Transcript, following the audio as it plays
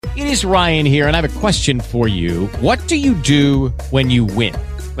It is Ryan here, and I have a question for you. What do you do when you win?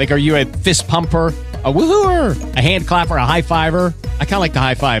 Like, are you a fist pumper, a woohooer, a hand clapper, a high fiver? I kind of like the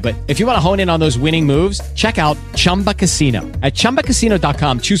high five, but if you want to hone in on those winning moves, check out Chumba Casino. At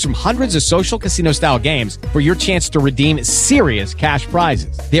ChumbaCasino.com, choose from hundreds of social casino-style games for your chance to redeem serious cash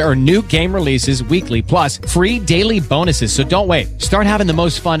prizes. There are new game releases weekly, plus free daily bonuses, so don't wait. Start having the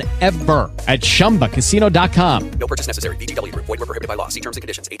most fun ever at ChumbaCasino.com. No purchase necessary. VGW Group. Void where prohibited by law. See terms and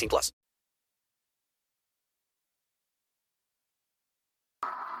conditions. 18+.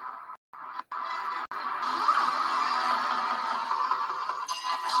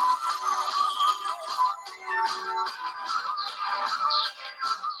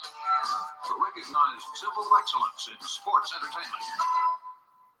 To recognize civil excellence in sports entertainment.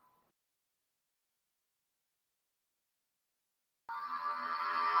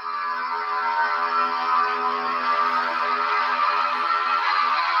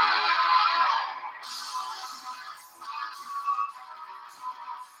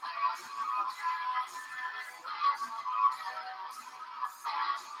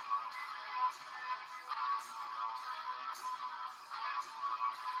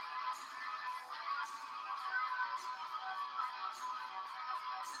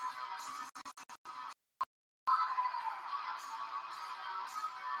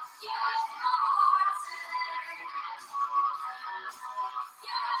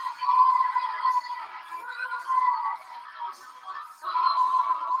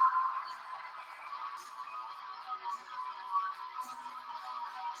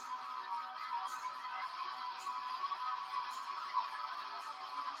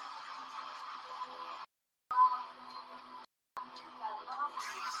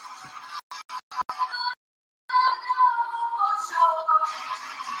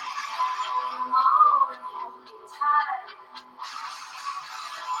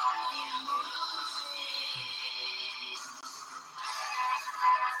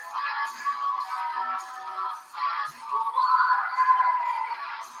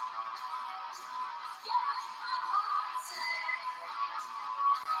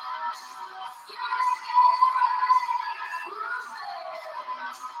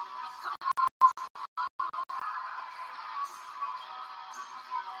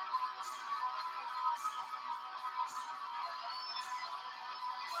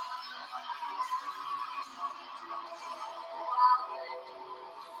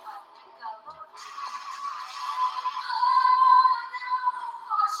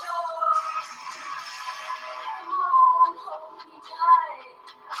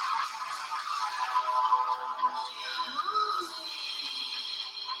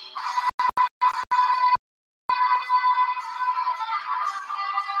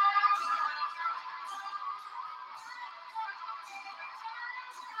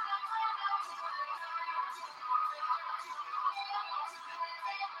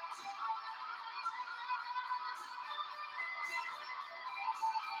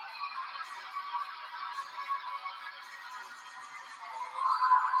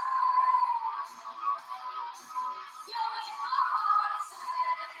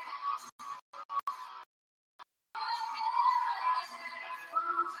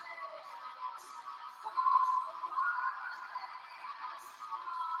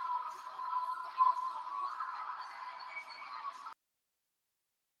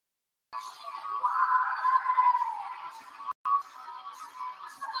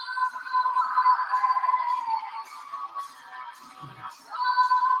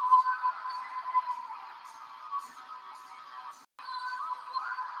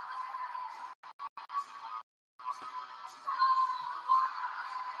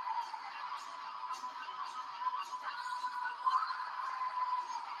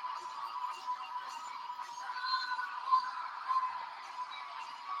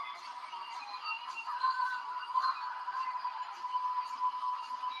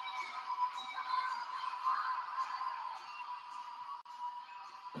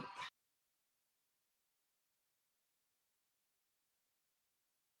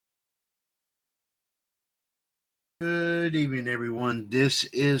 Good evening, everyone. This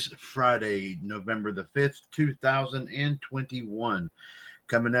is Friday, November the 5th, 2021.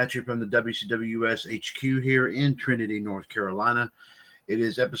 Coming at you from the WCWUS HQ here in Trinity, North Carolina. It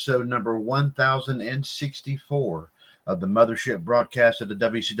is episode number 1064 of the Mothership broadcast of the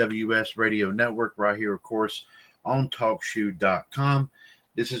WCWUS Radio Network, right here, of course, on TalkShoe.com.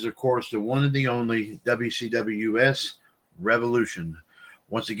 This is, of course, the one and the only WCWUS Revolution.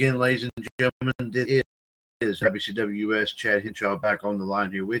 Once again, ladies and gentlemen, this is is WCWUS Chad Henshaw back on the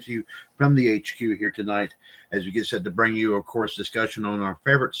line here with you from the HQ here tonight as we get set to bring you, of course, discussion on our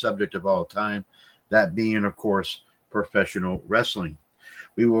favorite subject of all time, that being, of course, professional wrestling.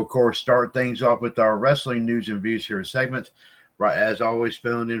 We will, of course, start things off with our wrestling news and views here segment. Right, as always,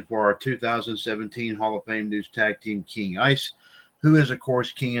 filling in for our 2017 Hall of Fame News Tag Team King Ice, who is, of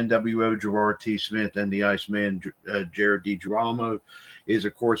course, King NWO Gerard T. Smith, and the Iceman Jared DiGirolamo is,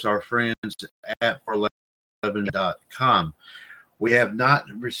 of course, our friends at 411.com. We have not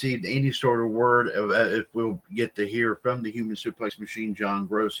received any sort of word of if we'll get to hear from the Human Suplex Machine, John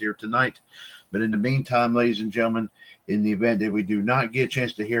Gross, here tonight. But in the meantime, ladies and gentlemen, in the event that we do not get a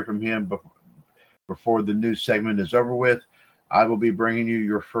chance to hear from him before the news segment is over with, I will be bringing you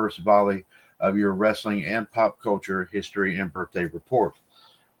your first volley of your wrestling and pop culture history and birthday report.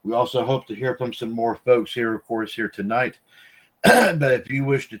 We also hope to hear from some more folks here, of course, here tonight. But if you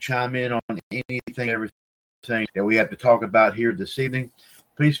wish to chime in on anything, everything that we have to talk about here this evening,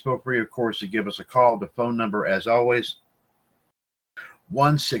 please feel free, of course, to give us a call. The phone number, as always,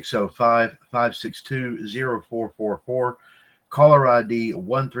 1-605-562-0444. Caller ID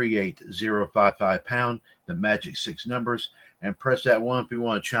 138055#, the magic 6 numbers, and press that one if you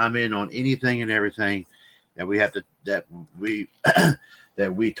want to chime in on anything and everything that we have to that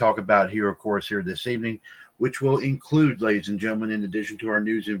we talk about here, of course, here this evening, which will include, ladies and gentlemen, in addition to our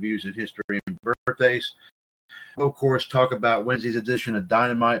news and views and history and birthdays, we'll, of course, talk about Wednesday's edition of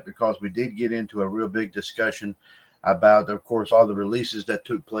Dynamite, because we did get into a real big discussion about, of course, all the releases that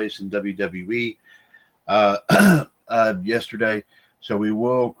took place in WWE yesterday. So we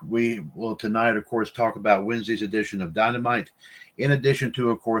will tonight, of course, talk about Wednesday's edition of Dynamite, in addition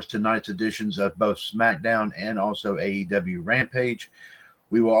to, of course, tonight's editions of both Smackdown and also AEW Rampage.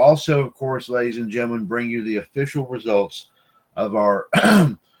 We will also, of course, ladies and gentlemen, bring you the official results of our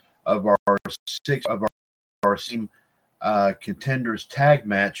team contenders tag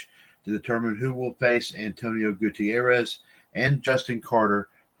match to determine who will face Antonio Gutierrez and Justin Carter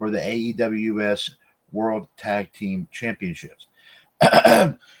for the AEWS World Tag Team Championships.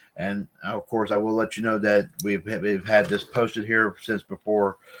 And of course, I will let you know that we've had this posted here since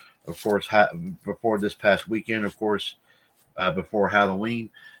before, of course, before this past weekend, of course, before Halloween.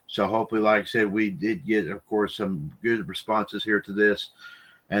 So hopefully, like I said, we did get, of course, some good responses here to this.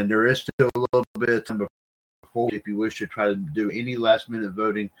 And there is still a little bit of time before. If you wish to try to do any last-minute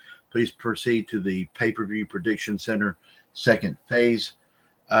voting, please proceed to the Pay-Per-View Prediction Center second phase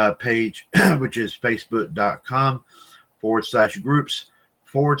page, which is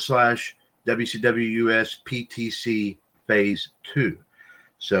facebook.com/groups/WCWUS PTC Phase 2.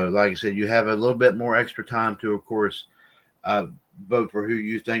 So, like I said, you have a little bit more extra time to, of course, vote for who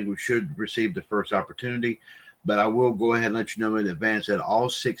you think we should receive the first opportunity. But I will go ahead and let you know in advance that all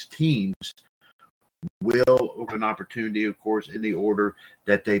 6 teams will have an opportunity, of course, in the order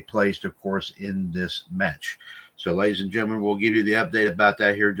that they placed, of course, in this match. So, ladies and gentlemen, we'll give you the update about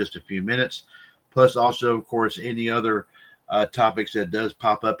that here in just a few minutes. Plus, also, of course, any other topics that does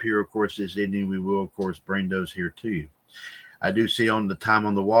pop up here, of course, this evening, we will, of course, bring those here to you. I do see on the time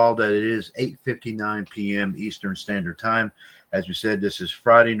on the wall that it is 8:59 p.m. Eastern Standard Time. As we said, this is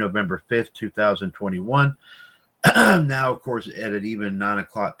Friday, November 5th, 2021. Now, of course, at an even 9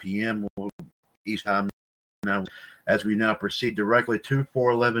 o'clock p.m. East time now, as we now proceed directly to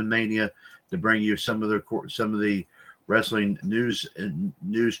 411 Mania to bring you some of the wrestling news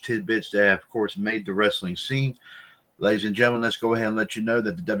tidbits that have, of course, made the wrestling scene. Ladies and gentlemen, let's go ahead and let you know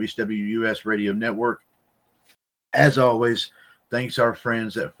that the WCWUS Radio Network, as always, thanks our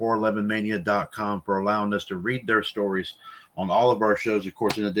friends at 411mania.com for allowing us to read their stories on all of our shows, of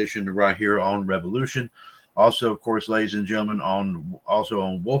course, in addition to right here on Revolution. Also, of course, ladies and gentlemen, on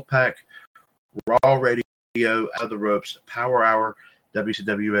Wolfpack, Raw Radio, Out of the Ropes, Power Hour,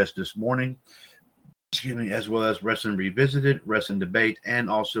 WCWS This Morning, as well as Wrestling Revisited, Wrestling Debate, and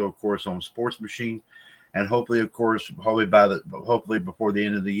also, of course, on Sports Machine. And hopefully, of course, hopefully before the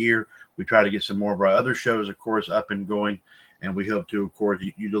end of the year, we try to get some more of our other shows, of course, up and going. And we hope to, of course,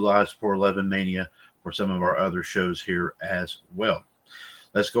 utilize 411 Mania for some of our other shows here as well.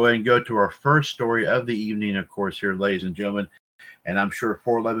 Let's go ahead and go to our first story of the evening, of course, here, ladies and gentlemen. And I'm sure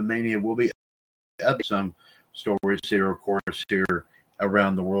 411 Mania will be up some stories here, of course, here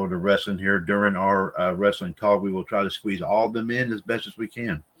around the world of wrestling here during our wrestling talk. We will try to squeeze all of them in as best as we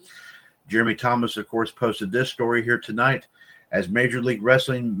can. Jeremy Thomas, of course, posted this story here tonight as Major League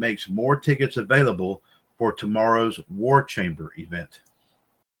Wrestling makes more tickets available for tomorrow's War Chamber event.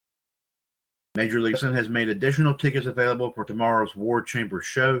 Major League Wrestling has made additional tickets available for tomorrow's War Chamber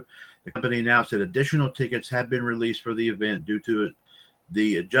show. The company announced that additional tickets have been released for the event due to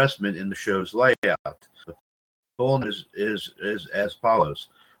the adjustment in the show's layout. The full is as follows.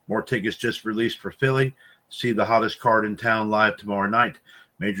 More tickets just released for Philly. See the hottest card in town live tomorrow night.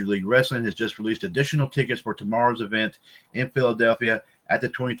 Major League Wrestling has just released additional tickets for tomorrow's event in Philadelphia at the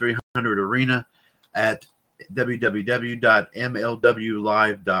 2300 Arena at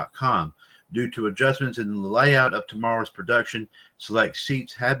www.mlwlive.com. Due to adjustments in the layout of tomorrow's production, select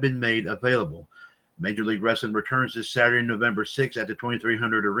seats have been made available. Major League Wrestling returns this Saturday, November 6th at the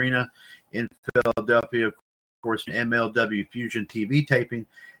 2300 Arena in Philadelphia. Of course, MLW Fusion TV taping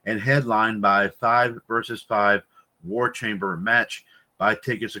and headlined by 5 versus 5 War Chamber match. Buy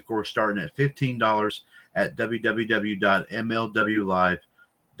tickets, of course, starting at $15 at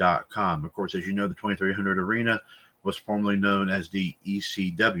www.mlwlive.com. Of course, as you know, the 2300 Arena was formerly known as the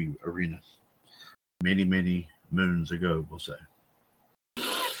ECW Arena many, many moons ago, we'll say.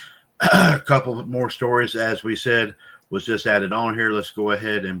 A couple more stories, as we said, was just added on here. Let's go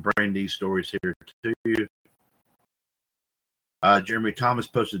ahead and bring these stories here to you. Jeremy Thomas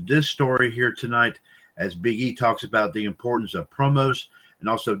posted this story here tonight as Big E talks about the importance of promos and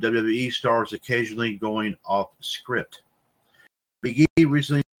also WWE stars occasionally going off script. Big E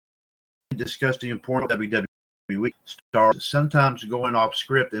recently discussed the importance of WWE stars sometimes going off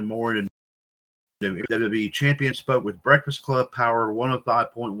script and more than WWE champion spoke with Breakfast Club Power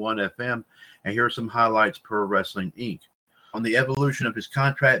 105.1 FM, and here are some highlights per Wrestling Inc. On the evolution of his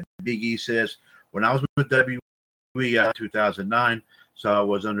contract, Big E says, when I was with WWE in 2009, so I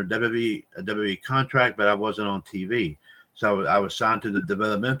was under a WWE contract, but I wasn't on TV. So I was signed to the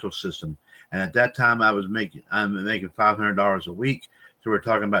developmental system. And at that time, I'm making $500 a week. So we're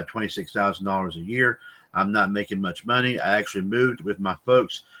talking about $26,000 a year. I'm not making much money. I actually moved with my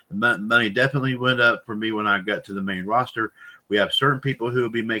folks. The money definitely went up for me when I got to the main roster. We have certain people who will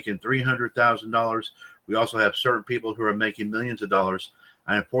be making $300,000. We also have certain people who are making millions of dollars.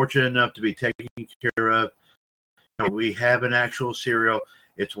 I am fortunate enough to be taken care of. We have an actual serial.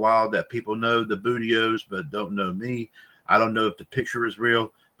 It's wild that people know the Bootios but don't know me. I don't know if the picture is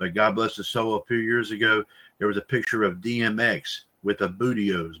real, but God bless his soul, a few years ago, there was a picture of DMX with a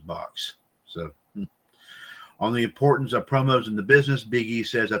Bootios box. So on the importance of promos in the business, Big E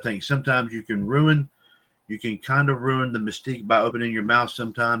says, I think sometimes you can kind of ruin the mystique by opening your mouth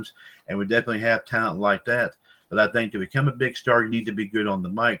sometimes, and we definitely have talent like that. But I think to become a big star, you need to be good on the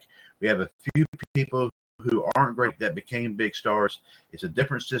mic. We have a few people who aren't great that became big stars. It's a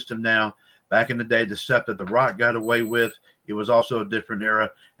different system now. Back in the day, the stuff that The Rock got away with, it was also a different era.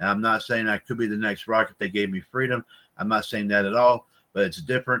 And I'm not saying I could be the next Rock if they gave me freedom. I'm not saying that at all, but it's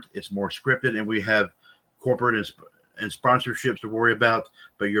different. It's more scripted, and we have corporate and sponsorships to worry about.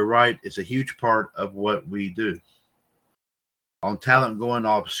 But you're right. It's a huge part of what we do. On talent going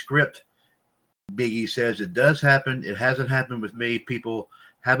off script, Big E says it does happen. It hasn't happened with me. People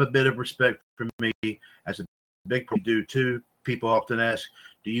have a bit of respect for me as a big part do too. People often ask,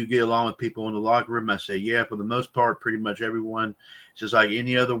 do you get along with people in the locker room? I say, yeah, for the most part, pretty much everyone. It's just like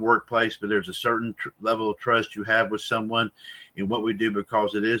any other workplace, but there's a certain level of trust you have with someone in what we do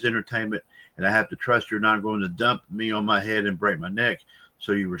because it is entertainment, and I have to trust you're not going to dump me on my head and break my neck.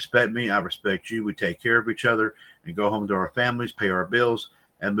 So you respect me, I respect you. We take care of each other and go home to our families, pay our bills,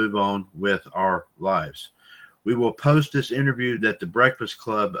 and move on with our lives. We will post this interview that the Breakfast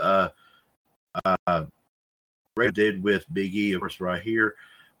Club did with Big E, of course, right here.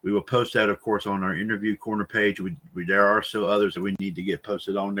 We will post that, of course, on our interview corner page. There are still others that we need to get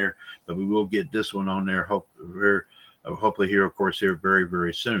posted on there, but we will get this one on there hopefully here, of course, here very,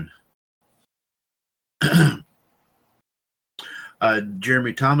 very soon.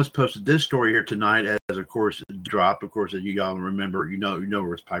 Jeremy Thomas posted this story here tonight as, of course, dropped. Of course, as you all remember, you know it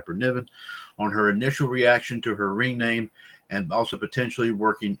was Piper Niven on her initial reaction to her ring name and also potentially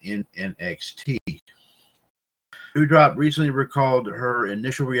working in NXT. Doudrop recently recalled her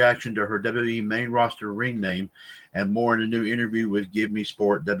initial reaction to her WWE main roster ring name and more in a new interview with Give Me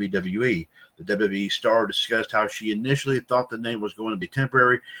Sport WWE. The WWE star discussed how she initially thought the name was going to be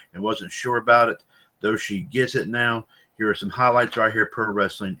temporary and wasn't sure about it, though she gets it now. Here are some highlights right here per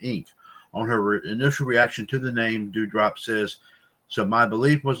Wrestling Inc. On her initial reaction to the name, Doudrop says, so my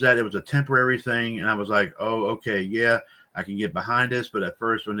belief was that it was a temporary thing, and I was like, oh, okay, yeah, I can get behind this. But at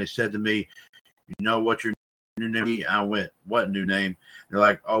first when they said to me, you know what your new name, I went, what new name? They're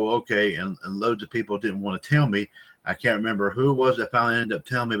like, oh, okay. And loads of people didn't want to tell me. I can't remember who it was that finally ended up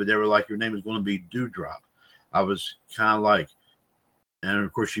telling me, but they were like, your name is going to be Doudrop. I was kind of like, and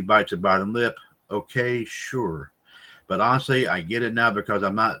of course she bites her bottom lip. Okay, sure. But honestly, I get it now because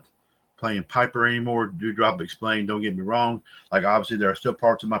I'm not playing Piper anymore. Doudrop explained, don't get me wrong. Like, obviously, there are still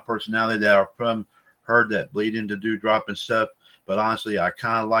parts of my personality that are from her that bleed into Doudrop and stuff. But honestly, I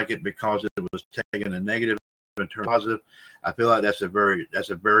kind of like it because it was taking a negative and turn positive. I feel like that's a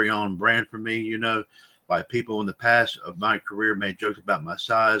very on brand for me. You know, like people in the past of my career made jokes about my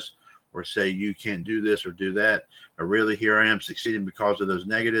size or say you can't do this or do that. But really, here I am succeeding because of those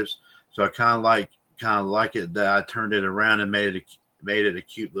negatives. So I kind of like it that I turned it around and made it a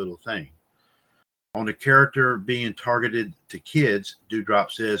cute little thing. On the character being targeted to kids,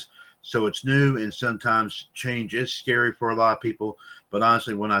 Dewdrop says, so it's new and sometimes change is scary for a lot of people. But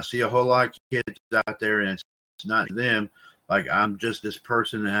honestly, when I see a whole lot of kids out there and it's not them, like I'm just this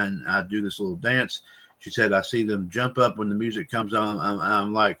person and I do this little dance. She said, I see them jump up when the music comes on.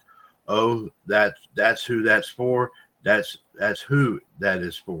 I'm like, oh, that's who that's for. That's who that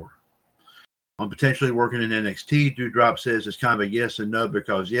is for. On potentially working in NXT, Dewdrop says it's kind of a yes and no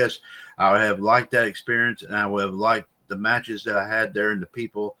because, yes, I would have liked that experience and I would have liked the matches that I had there and the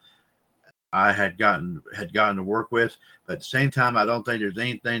people I had gotten to work with. But at the same time, I don't think there's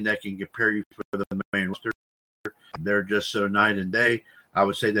anything that can compare you for the main roster. They're just so night and day. I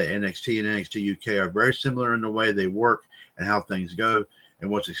would say that NXT and NXT UK are very similar in the way they work and how things go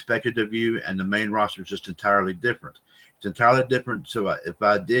and what's expected of you, and the main roster is just entirely different. It's entirely different. So if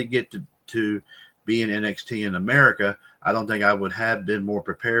I did get to be in NXT in America, I don't think I would have been more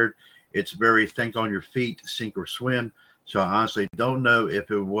prepared. It's very think on your feet, sink or swim. So I honestly don't know if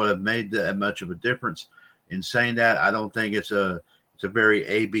it would have made that much of a difference. In saying that, I don't think it's a very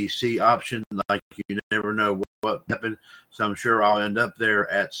ABC option. Like you never know what happened. So I'm sure I'll end up there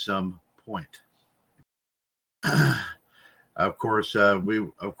at some point. Of course, we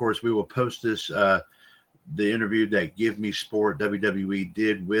will post this the interview that Give Me Sport WWE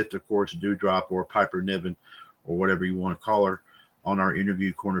did with, of course, Dewdrop or Piper Niven or whatever you want to call her on our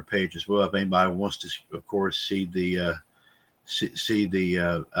interview corner page as well. If anybody wants to, of course, see the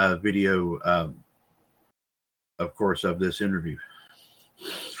video, of course, of this interview.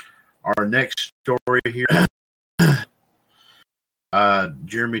 Our next story here.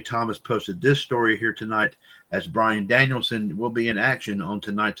 Jeremy Thomas posted this story here tonight as Bryan Danielson will be in action on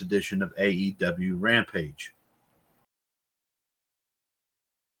tonight's edition of AEW Rampage.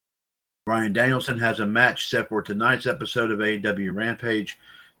 Bryan Danielson has a match set for tonight's episode of AEW Rampage.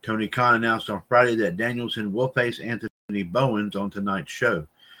 Tony Khan announced on Friday that Danielson will face Anthony Bowens on tonight's show.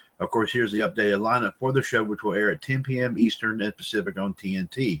 Of course, here's the updated lineup for the show, which will air at 10 p.m. Eastern and Pacific on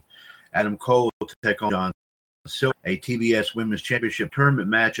TNT. Adam Cole will take on John Silver. A TBS Women's Championship Tournament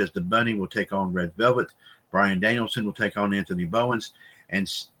match as the Bunny will take on Red Velvet. Bryan Danielson will take on Anthony Bowens.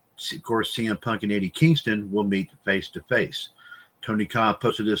 And, of course, CM Punk and Eddie Kingston will meet face-to-face. Tony Khan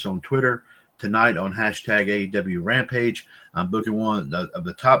posted this on Twitter tonight on hashtag AEW Rampage. I'm booking one of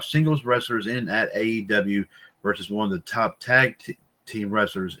the top singles wrestlers in at AEW versus one of the top tag team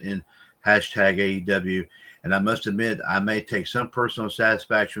wrestlers in hashtag AEW. And I must admit, I may take some personal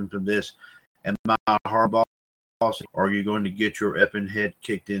satisfaction from this. And my hardball, are you going to get your effing head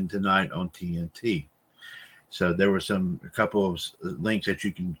kicked in tonight on TNT? So there were a couple of links that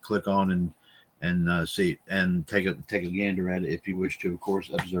you can click on and see and take a gander at it if you wish to, of course,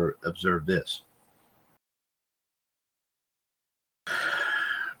 observe this.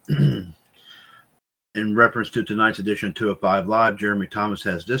 In reference to tonight's edition of 205 Live, Jeremy Thomas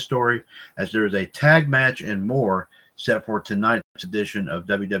has this story as there is a tag match and more set for tonight's edition of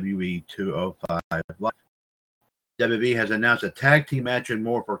WWE 205 Live. WWE has announced a tag team match and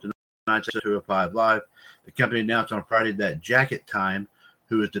more for tonight's 205 Live. The company announced on Friday that Jacket Time,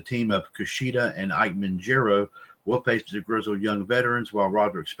 who is the team of Kushida and Ike Manjiro, will face the Grizzled Young Veterans, while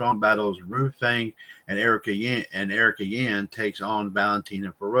Roderick Strong battles Ru Feng and Erica Yan takes on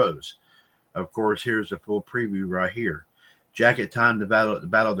Valentina Feroz. Of course, here's the full preview right here. Jacket Time to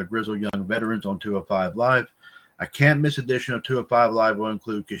battle the Grizzled Young Veterans on 205 Live. A can't-miss edition of 205 Live will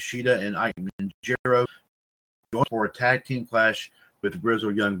include Kushida and Ike Manjiro going for a tag team clash with the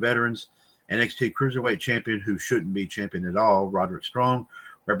Grizzled Young Veterans. NXT Cruiserweight Champion, who shouldn't be champion at all, Roderick Strong,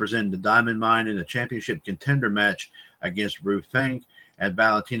 representing the Diamond Mine in a championship contender match against Ru Feng, and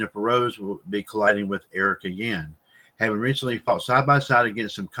Valentina Feroz will be colliding with Erica Yan. Having recently fought side by side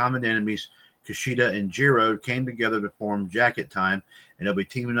against some common enemies, Kushida and Jiro came together to form Jacket Time, and they'll be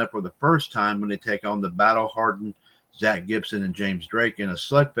teaming up for the first time when they take on the battle-hardened Zach Gibson and James Drake in a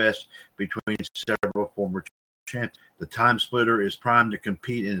slugfest between several former champions. The Time Splitter is primed to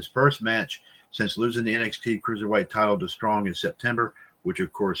compete in his first match since losing the NXT Cruiserweight title to Strong in September, which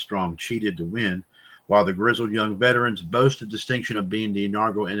of course Strong cheated to win, while the Grizzled Young Veterans boast the distinction of being the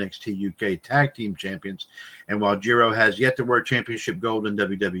inaugural NXT UK Tag Team Champions. And while Jiro has yet to wear championship gold in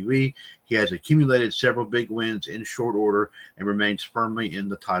WWE, he has accumulated several big wins in short order and remains firmly in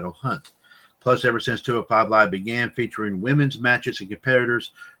the title hunt. Plus, ever since 205 Live began featuring women's matches and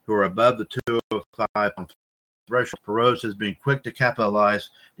competitors who are above the 205 Rush. Perez has been quick to capitalize.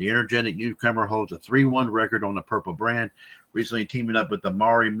 The energetic newcomer holds a 3-1 record on the Purple brand, recently teaming up with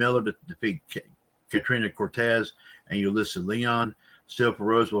Amari Miller to defeat Katrina Cortez and Ulysses Leon. Still,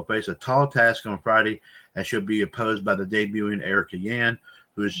 Perez will face a tall task on Friday as she'll be opposed by the debuting Erica Yan,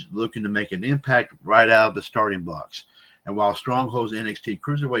 who is looking to make an impact right out of the starting blocks. And while Strong holds the NXT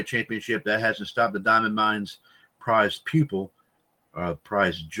Cruiserweight Championship, that hasn't stopped the Diamond Mines prize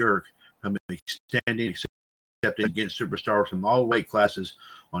jerk from extending accepting against superstars from all weight classes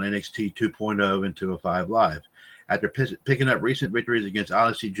on NXT 2.0 and 205 Live. After picking up recent victories against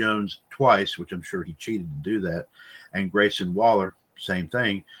Odyssey Jones twice, which I'm sure he cheated to do that, and Grayson Waller, same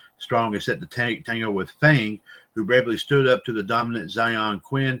thing, Strong is set to tango with Fang, who bravely stood up to the dominant Zion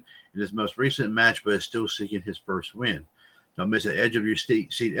Quinn in his most recent match, but is still seeking his first win. Don't miss an Edge of Your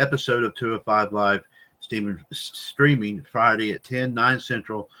Seat episode of 205 Live, streaming Friday at 9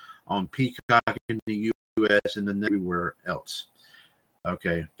 Central on Peacock in the U.S. and then everywhere else.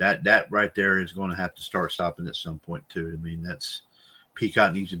 Okay, that right there is going to have to start stopping at some point too. I mean,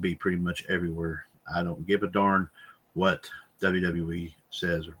 Peacock needs to be pretty much everywhere. I don't give a darn what WWE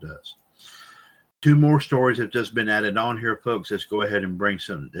says or does. 2 more stories have just been added on here, folks. Let's go ahead and bring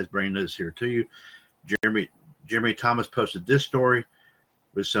this here to you. Jeremy Thomas posted this story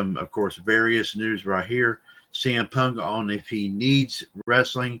with some, of course, various news right here. CM Punk on if he needs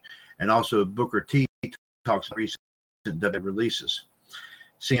wrestling, and also Booker T talks recent WWE releases.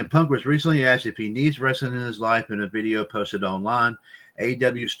 CM Punk was recently asked if he needs wrestling in his life in a video posted online.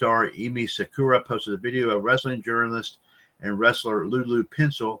 AEW star Emi Sakura posted a video of wrestling journalist and wrestler Lulu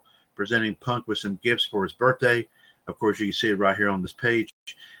Pencil presenting Punk with some gifts for his birthday. Of course, you can see it right here on this page.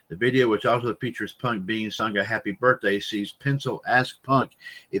 The video, which also features Punk being sung a happy birthday, sees Pencil ask Punk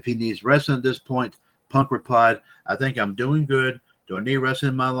if he needs wrestling at this point. Punk replied, "I think I'm doing good. Do I need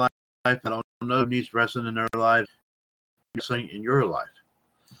wrestling in my life? I don't know who needs wrestling in their life. Wrestling in your life."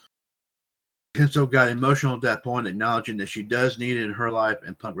 Pencil got emotional at that point, acknowledging that she does need it in her life,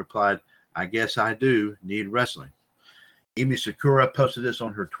 and Punk replied, "I guess I do need wrestling." Emi Sakura posted this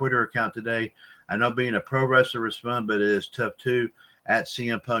on her Twitter account today. "I know being a pro wrestler is fun, but it is tough too. At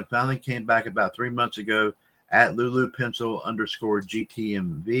CM Punk finally came back about 3 months ago. At Lulu Pencil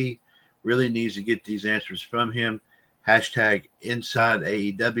 _ really needs to get these answers from him. Hashtag inside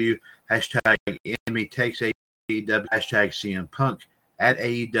AEW. Hashtag Emmy takes AEW. Hashtag CM Punk at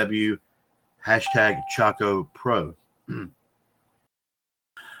AEW. Hashtag Choco Pro."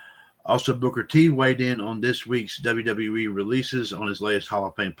 Also, Booker T weighed in on this week's WWE releases on his latest Hall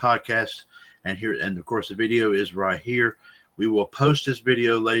of Fame podcast. And of course, the video is right here. We will post this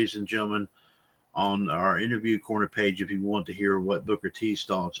video, ladies and gentlemen, on our interview corner page if you want to hear what Booker T's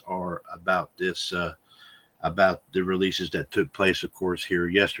thoughts are about this, about the releases that took place, of course, here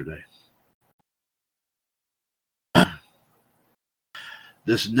yesterday.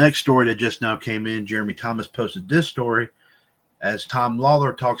 This next story that just now came in, Jeremy Thomas posted this story as Tom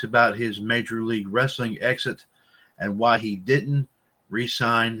Lawler talks about his Major League Wrestling exit and why he didn't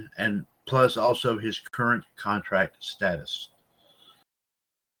re-sign, and plus also his current contract status.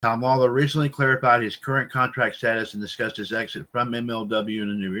 Tom Lawler recently clarified his current contract status and discussed his exit from MLW in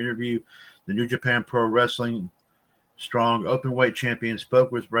a new interview. The New Japan Pro Wrestling Strong Openweight champion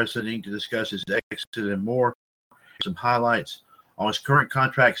spoke with Wrestling Inc. to discuss his exit and more. Some highlights. On his current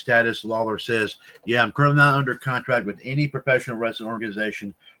contract status, Lawler says, "Yeah, I'm currently not under contract with any professional wrestling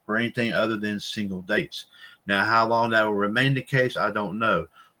organization for anything other than single dates. Now, how long that will remain the case, I don't know.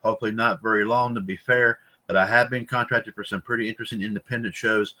 Hopefully not very long, to be fair, but I have been contracted for some pretty interesting independent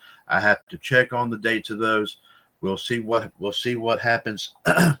shows. I have to check on the dates of those. We'll see what happens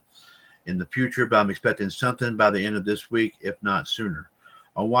in the future, but I'm expecting something by the end of this week, if not sooner."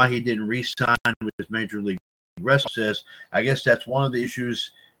 On why he didn't re-sign with his Major League Wrestling, says, "I guess that's one of the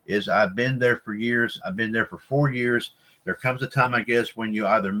issues is I've been there for years. I've been there for 4 years. There comes a time, I guess, when you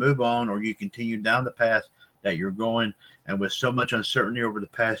either move on or you continue down the path that you're going. And with so much uncertainty over the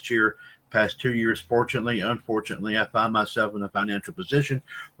past 2 years, fortunately, unfortunately, I find myself in a financial position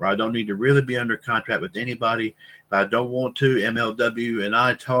where I don't need to really be under contract with anybody. If I don't want to, MLW and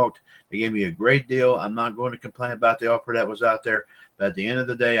I talked. They gave me a great deal. I'm not going to complain about the offer that was out there. But at the end of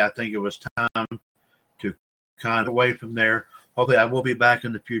the day, I think it was time to kind of away from there. Hopefully I will be back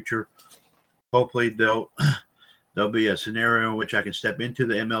in the future. Hopefully there'll be a scenario in which I can step into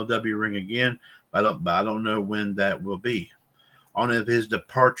the MLW ring again, but I don't know when that will be." On if his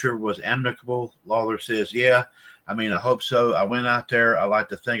departure was amicable, Lawler says, "Yeah, I mean, I hope so. I went out there. I like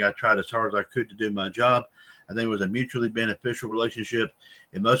to think I tried as hard as I could to do my job. I think it was a mutually beneficial relationship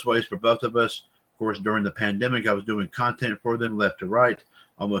in most ways for both of us. Of course, during the pandemic, I was doing content for them left to right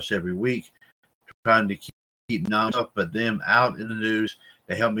almost every week, trying to keep nonstop, but them out in the news.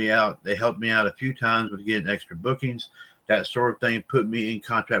 They helped me out. They helped me out a few times with getting extra bookings, that sort of thing. Put me in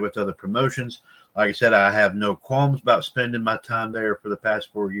contact with other promotions. Like I said, I have no qualms about spending my time there for the past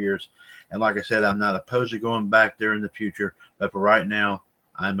 4 years. And like I said, I'm not opposed to going back there in the future. But for right now,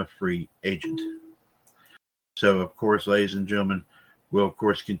 I'm a free agent. So, of course, ladies and gentlemen, we'll of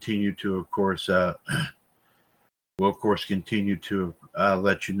course continue to,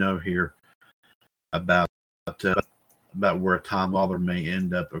 let you know here about where Tom Lawler may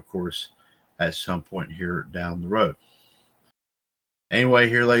end up, of course, at some point here down the road. Anyway,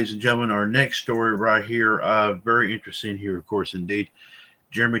 here, ladies and gentlemen, our next story right here, very interesting here, of course, indeed.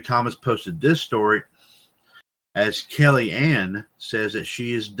 Jeremy Thomas posted this story as Kellyanne says that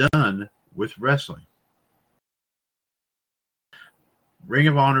she is done with wrestling. Ring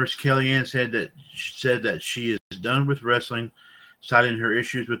of Honor's Kellyanne said that she is done with wrestling, citing her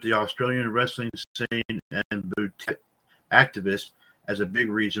issues with the Australian wrestling scene and boutique activists as a big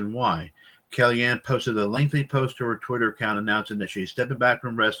reason why. Kellyanne posted a lengthy post to her Twitter account announcing that she's stepping back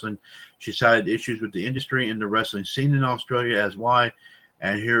from wrestling. She cited issues with the industry and the wrestling scene in Australia as why.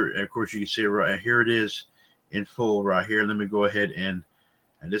 And here, of course, you can see it right here. It is in full right here. Let me go ahead and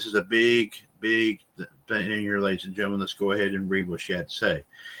this is a big thing here, ladies and gentlemen. Let's go ahead and read what she had to say.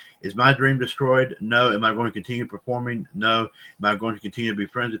 Is my dream destroyed? No. Am I going to continue performing? No. Am I going to continue to be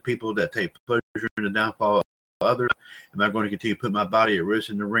friends with people that take pleasure in the downfall of others? Am I going to continue to put my body at risk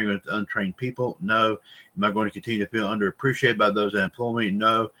in the ring with untrained people? No. Am I going to continue to feel underappreciated by those that employ me?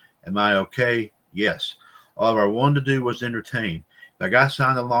 No. Am I okay? Yes. All I wanted to do was entertain. If I got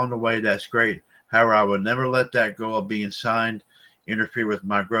signed along the way, that's great. However, I would never let that goal of being signed interfere with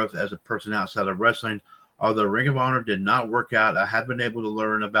my growth as a person outside of wrestling. Although Ring of Honor did not work out, I have been able to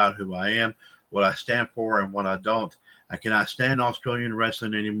learn about who I am, what I stand for, and what I don't. I cannot stand Australian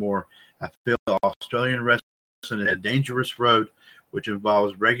wrestling anymore. I feel Australian wrestling is a dangerous road, which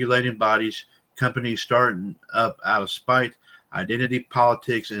involves regulating bodies, companies starting up out of spite, identity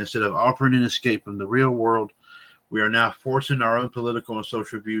politics, and instead of offering an escape from the real world, we are now forcing our own political and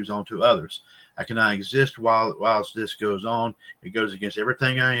social views onto others. I cannot exist whilst this goes on. It goes against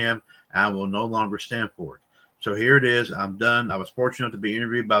everything I am. I will no longer stand for it. So here it is. I'm done. I was fortunate to be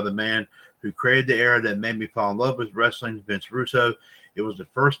interviewed by the man who created the era that made me fall in love with wrestling, Vince Russo. It was the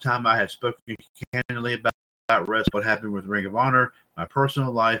first time I had spoken candidly about wrestling, what happened with Ring of Honor, my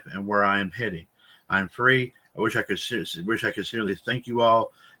personal life, and where I am heading. I'm free. I wish I could sincerely thank you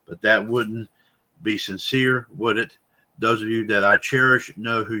all, but that wouldn't be sincere, would it? Those of you that I cherish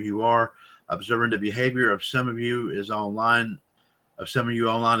know who you are. Observing the behavior of some of you online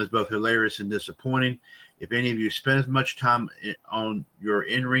is both hilarious and disappointing. If any of you spend as much time on your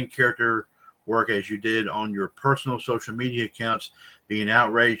in-ring character work as you did on your personal social media accounts, being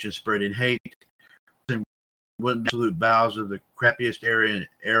outraged and spreading hate, wouldn't be absolute bowels of the crappiest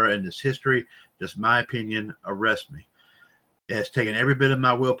era in this history. Just my opinion. Arrest me. It has taken every bit of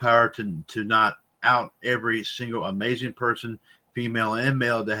my willpower to not out every single amazing person, female and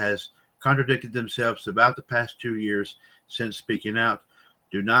male, that has contradicted themselves throughout the past 2 years since speaking out.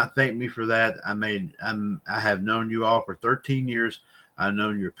 Do not thank me for that. I have known you all for 13 years. I've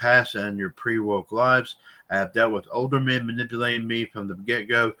known your past and your pre-woke lives. I have dealt with older men manipulating me from the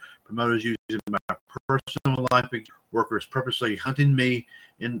get-go, promoters using my personal life, workers purposely hunting me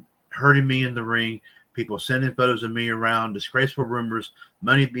and hurting me in the ring, people sending photos of me around, disgraceful rumors,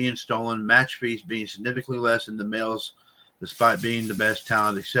 money being stolen, match fees being significantly less than the males despite being the best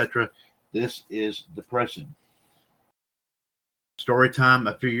talent, etc. This is depressing. Story time.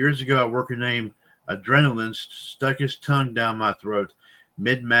 A few years ago, a worker named Adrenaline stuck his tongue down my throat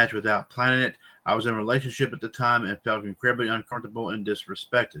mid-match without planning it. I was in a relationship at the time and felt incredibly uncomfortable and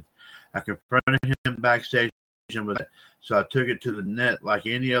disrespected. I confronted him backstage, so I took it to the net like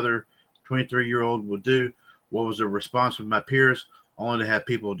any other 23-year-old would do. What was the response of my peers? Only to have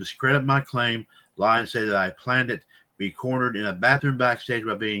people discredit my claim, lie and say that I planned it, be cornered in a bathroom backstage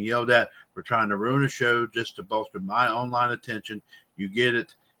by being yelled at for trying to ruin a show just to bolster my online attention. You get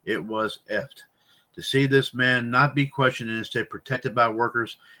it. It was effed. To see this man not be questioned and instead protected by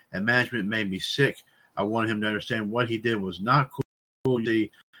workers and management made me sick. I wanted him to understand what he did was not cool.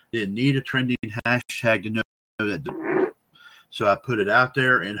 He didn't need a trending hashtag to know that. So I put it out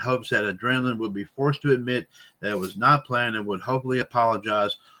there in hopes that Adrenaline would be forced to admit that it was not planned and would hopefully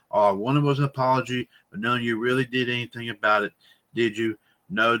apologize. All I wanted was an apology, but none of you really did anything about it, did you?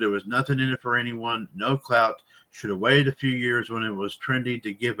 No, there was nothing in it for anyone. No clout. Should have waited a few years when it was trendy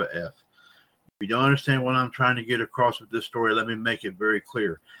to give a F. If you don't understand what I'm trying to get across with this story, let me make it very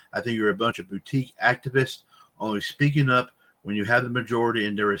clear. I think you're a bunch of boutique activists only speaking up when you have the majority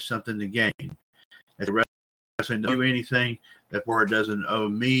and there is something to gain. As the Wrestling do anything, therefore it doesn't owe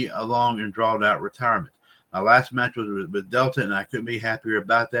me a long and drawn out retirement. My last match was with Delta, and I couldn't be happier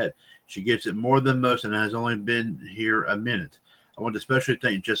about that. She gets it more than most and has only been here a minute. I want to especially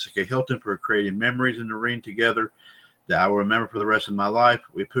thank Jessica Hilton for creating memories in the ring together that I will remember for the rest of my life.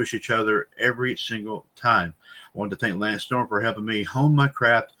 We push each other every single time. I want to thank Lance Storm for helping me hone my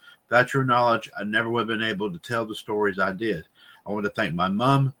craft. Without your knowledge, I never would have been able to tell the stories I did. I want to thank my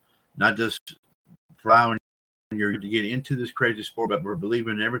mom, not just for allowing you to get into this crazy sport, but for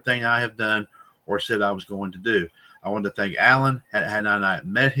believing in everything I have done or said I was going to do. I want to thank Alan. Had I not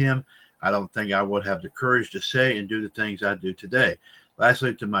met him, I don't think I would have the courage to say and do the things I do today.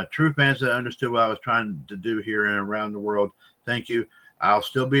 Lastly, to my true fans that understood what I was trying to do here and around the world, thank you. I'll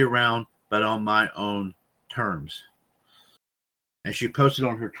still be around, but on my own terms. And she posted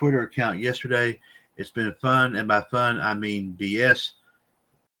on her Twitter account yesterday, it's been fun, and by fun, I mean BS.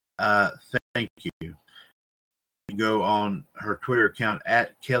 Thank you. Go on her Twitter account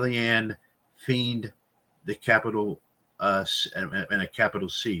at Kellyanne Fiend, the capital and a capital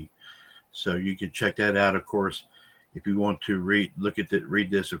C. So you can check that out, of course, if you want to read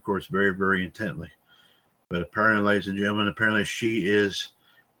this, of course, very, very intently. But apparently, ladies and gentlemen, she is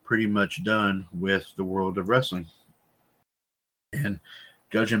pretty much done with the world of wrestling. And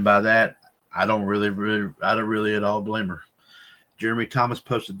judging by that, I don't really at all blame her. Jeremy Thomas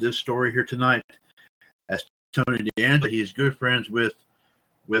posted this story here tonight. As Tony D'Angelo, he is good friends with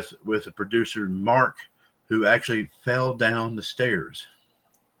the producer Mark, who actually fell down the stairs.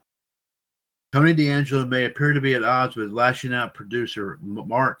 Tony D'Angelo may appear to be at odds with lashing out producer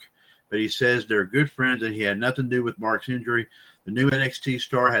Mark, but he says they're good friends and he had nothing to do with Mark's injury. The new NXT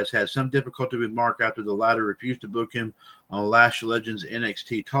star has had some difficulty with Mark after the latter refused to book him on Lash Legends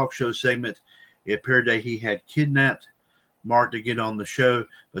NXT talk show segment. It appeared that he had kidnapped Mark to get on the show,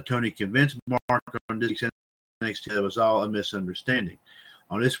 but Tony convinced Mark on this NXT that it was all a misunderstanding.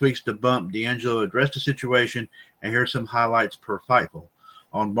 On this week's The Bump, D'Angelo addressed the situation, and here's some highlights per Fightful.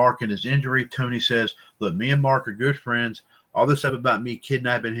 On Mark and his injury, Tony says, look, me and Mark are good friends. All this stuff about me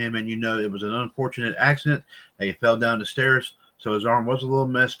kidnapping him, and it was an unfortunate accident that he fell down the stairs, so his arm was a little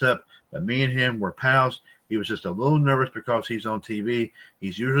messed up, but me and him were pals. He was just a little nervous because he's on TV.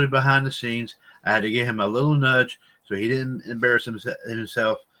 He's usually behind the scenes. I had to give him a little nudge so he didn't embarrass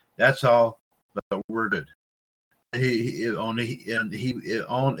himself. That's all, but we're good. If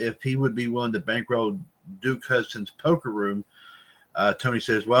he would be willing to bankroll Duke Hudson's poker room, Tony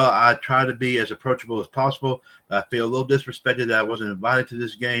says, well, I try to be as approachable as possible, but I feel a little disrespected that I wasn't invited to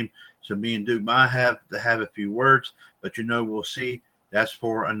this game, so me and Duke might have to have a few words, but we'll see. That's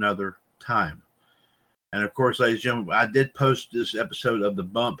for another time. And of course, ladies and gentlemen, I did post this episode of The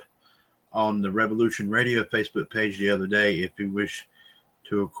Bump on the Revolution Radio Facebook page the other day. If you wish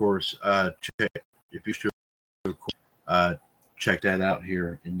to, of course, check that out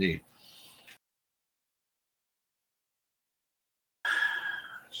here indeed.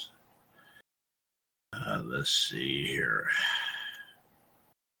 Let's see here.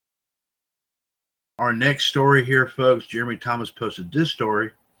 Our next story here, folks, Jeremy Thomas posted this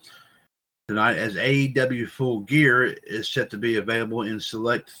story tonight as AEW Full Gear is set to be available in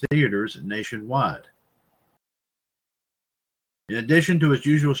select theaters nationwide. In addition to its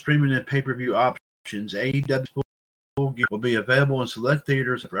usual streaming and pay-per-view options, AEW Full Gear will be available in select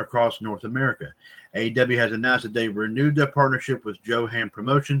theaters across North America. AEW has announced that they've renewed their partnership with Johan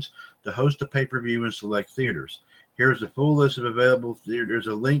Promotions to host the pay-per-view in select theaters. Here's the full list of available theaters. There's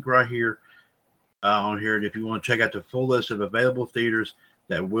a link right here on here, and if you want to check out the full list of available theaters,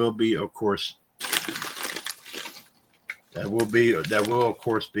 that will of course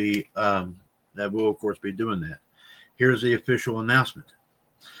be doing that. Here's the official announcement.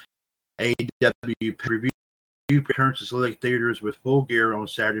 AEW pay-per-view returns to select theaters with Full Gear on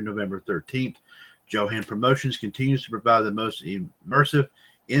Saturday, November 13th. Johan Promotions continues to provide the most immersive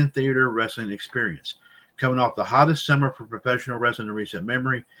in-theater wrestling experience. Coming off the hottest summer for professional wrestling in recent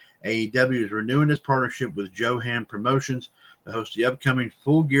memory, AEW is renewing its partnership with Johan Promotions to host the upcoming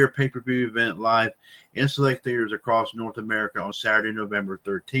Full Gear pay-per-view event live in select theaters across North America on Saturday, November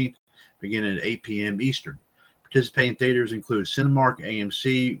 13th, beginning at 8 p.m. Eastern. Participating theaters include Cinemark,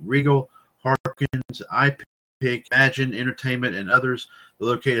 AMC, Regal, Harkins, iPick, Imagine Entertainment, and others. The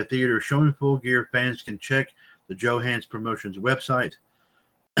located theater showing Full Gear fans can check the Johan's Promotions website.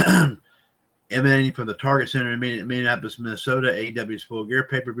 Emanating from the Target Center in Minneapolis, Minnesota, AEW's Full Gear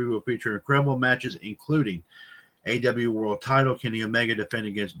pay-per-view will feature incredible matches, including AEW World Title, Kenny Omega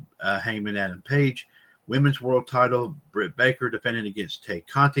defending against Hangman Adam Page. Women's World Title, Britt Baker defending against Tay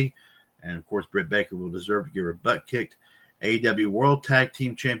Conti. And, of course, Britt Baker will deserve to get her butt kicked. AEW World Tag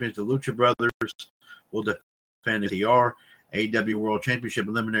Team Champions, the Lucha Brothers, will defend Fantasy R. AEW World Championship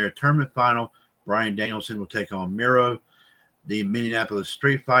Eliminator Tournament Final. Bryan Danielson will take on Miro. The Minneapolis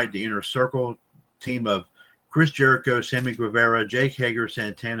Street Fight, the Inner Circle team of Chris Jericho, Sammy Guevara, Jake Hager,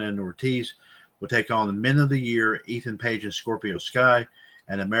 Santana, and Ortiz will take on the Men of the Year, Ethan Page and Scorpio Sky.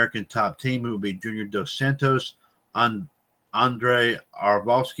 An American top team who will be Junior Dos Santos, Andre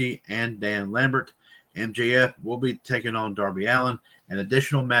Arlovsky, and Dan Lambert. MJF will be taking on Darby Allin, and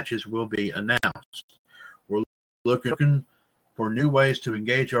additional matches will be announced. We're looking for new ways to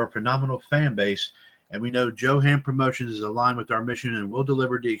engage our phenomenal fan base, and we know Johan Promotions is aligned with our mission and will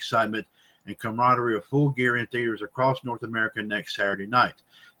deliver the excitement and camaraderie of Full Gear in theaters across North America next Saturday night.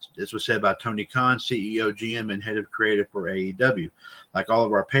 This was said by Tony Khan, CEO, GM, and head of creative for AEW. Like all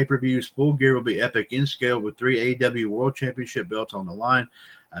of our pay-per-views, Full Gear will be epic in scale with 3 AEW World Championship belts on the line,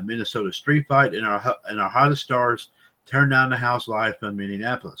 a Minnesota Street Fight, and our hottest stars turn down the house live from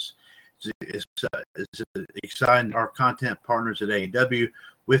Minneapolis. It's exciting our content partners at AEW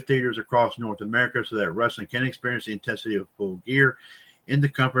with theaters across North America so that wrestling can experience the intensity of Full Gear in the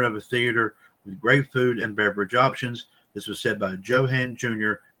comfort of a theater with great food and beverage options. This was said by Johan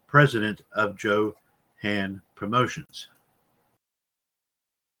Jr., president of Johan Promotions.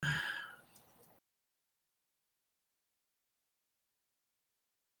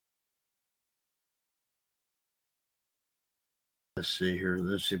 Let's see here.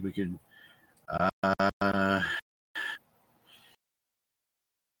 Let's see if we can.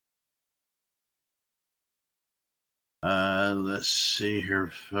 Let's see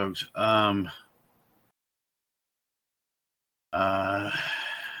here, folks. One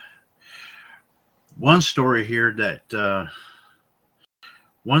story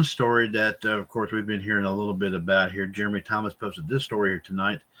that of course we've been hearing a little bit about here. Jeremy Thomas posted this story here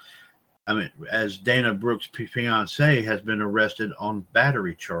tonight. I mean, as Dana Brooks' fiance has been arrested on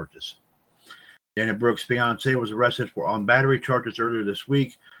battery charges. Dana Brooks' fiance was arrested on battery charges earlier this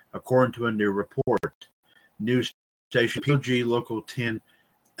week, according to a new report. News station PLG Local 10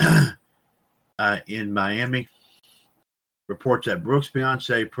 in Miami reports that Brooks'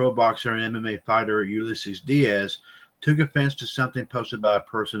 fiance, pro boxer and MMA fighter Ulysses Diaz, took offense to something posted by a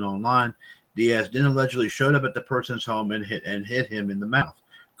person online. Diaz then allegedly showed up at the person's home and hit him in the mouth,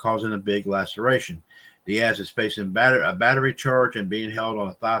 causing a big laceration. Diaz is facing a battery charge and being held on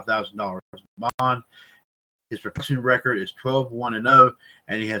a $5,000 bond. His professional record is 12-1-0,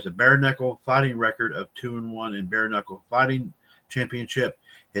 and he has a bare knuckle fighting record of 2-1 in bare knuckle fighting championship.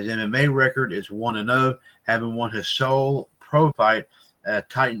 His MMA record is 1-0, having won his sole pro fight at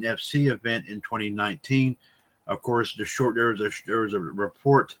Titan FC event in 2019. Of course, there was a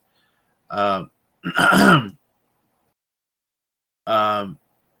report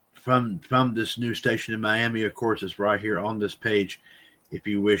from this news station in Miami. Of course, it's right here on this page. If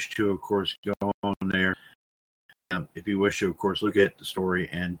you wish to, of course, go on there. If you wish to, of course, look at the story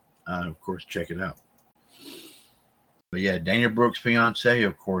and, of course, check it out. But yeah, Dana Brooks' fiance,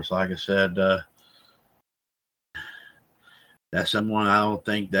 of course, like I said, that's someone I don't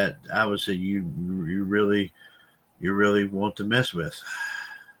think that I would say you really want to mess with.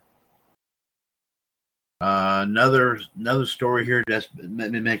 Another story here that's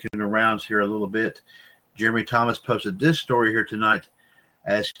been making the rounds here a little bit. Jeremy Thomas posted this story here tonight,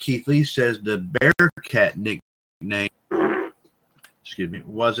 as Keith Lee says the Bearcat nickname,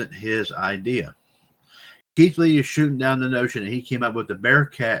 wasn't his idea. Keith Lee is shooting down the notion that he came up with the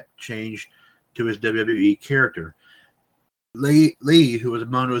Bearcat change to his WWE character. Lee, who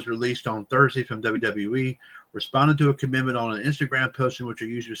was released on Thursday from WWE, responded to a commitment on an Instagram post in which a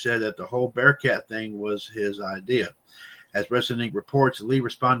user said that the whole Bearcat thing was his idea. As Wrestling reports, Lee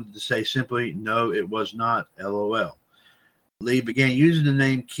responded to say simply, "No, it was not, LOL." Lee began using the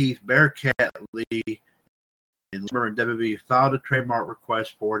name Keith Bearcat Lee, and WWE filed a trademark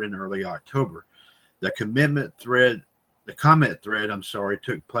request for it in early October. The comment thread,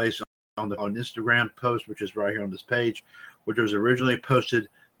 took place on Instagram post, which is right here on this page, which was originally posted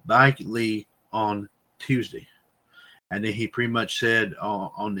by Lee on Tuesday. And then he pretty much said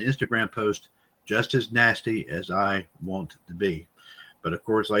on the Instagram post, "Just as nasty as I want to be." But of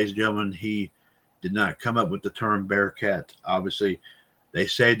course, ladies and gentlemen, he did not come up with the term Bearcat. Obviously, they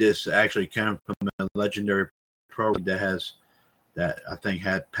say this actually came from a legendary program that I think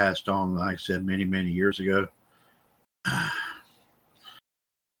had passed on, like I said, many, many years ago.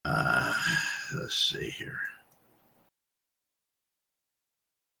 Let's see here.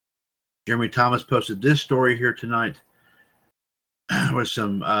 Jeremy Thomas posted this story here tonight with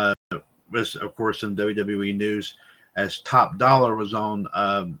some, of course, some WWE news, as Top Dollar was on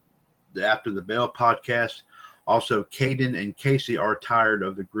the After the Bell podcast. Also, Caden and Casey are tired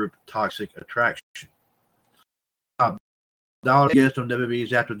of the group Toxic Attraction. Dollar guest on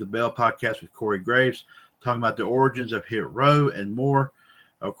WWE's After the Bell podcast with Corey Graves, talking about the origins of Hit Row and more.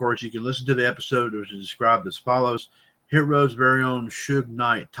 Of course, you can listen to the episode, which is described as follows. Hit Row's very own Suge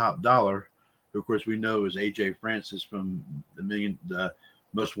Knight Top Dollar, who of course we know is AJ Francis from the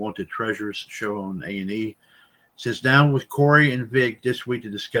Most Wanted Treasures show on A&E, sits down with Corey and Vic this week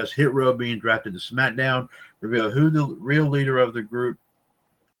to discuss Hit Row being drafted to SmackDown, reveal who is the real leader of the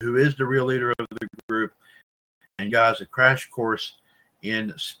group, and guys, a crash course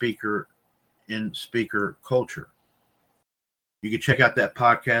in speaker culture. You can check out that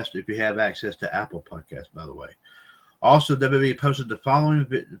podcast if you have access to Apple Podcasts, by the way. Also, WWE posted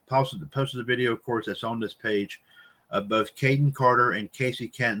the video, of course, that's on this page, of both Caden Carter and Casey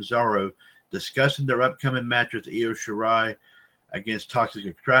Catanzaro discussing their upcoming match with Io Shirai against Toxic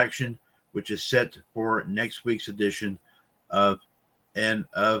Attraction, which is set for next week's edition of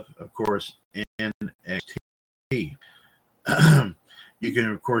course, NXT. You can,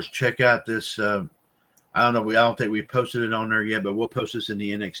 of course, check out this. I don't think we posted it on there yet, but we'll post this in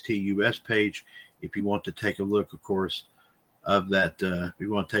the NXT US page if you want to take a look, of course, of that. If you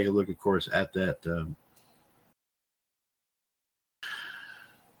want to take a look, of course, at that.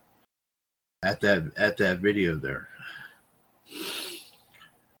 At that video there.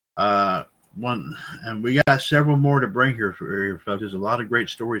 And we got several more to bring here for folks. There's a lot of great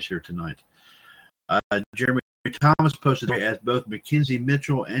stories here tonight. Jeremy Thomas posted as both Mackenzie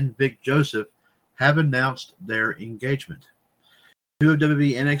Mitchell and Vic Joseph have announced their engagement. Two of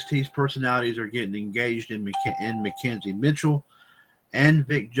WWE NXT's personalities are getting engaged in Mackenzie Mitchell and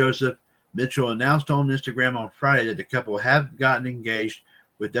Vic Joseph. Mitchell announced on Instagram on Friday that the couple have gotten engaged,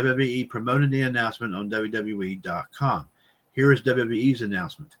 with WWE promoting the announcement on WWE.com. Here is WWE's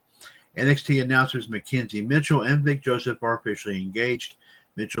announcement. NXT announcers Mackenzie Mitchell and Vic Joseph are officially engaged.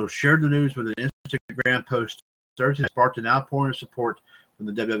 Mitchell shared the news with an Instagram post Thursday, sparked an outpouring of support from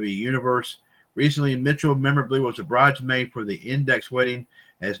the WWE Universe. Recently, Mitchell memorably was a bridesmaid for the Index wedding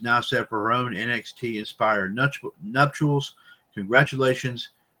and is now set for her own NXT-inspired nuptials. Congratulations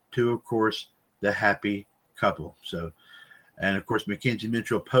to, of course, the happy couple. And of course, Mackenzie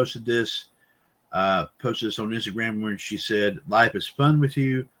Mitchell posted this on Instagram where she said, "Life is fun with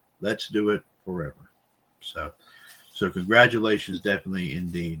you. Let's do it forever." So congratulations, definitely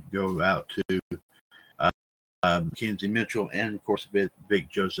indeed, go out to Mackenzie Mitchell and of course Vic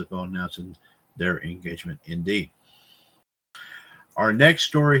Joseph on announcing their engagement indeed. Our next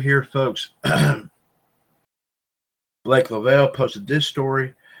story here, folks. Blake Lavelle posted this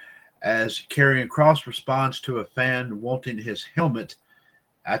story as Karrion Kross responds to a fan wanting his helmet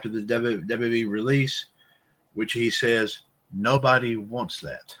after the WWE release, which he says nobody wants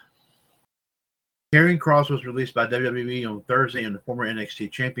that. Karrion Kross was released by WWE on Thursday, and the former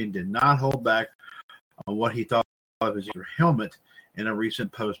NXT champion did not hold back on what he thought of his helmet in a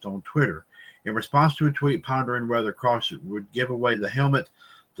recent post on Twitter. In response to a tweet pondering whether Kross would give away the helmet,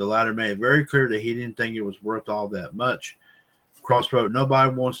 the latter made it very clear that he didn't think it was worth all that much. Kross wrote, "Nobody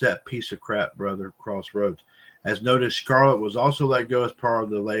wants that piece of crap, brother," Kross wrote. As noted, Scarlett was also let go as part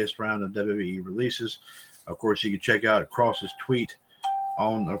of the latest round of WWE releases. Of course, you can check out Kross's tweet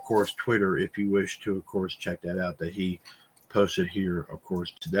on, of course, Twitter if you wish to, of course, check that out that he posted here, of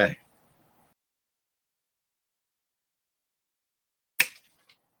course, today.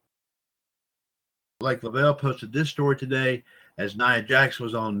 Blake Lavelle posted this story today as Nia Jax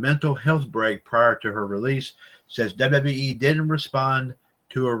was on mental health break prior to her release. Says WWE didn't respond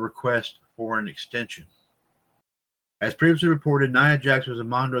to a request for an extension. As previously reported, Nia Jax was a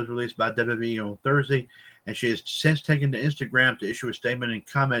Monroe's released by WWE on Thursday, and she has since taken to Instagram to issue a statement and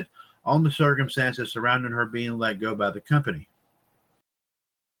comment on the circumstances surrounding her being let go by the company.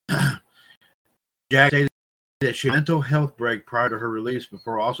 Jax stated that she had a mental health break prior to her release,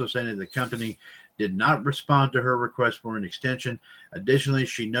 before also saying that the company did not respond to her request for an extension. Additionally,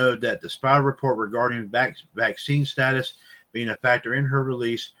 she noted that the spy report regarding vaccine status being a factor in her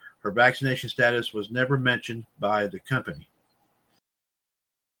release, her vaccination status was never mentioned by the company.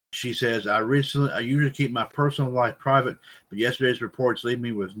 She says, I usually keep my personal life private, but yesterday's reports leave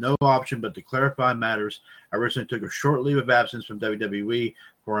me with no option but to clarify matters. I recently took a short leave of absence from WWE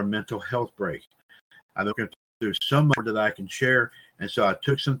for a mental health break. I'm looking through so much that I can share, and so I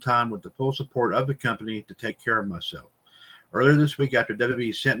took some time with the full support of the company to take care of myself. Earlier this week, after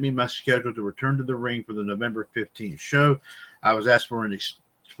WWE sent me my schedule to return to the ring for the November 15th show, I was asked for an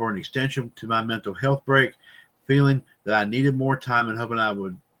extension to my mental health break, feeling that I needed more time and hoping I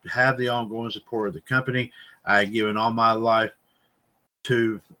would have the ongoing support of the company. I had given all my life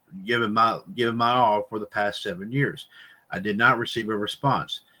to giving my all for the past 7 years. I did not receive a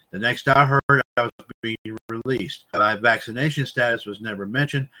response. The next I heard, I was being released. My vaccination status was never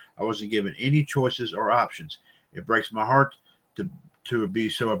mentioned. I wasn't given any choices or options. It breaks my heart to be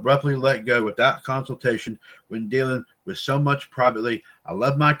so abruptly let go without consultation when dealing with so much privately. I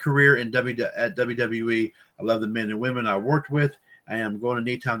love my career at WWE. I love the men and women I worked with. I am going to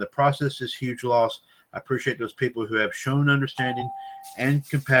need time to process this huge loss. I appreciate those people who have shown understanding and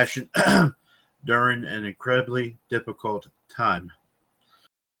compassion during an incredibly difficult time.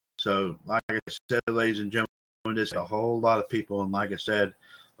 So, like I said, ladies and gentlemen, there's a whole lot of people. And like I said,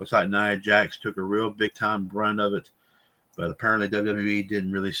 looks like Nia Jax took a real big time brunt of it. But apparently WWE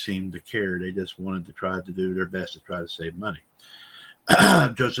didn't really seem to care. They just wanted to try to do their best to try to save money.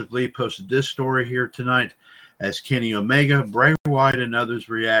 Joseph Lee posted this story here tonight as Kenny Omega, Bray Wyatt, and others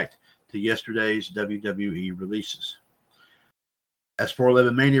react to yesterday's WWE releases. As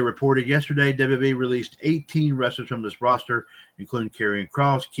 411 Mania reported yesterday, WWE released 18 wrestlers from this roster, including Karrion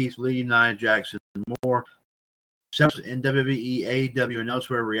Kross, Keith Lee, Nia Jax, and more. Sellers in WWE, AEW, and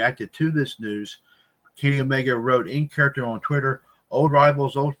elsewhere reacted to this news. Kenny Omega wrote in character on Twitter, "Old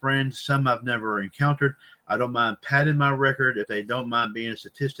rivals, old friends, some I've never encountered. I don't mind padding my record if they don't mind being a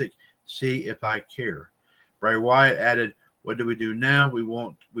statistic. See if I care." Bray Wyatt added, "What do we do now? We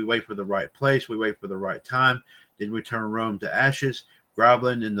wait for the right place. We wait for the right time. Then we turn Rome to ashes,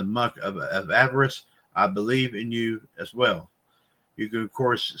 groveling in the muck of avarice. I believe in you as well." You can, of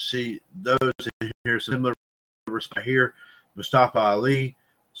course, see those in here. Similar here. Mustafa Ali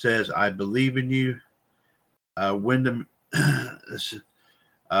says, "I believe in you." Wyndham,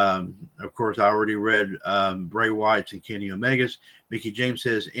 of course, I already read Bray Wyatt's and Kenny Omega's. Mickey James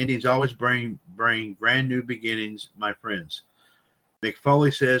says, "Indies always bring brand new beginnings, my friends." Mick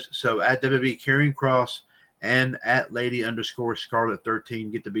Foley says, "So at WWE, Karrion Kross and at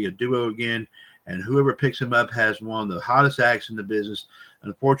Lady_Scarlet13 get to be a duo again, and whoever picks him up has one of the hottest acts in the business.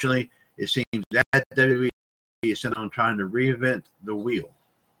 Unfortunately, it seems that WWE is sent on trying to reinvent the wheel."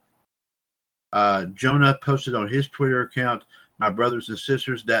 Jonah posted on his Twitter account, "My brothers and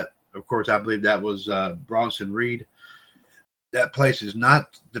sisters," that, of course, I believe that was Bronson Reed. "That place is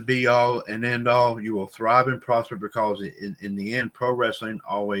not the be-all and end-all. You will thrive and prosper because in the end, pro wrestling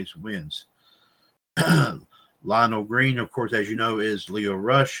always wins." Lionel Green, of course, as you know, is Leo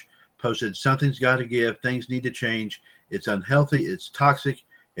Rush, posted, "Something's got to give. Things need to change. It's unhealthy. It's toxic.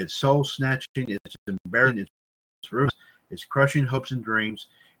 It's soul-snatching. It's embarrassing. It's ruinous. It's crushing hopes and dreams.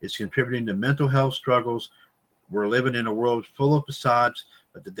 It's contributing to mental health struggles. We're living in a world full of facades,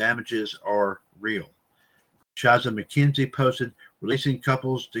 but the damages are real." Shaza McKenzie posted, "Releasing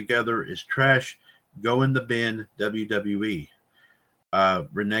couples together is trash. Go in the bin, WWE."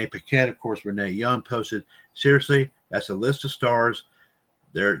 Renee Paquette, of course, Renee Young posted, "Seriously, that's a list of stars.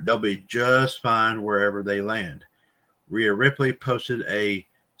 They'll be just fine wherever they land." Rhea Ripley posted a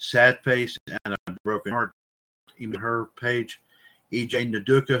sad face and a broken heart, even her page. EJ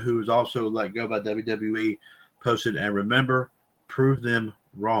Naduka, who was also let go by WWE, posted, "And remember, prove them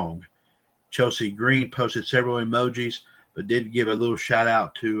wrong." Chelsea Green posted several emojis, but did give a little shout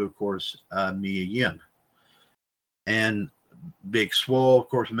out to, of course, Mia Yim. And Big Swole, of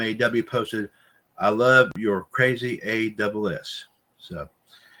course, from AEW, posted, "I love your crazy AWS."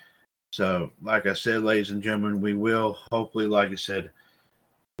 So like I said, ladies and gentlemen, we will hopefully, like I said,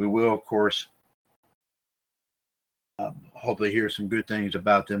 we will, of course, hopefully hear some good things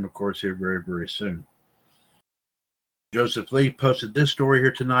about them, of course, here very, very soon. Joseph Lee posted this story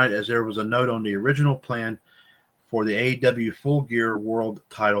here tonight as there was a note on the original plan for the AEW Full Gear World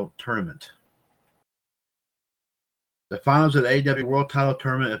Title Tournament. The finals of the AEW World Title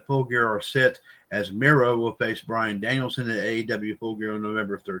Tournament at Full Gear are set as Miro will face Bryan Danielson at AEW Full Gear on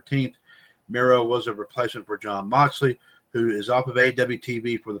November 13th. Miro was a replacement for Jon Moxley, who is off of AEW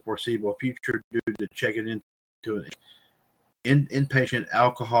TV for the foreseeable future due to checking into an inpatient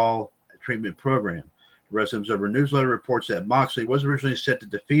alcohol treatment program. The Wrestling Observer newsletter reports that Moxley was originally set to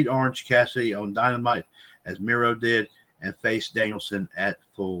defeat Orange Cassidy on Dynamite, as Miro did, and face Danielson at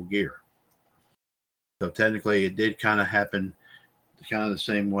Full Gear. So technically, it did kind of happen kind of the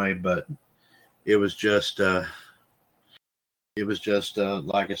same way, but it was just like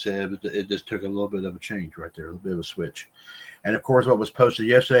I said, it just took a little bit of a change right there, a little bit of a switch. And of course, what was posted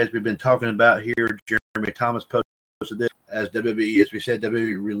yesterday, as we've been talking about here, Jeremy Thomas posted this as WWE, as we said,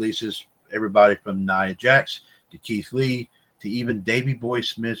 WWE releases everybody from Nia Jax to Keith Lee to even Davey Boy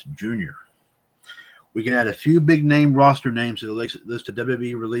Smith Jr. We can add a few big name roster names to the list of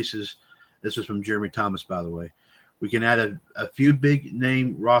WWE releases. This is from Jeremy Thomas, by the way. We can add a few big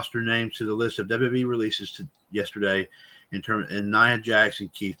name roster names to the list of WWE releases yesterday in Nia Jax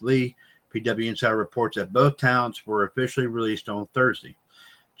and Keith Lee. PW Insider reports that both talents were officially released on Thursday.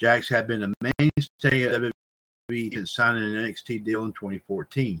 Jax had been a mainstay at WWE since signing an NXT deal in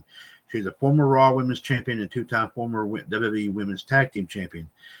 2014. She's a former Raw Women's Champion and two-time former WWE Women's Tag Team Champion.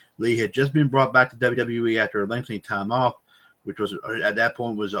 Lee had just been brought back to WWE after a lengthy time off, which was at that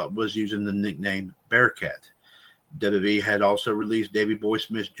point was using the nickname Bearcat. WWE had also released Davey Boy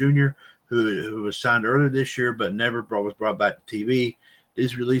Smith Jr., who was signed earlier this year but never was brought back to TV.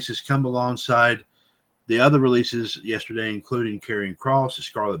 These releases come alongside the other releases yesterday, including Karrion Kross,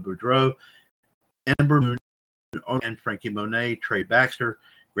 Scarlett Bordeaux, Ember Moon, and Frankie Monet, Trey Baxter,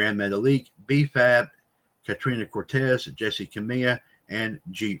 Grand Metalik, B-Fab, Katrina Cortez, Jesse Camilla, and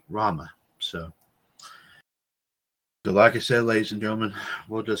G Rama. So like I said, ladies and gentlemen,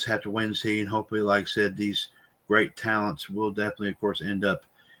 we'll just have to wait and see. And hopefully, like I said, these great talents will definitely, of course, end up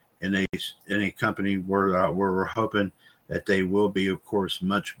in a company where we're hoping that they will be, of course,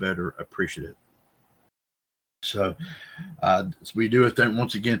 much better appreciated. So we do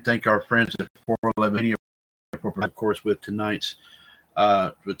once again thank our friends at 411, of course, with tonight's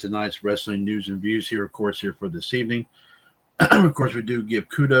wrestling news and views here, of course, here for this evening. Of course, we do give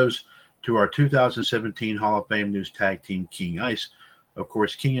kudos to our 2017 Hall of Fame News Tag Team King Ice. Of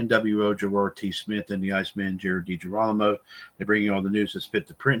course, King NWO, Gerard T. Smith, and the Iceman, Jared DiGirolamo. They bring you all the news that's fit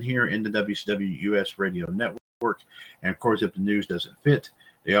to print here in the WCWUS Radio Network. And, of course, if the news doesn't fit,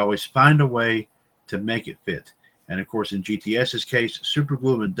 they always find a way to make it fit. And, of course, in GTS's case, super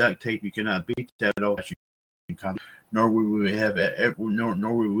glue and duct tape, you cannot beat that old nor would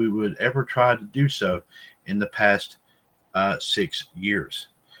we ever try to do so in the past 6 years.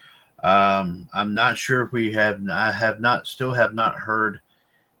 I'm not sure if I have not heard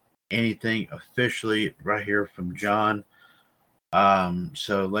anything officially right here from John.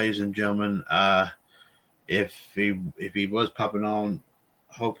 So ladies and gentlemen, if he was popping on,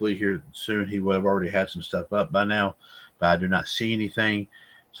 hopefully here soon, he would have already had some stuff up by now, but I do not see anything.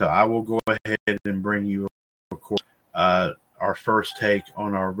 So I will go ahead and bring you, of course, our first take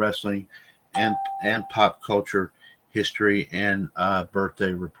on our wrestling and pop culture history and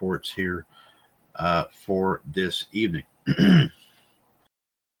birthday reports here for this evening.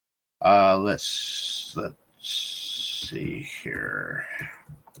 Let's see here.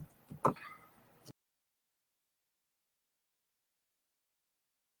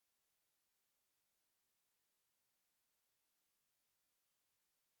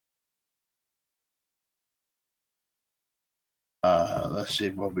 Let's see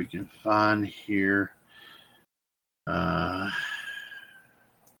what we can find here.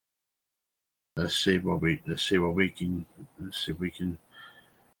 Let's see if we can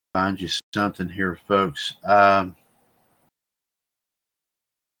find you something here, folks.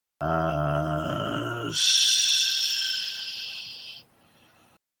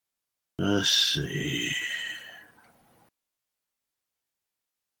 Let's see.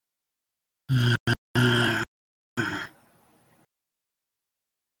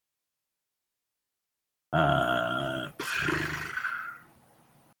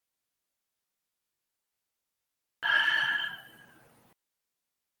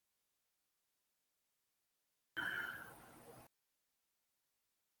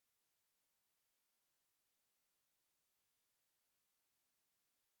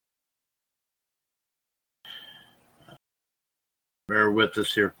 Bear with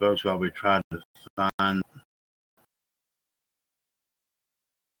us here, folks, while we try to find.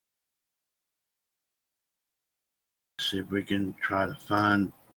 See if we can try to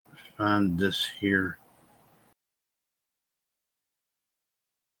find this here.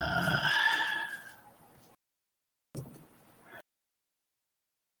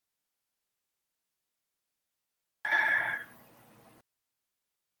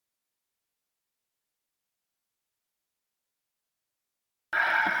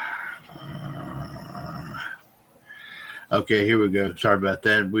 Okay, here we go. Sorry about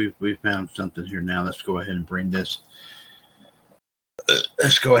that. We found something here now. Let's go ahead and bring this.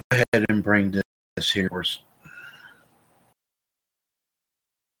 Let's go ahead and bring this here.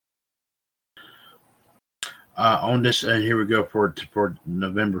 On this, and here we go for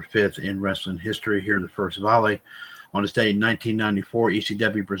November 5th in wrestling history. Here, the first volley. On this day in 1994,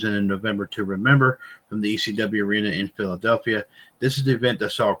 ECW presented November to Remember from the ECW Arena in Philadelphia. This is the event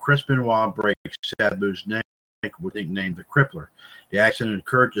that saw Chris Benoit break Sabu's neck, nicknamed the Crippler. The accident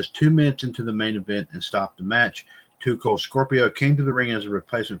occurred just 2 minutes into the main event and stopped the match. Too Cold Scorpio came to the ring as a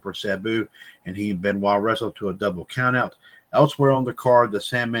replacement for Sabu, and he and Benoit wrestled to a double countout. Elsewhere on the card, the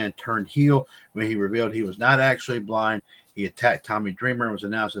Sandman turned heel when he revealed he was not actually blind. He attacked Tommy Dreamer and was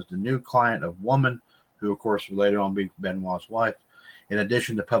announced as the new client of Woman, who, of course, would later on be Benoit's wife. In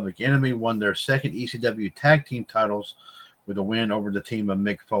addition, the Public Enemy won their second ECW tag team titles with a win over the team of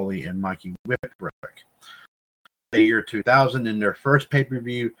Mick Foley and Mikey Whipwreck. The year 2000, in their first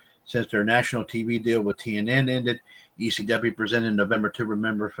pay-per-view since their national TV deal with TNN ended, ECW presented November to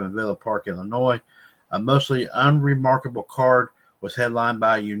Remember from Villa Park, Illinois. A mostly unremarkable card was headlined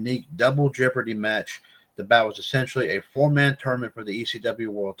by a unique double jeopardy match. The bout was essentially a four-man tournament for the ECW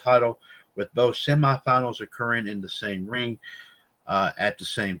World Title, with both semifinals occurring in the same ring at the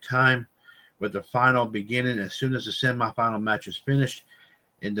same time, with the final beginning as soon as the semifinal match is finished.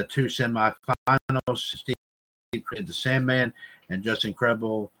 In the two semifinals, Steve created the Sandman and Just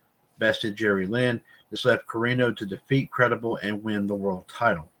Incredible bested Jerry Lynn. This left Carino to defeat Credible and win the world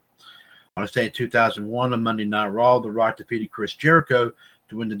title. On this day in 2001, on Monday Night Raw, The Rock defeated Chris Jericho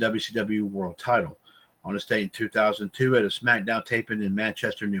to win the WCW World Title. On this day in 2002, at a Smackdown taping in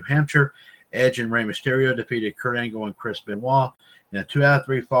Manchester, New Hampshire, Edge and Rey Mysterio defeated Kurt Angle and Chris Benoit in a 2 out of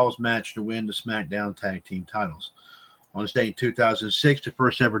 3 falls match to win the SmackDown Tag Team titles. On this day in 2006, the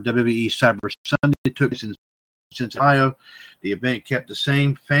first ever WWE Cyber Sunday took place in Cincinnati. The event kept the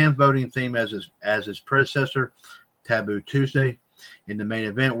same fan voting theme as its predecessor, Taboo Tuesday. In the main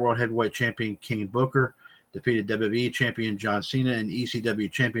event, World Heavyweight Champion King Booker defeated WWE Champion John Cena and ECW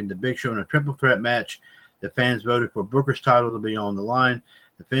Champion The Big Show in a triple threat match. The fans voted for Booker's title to be on the line.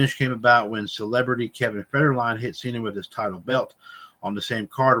 The finish came about when celebrity Kevin Federline hit Cena with his title belt. On the same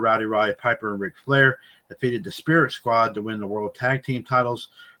card, Rowdy Roddy Piper and Ric Flair defeated the Spirit Squad to win the World Tag Team titles.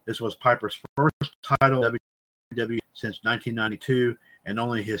 This was Piper's first title in WWE since 1992 and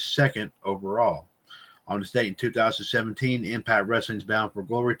only his second overall. On this date in 2017, Impact Wrestling's Bound for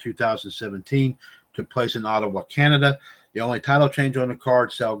Glory 2017 took place in Ottawa, Canada. The only title change on the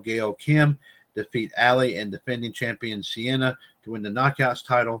card saw Gail Kim defeat Allie and defending champion Sienna to win the Knockouts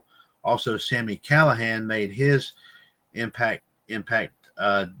title. Also, Sami Callihan made his Impact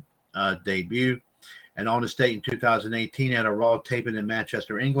debut. And on this date in 2018, at a Raw taping in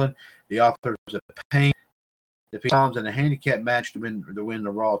Manchester, England, the Authors of Pain defeated Collins in a handicap match to win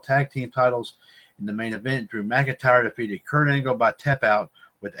the Raw Tag Team titles. In the main event, Drew McIntyre defeated Kurt Angle by tap out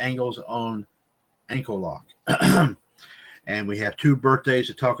with Angle's own ankle lock. And we have 2 birthdays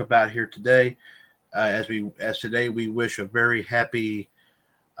to talk about here today. As today we wish a very happy,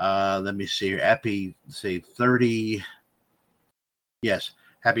 happy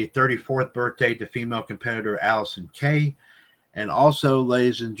 34th birthday to female competitor Allison Kay. And also,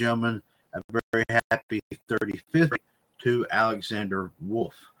 ladies and gentlemen, a very happy 35th to Alexander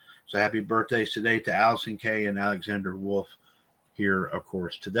Wolf. So happy birthdays today to Allison Kay and Alexander Wolf here, of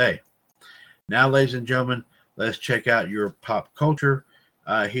course, today. Now, ladies and gentlemen, let's check out your pop culture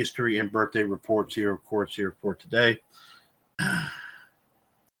history and birthday reports here, of course, here for today.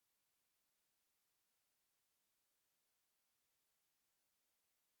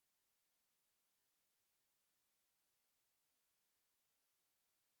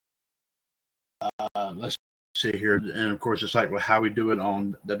 Let's see here. And of course, it's like how we do it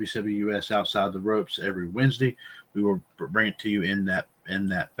on WCWUS Outside the Ropes every Wednesday. We will bring it to you in that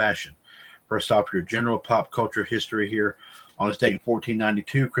fashion. First off, your general pop culture history here. On this date in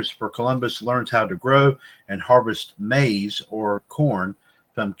 1492, Christopher Columbus learns how to grow and harvest maize or corn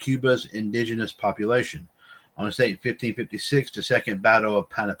from Cuba's indigenous population. On this date in 1556, the Second Battle of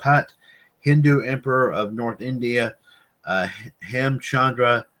Panipat, Hindu Emperor of North India,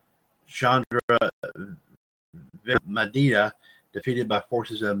 Hemchandra Madida, defeated by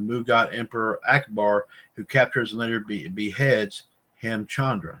forces of Mughal Emperor Akbar, who captures and later beheads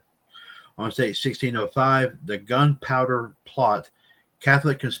Hemchandra. On this date, 1605, the Gunpowder Plot,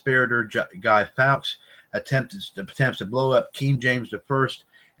 Catholic conspirator Guy Fawkes attempts to blow up King James I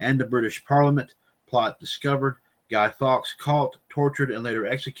and the British Parliament. Plot discovered. Guy Fawkes caught, tortured, and later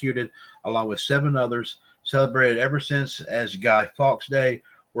executed, along with 7 others, celebrated ever since as Guy Fawkes Day,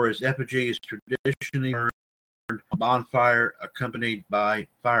 where his effigy is traditionally burned on a bonfire accompanied by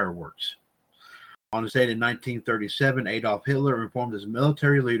fireworks. On this date in 1937, Adolf Hitler informed his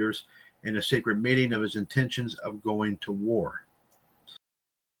military leaders in a secret meeting of his intentions of going to war.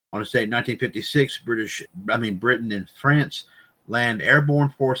 On this date in 1956, Britain and France land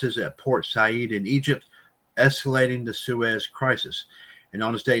airborne forces at Port Said in Egypt, escalating the Suez Crisis. And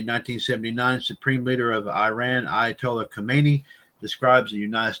on this date in 1979, Supreme Leader of Iran, Ayatollah Khomeini, describes the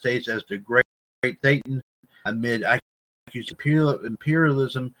United States as the Great Satan amid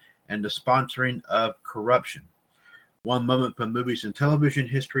imperialism and the sponsoring of corruption. One moment from movies and television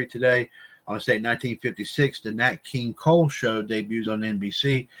history today. On this date in 1956, the Nat King Cole Show debuts on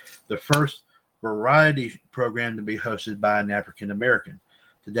NBC, the first variety program to be hosted by an African American.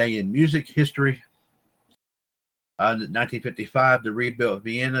 Today in music history, 1955, the rebuilt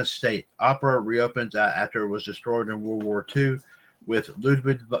Vienna State Opera reopens after it was destroyed in World War II with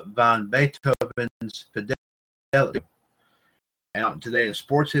Ludwig van Beethoven's Fidelity. And today in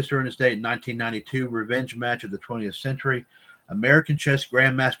sports history in the state, 1992 revenge match of the 20th century. American chess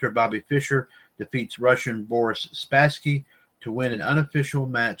grandmaster Bobby Fischer defeats Russian Boris Spassky to win an unofficial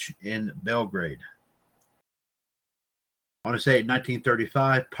match in Belgrade. I want to say in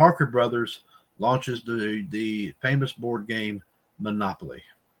 1935, Parker Brothers launches the famous board game Monopoly.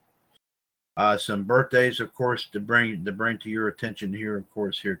 Some birthdays, of course, to bring to your attention here, of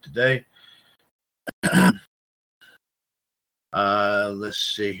course, here today. Let's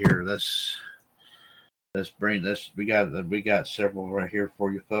see here. Let's bring this. We got several right here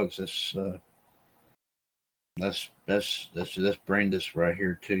for you folks. Let's bring this right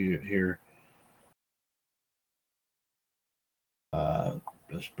here to you here.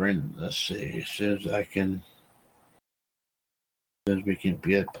 Let's see. As soon as we can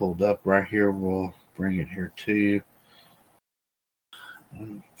get pulled up right here, we'll bring it here to you.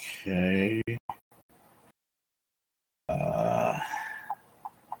 Okay.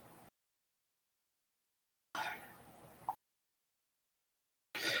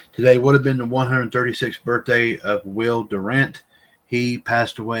 Today would have been the 136th birthday of Will Durant. He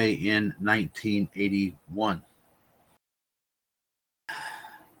passed away in 1981.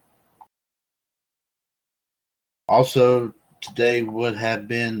 Also, today would have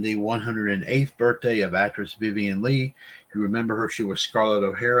been the 108th birthday of actress Vivian Leigh. You remember her? She was Scarlett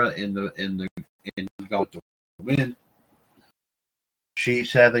O'Hara in Gone with the Wind. She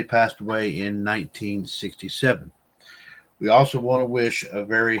sadly passed away in 1967. We also want to wish a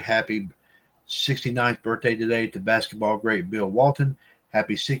very happy 69th birthday today to basketball great Bill Walton.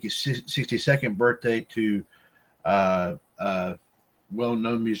 Happy 62nd birthday to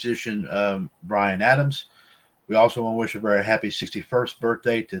well-known musician Bryan Adams. We also want to wish a very happy 61st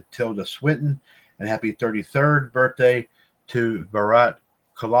birthday to Tilda Swinton and happy 33rd birthday to Virat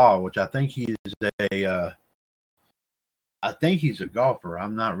Kohli, which I think he's a golfer.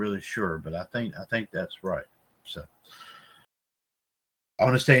 I'm not really sure, but I think that's right. So I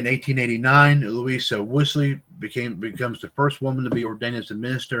want to say in 1889, Louisa Woosley becomes the first woman to be ordained as a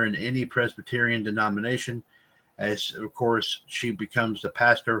minister in any Presbyterian denomination. As, of course, she becomes the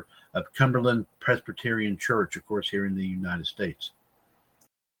pastor of Cumberland Presbyterian Church, of course, here in the United States.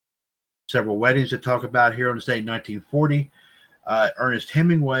 Several weddings to talk about here on this day. 1940, Ernest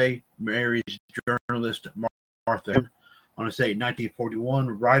Hemingway marries journalist Martha. On this day,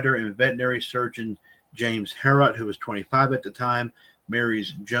 1941, writer and veterinary surgeon James Harrod, who was 25 at the time,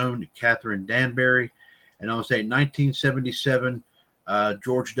 marries Joan Catherine Danbury. And on this day, 1977,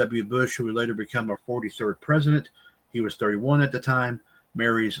 George W. Bush, who would later become our 43rd president, he was 31 at the time,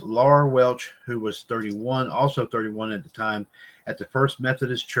 marries Laura Welch, who was 31, also 31 at the time, at the First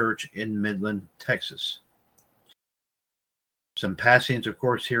Methodist Church in Midland, Texas. Some passings, of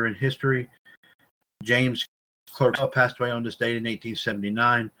course, here in history. James Clerk passed away on this date in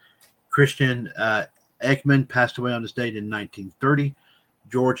 1879. Christian Ekman passed away on this date in 1930.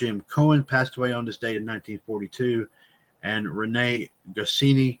 George M. Cohen passed away on this date in 1942. And Rene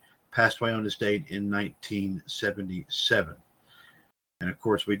Goscinny passed away on this date in 1977. And, of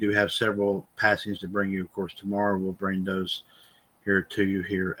course, we do have several passings to bring you, of course, tomorrow. We'll bring those here to you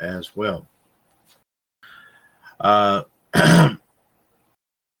here as well. On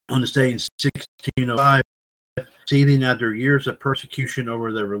this day in 1605, seething after years of persecution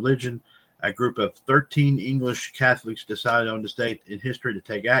over their religion, a group of 13 English Catholics decided on this date in history to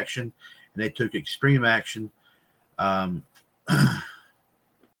take action, and they took extreme action. Of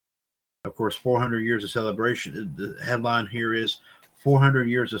course, 400 years of celebration. The headline here is 400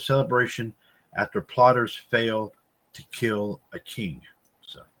 years of celebration after plotters fail to kill a king.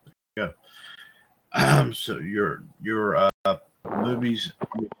 So there you go. So your movies,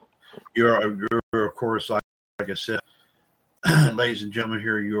 your of course, like I said, ladies and gentlemen,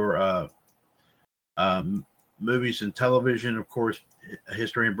 here your movies and television, of course,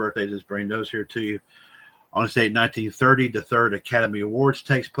 history and birthdays. Let's bring those here to you. On this date, 1930, the third Academy Awards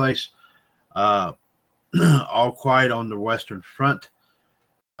takes place. All Quiet on the Western Front.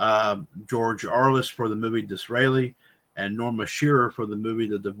 George Arliss for the movie Disraeli and Norma Shearer for the movie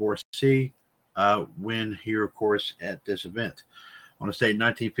The Divorcee win here, of course, at this event. On this date,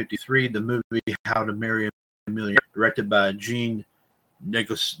 1953, the movie How to Marry a Millionaire, directed by Gene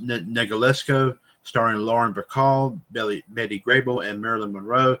Negulesco, starring Lauren Bacall, Betty Grable, and Marilyn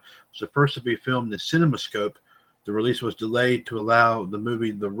Monroe, was the first to be filmed in CinemaScope. The release was delayed to allow the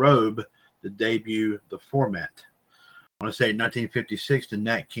movie The Robe to debut the format. I want to say 1956, the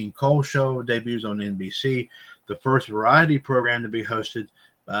Nat King Cole Show debuts on NBC. the first variety program to be hosted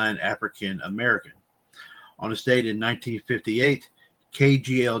by an African American. On this date in 1958,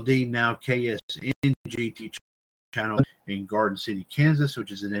 KGLD, now KSNG channel in Garden City, Kansas,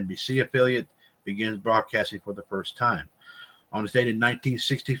 which is an NBC affiliate, begins broadcasting for the first time. On this date in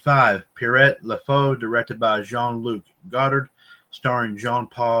 1965, Pierrette Lefaux, directed by Jean-Luc Godard, starring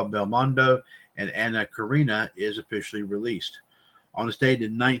Jean-Paul Belmondo and Anna Karina, is officially released. On this date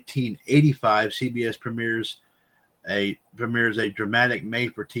in 1985, CBS premieres a dramatic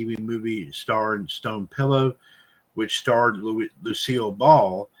made-for-TV movie starring Stone Pillow, which starred Lucille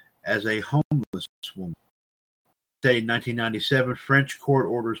Ball as a homeless woman. In 1997, French court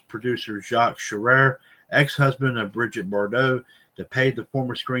orders producer Jacques Chirac, ex-husband of Brigitte Bardot, to pay the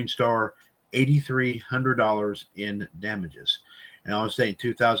former screen star $8,300 in damages. And on this day in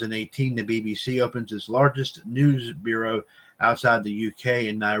 2018, the BBC opens its largest news bureau outside the UK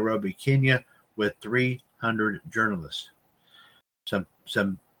in Nairobi, Kenya, with 300 journalists.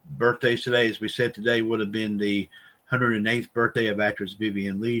 Some birthdays today, as we said today, would have been the 108th birthday of actress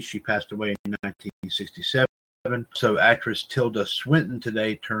Vivian Leigh. She passed away in 1967. So actress Tilda Swinton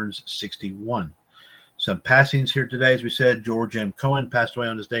today turns 61. Some passings here today, as we said, George M. Cohan passed away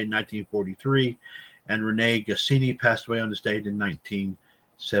on this day in 1943, and Renee Goscinny passed away on this date in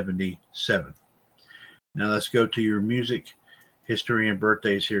 1977. Now let's go to your music history and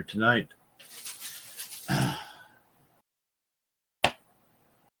birthdays here tonight.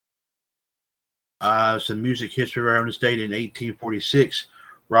 Some music history around this date in 1846.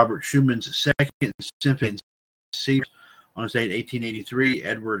 Robert Schumann's Second Symphony C. On this date, 1883,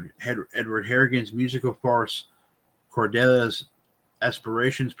 Edward Harrigan's musical farce Cordelia's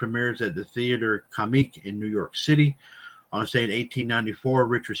Aspirations premieres at the Theater Comique in New York City. On this date, 1894,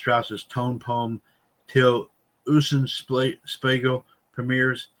 Richard Strauss's tone poem Till Spiegel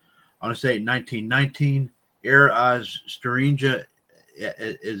premieres. On this date, 1919, als Steringa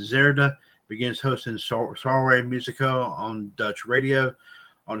Zerda begins hosting Soirée Musicale on Dutch radio.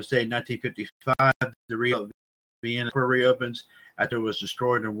 On this date, 1955, the Rio Vienna reopens after it was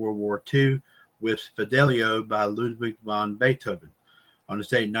destroyed in World War II with Fidelio by Ludwig van Beethoven. On this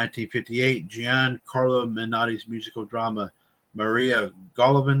date in 1958, Giancarlo Menotti's musical drama Maria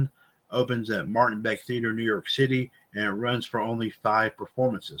Golovin opens at Martin Beck Theater, New York City, and it runs for only 5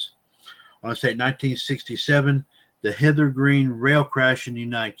 performances. On this date in 1967, the Hither Green rail crash in the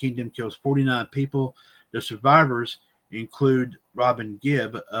United Kingdom kills 49 people. The survivors include Robin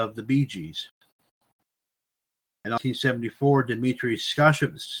Gibb of the Bee Gees. In 1974, Dmitri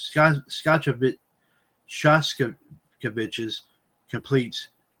Shostakovich's completes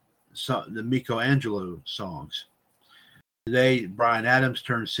the Michelangelo songs. Today, Bryan Adams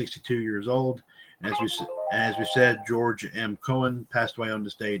turns 62 years old. And as we said, George M. Cohan passed away on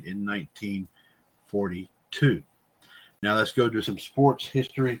this date in 1942. Now let's go to some sports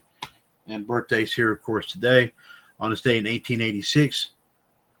history and birthdays here, of course, today. On this day in 1886,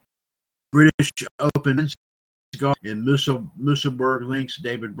 British Open in Musselburgh Links,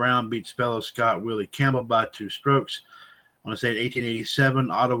 David Brown beats fellow Scot Willie Campbell by 2 strokes. On this day in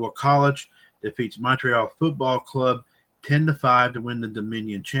 1887, Ottawa College defeats Montreal Football Club 10-5 to win the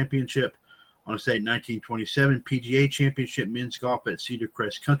Dominion Championship. On this day in 1927, PGA Championship men's golf at Cedar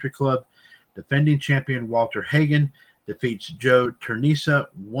Crest Country Club. Defending champion Walter Hagen defeats Joe Ternisa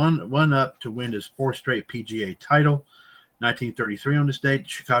 1-up to win his 4th straight PGA title. 1933 on this date,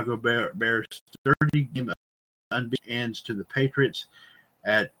 Chicago Bears 30-game unbeaten ends to the Patriots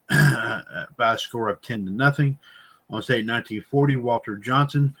at by a score of 10-0. On this date, 1940, Walter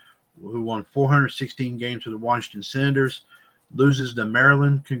Johnson, who won 416 games for the Washington Senators, loses the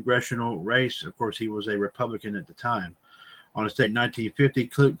Maryland congressional race. Of course, he was a Republican at the time. On this date,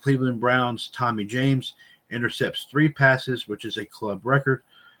 1950, Cleveland Browns' Tommy James intercepts 3 passes, which is a club record.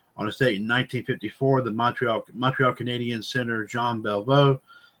 On this date in 1954, the Montreal Canadiens center Jean Beliveau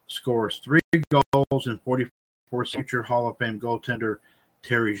scores 3 goals and 44 future Hall of Fame goaltender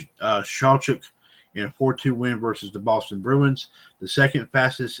Terry Shalchuk in a 4-2 win versus the Boston Bruins, the second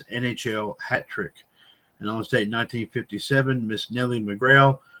fastest NHL hat trick. And on this date in 1957, Miss Nellie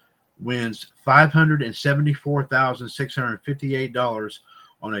McGrail wins $574,658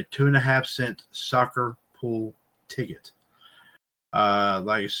 on a 2.5-cent soccer pool ticket.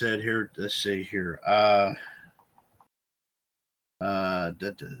 Like I said here, let's see here.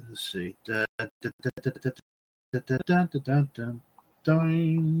 Let's see.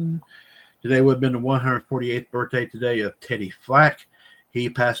 Today would have been the 148th birthday today of Teddy Flack. He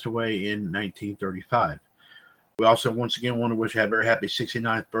passed away in 1935. We also once again want to wish a very happy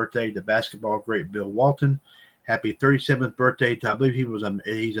 69th birthday to basketball great Bill Walton. Happy 37th birthday to, I believe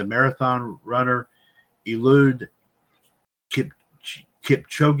he's a marathon runner Eliud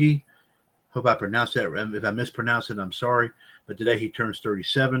Kipchoge. Hope I pronounced that. If I mispronounce it, I'm sorry. But today he turns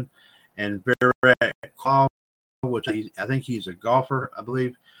 37. And Virat Kohli, which I think he's a golfer, I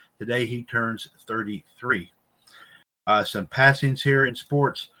believe. Today he turns 33. Some passings here in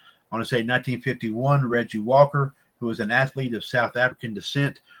sports. I want to say 1951, Reggie Walker, who was an athlete of South African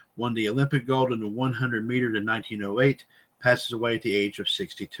descent, won the Olympic gold in the 100 meters in 1908, passes away at the age of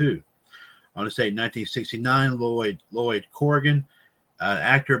 62. I want to say 1969, Lloyd Corrigan,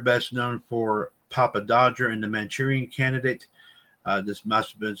 actor best known for Papa Dodger and the Manchurian Candidate. This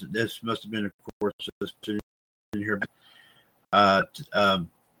must have been, of course, in here.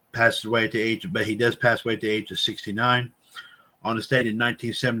 Passes away at the age, but he does pass away at the age of 69. On the state in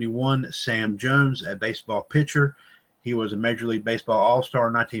 1971, Sam Jones, a baseball pitcher. He was a Major League Baseball All-Star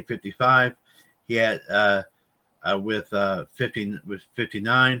in 1955. He had with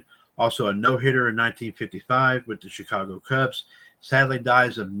 59, also a no-hitter in 1955 with the Chicago Cubs. Sadly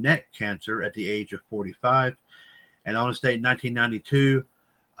dies of neck cancer at the age of 45. And on the state in 1992,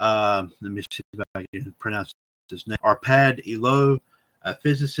 let me see if I can pronounce his name. Arpad Ilo, a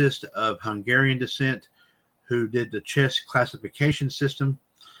physicist of Hungarian descent who did the chess classification system,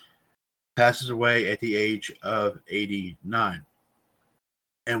 passes away at the age of 89.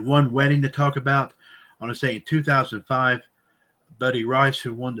 And one wedding to talk about, I want to say in 2005, Buddy Rice,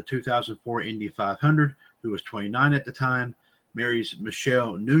 who won the 2004 Indy 500, who was 29 at the time, marries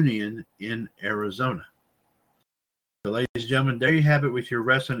Michelle Noonian in Arizona. So, ladies and gentlemen, there you have it with your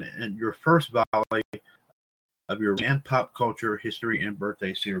wrestling and your first volley of your and pop culture history and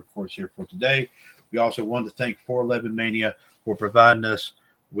birthdays here, of course, here for today. We also want to thank 411 Mania for providing us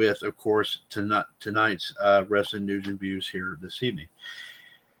with, of course, tonight's wrestling news and views here this evening.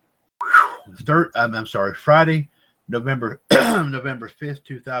 Friday, November 5th,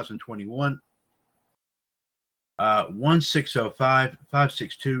 2021.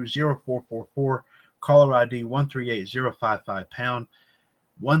 1605-562-0444. Caller ID 138055#.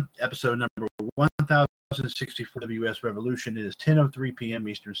 Episode number 1064 WCWUS Revolution. It is 10:03 p.m.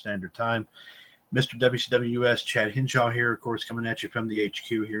 Eastern Standard Time. Mr. WCWUS Chad Henshaw here, of course, coming at you from the HQ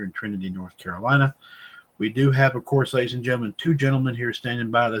here in Trinity, North Carolina. We do have, of course, ladies and gentlemen, two gentlemen here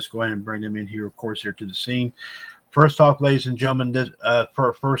standing by. Let's go ahead and bring them in here, of course, here to the scene. First off, ladies and gentlemen,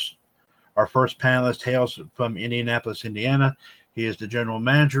 our first panelist hails from Indianapolis, Indiana. He is the general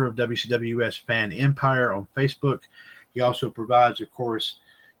manager of WCWUS Fan Empire on Facebook. He also provides, of course,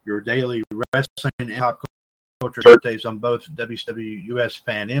 your daily wrestling and pop culture birthdays on both WCWUS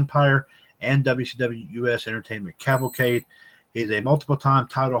Fan Empire and WCWUS Entertainment Cavalcade. He is a multiple-time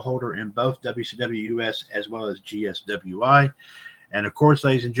title holder in both WCWUS as well as GSWI. And, of course,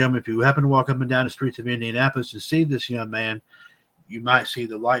 ladies and gentlemen, if you happen to walk up and down the streets of Indianapolis and see this young man, you might see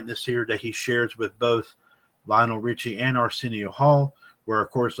the likeness here that he shares with both Lionel Richie and Arsenio Hall, where, of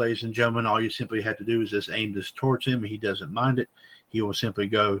course, ladies and gentlemen, all you simply have to do is just aim this towards him. He doesn't mind it. He will simply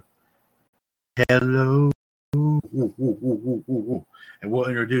go, hello, and we'll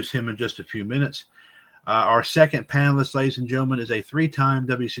introduce him in just a few minutes. Our second panelist, ladies and gentlemen, is a three-time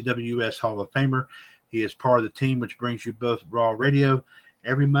WCWUS Hall of Famer. He is part of the team which brings you both Raw Radio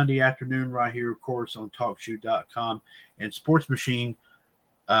every Monday afternoon right here, of course, on TalkShoe.com, and Sports Machine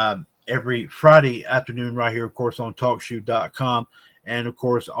every Friday afternoon right here, of course, on TalkShoe.com. And, of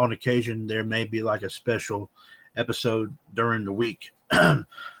course, on occasion, there may be like a special episode during the week of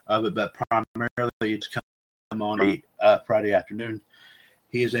it, but primarily it's come on a Friday afternoon.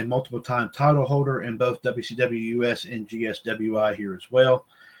 He is a multiple-time title holder in both WCWUS and GSWI here as well.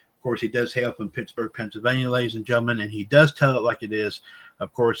 Of course, he does hail from Pittsburgh, Pennsylvania, ladies and gentlemen, and he does tell it like it is,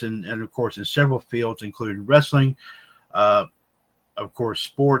 of course, and of course, in several fields, including wrestling, of course,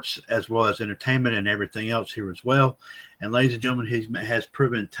 sports, as well as entertainment and everything else here as well. And ladies and gentlemen, he has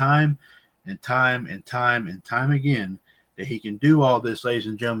proven time and time again that he can do all this, ladies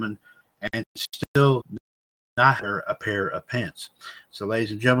and gentlemen, and still not wear a pair of pants. So,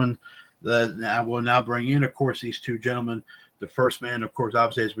 ladies and gentlemen, I will now bring in, of course, these two gentlemen. The first man, of course,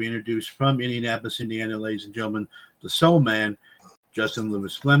 obviously, as we introduced from Indianapolis, Indiana, ladies and gentlemen, the Soul Man, Justin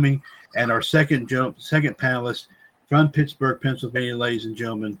Lewis Fleming, and our second panelist from Pittsburgh, Pennsylvania, ladies and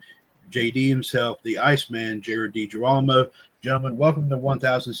gentlemen, JD himself, the Iceman, Jared DiGirolamo. Gentlemen, welcome to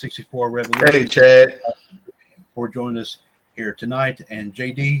 1064 Revolution. Hey, Chad. For joining us here tonight. And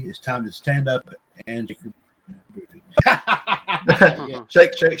JD, it's time to stand up and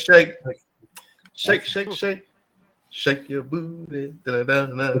shake, shake, shake. Shake, shake, shake. Shake your booty.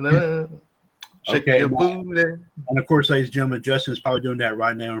 Da-da-da-da-da. Shake your booty. And of course, ladies and gentlemen, Justin's probably doing that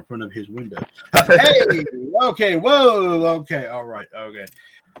right now in front of his window. Hey, okay, whoa, okay, all right, okay.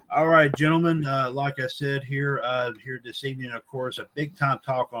 All right, gentlemen. Like I said here this evening, of course, a big time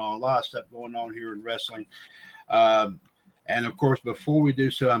talk on a lot of stuff going on here in wrestling. And of course, before we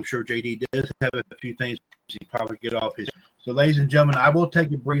do so, I'm sure JD does have a few things he probably get off his. So, ladies and gentlemen, I will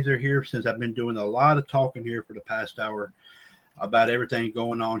take a breather here since I've been doing a lot of talking here for the past hour about everything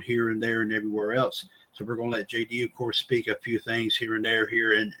going on here and there and everywhere else. So we're going to let JD, of course, speak a few things here and there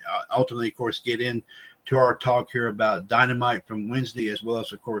here, and ultimately, of course, get into our talk here about Dynamite from Wednesday, as well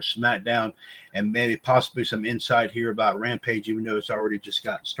as, of course, Smackdown, and maybe possibly some insight here about Rampage, even though it's already just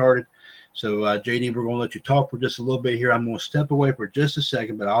gotten started. So, JD, we're going to let you talk for just a little bit here. I'm going to step away for just a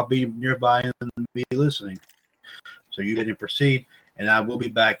second, but I'll be nearby and be listening. So you can proceed, and I will be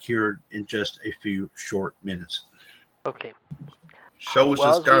back here in just a few short minutes. Okay. Show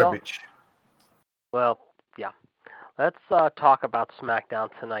us this garbage. Well, yeah. Let's talk about SmackDown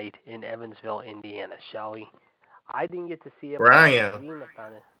tonight in Evansville, Indiana, shall we? I didn't get to see it. Brian.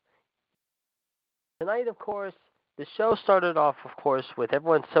 Tonight, of course, the show started off, of course, with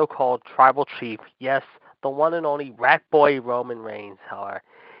everyone's so-called tribal chief. Yes, the one and only rat boy Roman Reigns, however.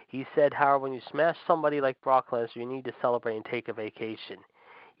 He said, however, when you smash somebody like Brock Lesnar, you need to celebrate and take a vacation.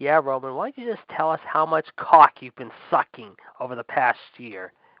 Yeah, Roman, why don't you just tell us how much cock you've been sucking over the past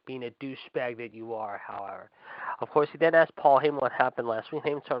year, being a douchebag that you are, however. Of course, he then asked Paul Heyman what happened last week.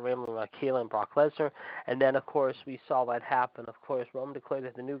 Heyman started rambling about Kayla and Brock Lesnar, and then, of course, we saw that happen. Of course, Roman declared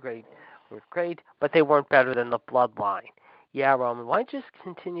that the New Great were great, but they weren't better than the Bloodline. Yeah, Roman, why don't you just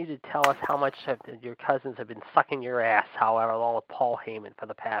continue to tell us how much your cousins have been sucking your ass, however, along with Paul Heyman for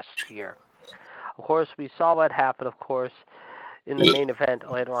the past year. Of course, we saw what happened, of course, in the main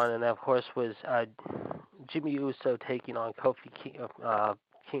event later on, and that, of course, was Jimmy Uso taking on Kofi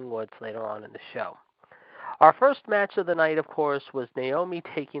King Woods later on in the show. Our first match of the night, of course, was Naomi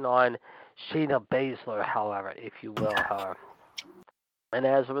taking on Shayna Baszler, however, if you will, however. And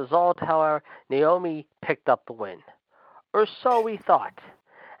as a result, however, Naomi picked up the win. Or so we thought.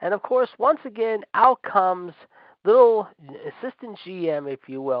 And, of course, once again, out comes little assistant GM, if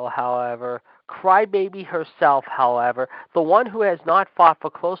you will, however, crybaby herself, however, the one who has not fought for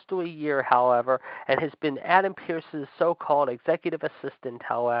close to a year, however, and has been Adam Pearce's so-called executive assistant,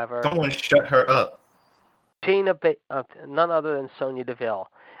 however. Someone shut her up. None other than Sonya Deville.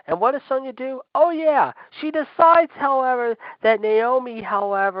 And what does Sonya do? Oh, yeah. She decides, however, that Naomi,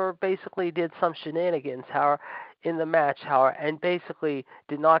 however, basically did some shenanigans, however, in the match, however, and basically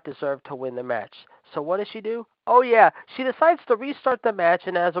did not deserve to win the match. So what does she do? Oh, yeah. She decides to restart the match,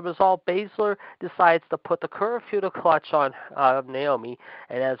 and as a result, Baszler decides to put the Kirifuda clutch on Naomi,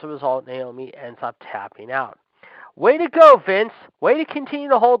 and as a result, Naomi ends up tapping out. Way to go, Vince. Way to continue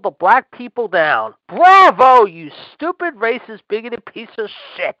to hold the black people down. Bravo, you stupid, racist, bigoted piece of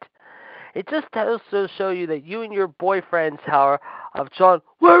shit. It just goes to show you that you and your boyfriends, however, of John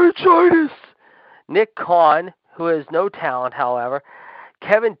Laryngitis, Nick Khan, who has no talent, however,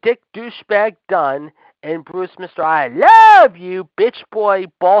 Kevin Dick Douchebag Dunn, and Bruce Mr. I love you, bitch boy,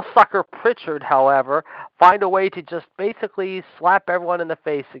 ball sucker Pritchard, however, find a way to just basically slap everyone in the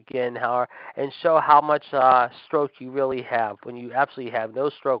face again, however, and show how much stroke you really have when you absolutely have no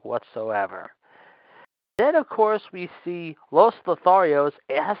stroke whatsoever. Then, of course, we see Los Lotharios,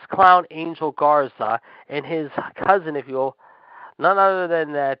 S-Clown Angel Garza, and his cousin, if you will, none other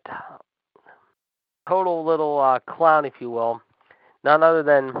than that total little clown, if you will, none other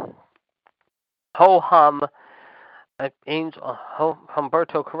than Humberto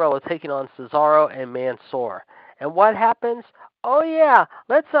Carrillo taking on Cesaro and Mansoor. And what happens? Oh, yeah,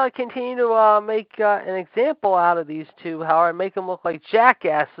 let's continue to make an example out of these two, however, make them look like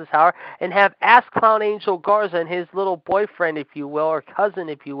jackasses, however, and have Ass Clown Angel Garza and his little boyfriend, if you will, or cousin,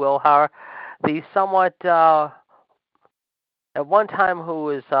 if you will, however, the somewhat, at one time who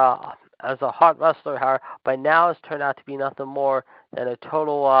was as a hot wrestler, however, but now has turned out to be nothing more than a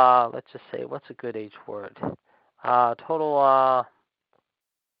total, let's just say, what's a good age word? Total, I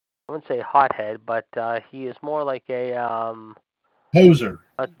wouldn't say hothead, but he is more like a Hoser.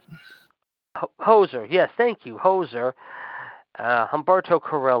 Hoser, yes, thank you, Hoser. Humberto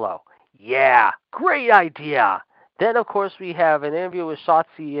Carrillo. Yeah, great idea. Then, of course, we have an interview with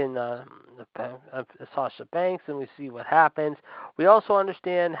Shotzi and Sasha Banks, and we see what happens. We also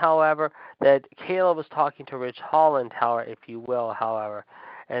understand, however, that Kayla was talking to Rich Holland, however, if you will, however.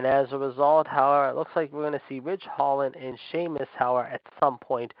 And as a result, however, it looks like we're going to see Rich Holland and Sheamus, however, at some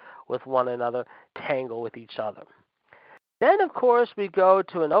point with one another, tangle with each other. Then, of course, we go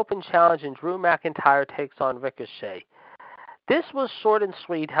to an open challenge, and Drew McIntyre takes on Ricochet. This was short and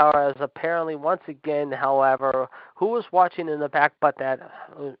sweet, however, as apparently, once again, however, who was watching in the back but that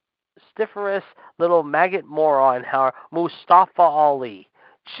stifferous little maggot moron, however, Mustafa Ali.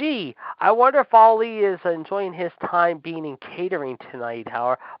 Gee, I wonder if Ali is enjoying his time being in catering tonight,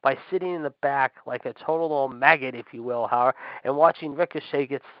 however, by sitting in the back like a total little maggot, if you will, however, and watching Ricochet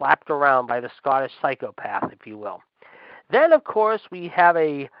get slapped around by the Scottish psychopath, if you will. Then, of course, we have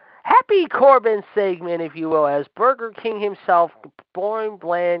a Happy Corbin segment, if you will, as Burger King himself, boring,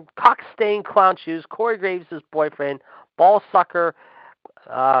 bland, cock-stained clown shoes, Corey Graves' boyfriend, ball sucker,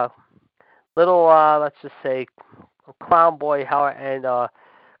 uh, little, let's just say, clown boy, and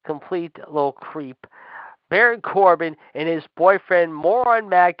complete little creep, Baron Corbin and his boyfriend, moron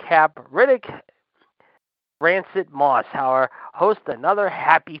madcap, Riddick Rancid Moss, however, host another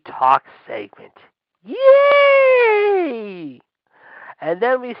Happy Talk segment. Yay! And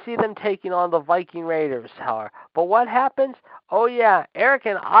then we see them taking on the Viking Raiders, however. But what happens? Oh yeah, Eric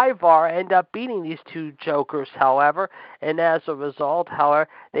and Ivar end up beating these two jokers, however, and as a result, however,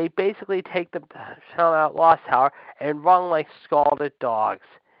 they basically take the out loss, however, and run like scalded dogs.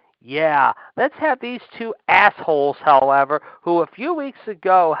 Yeah, let's have these two assholes, however, who a few weeks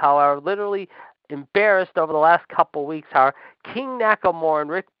ago, however, literally embarrassed over the last couple weeks, however, King Nakamura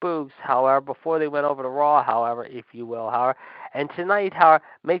and Rick Boogs, however, before they went over to Raw, however, if you will, however, and tonight, however,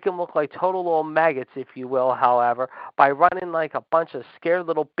 make them look like total little maggots, if you will, however, by running like a bunch of scared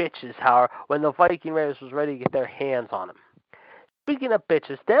little bitches, however, when the Viking Raiders was ready to get their hands on them. Speaking of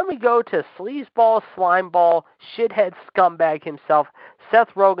bitches, then we go to sleazeball, slimeball, shithead scumbag himself, Seth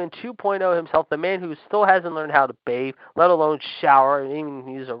Rogen 2.0 himself, the man who still hasn't learned how to bathe, let alone shower, and even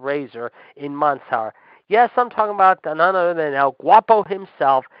use a razor in months, however. Yes, I'm talking about none other than El Guapo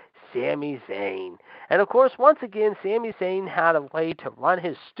himself, Sami Zayn. And of course, once again, Sami Zayn had a way to run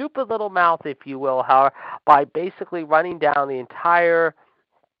his stupid little mouth, if you will, however, by basically running down the entire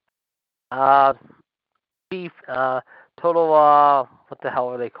beef, total, what the hell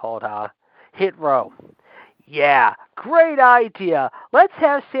are they called? Hit row. Yeah, great idea. Let's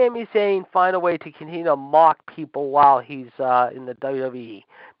have Sami Zayn find a way to continue to mock people while he's in the WWE.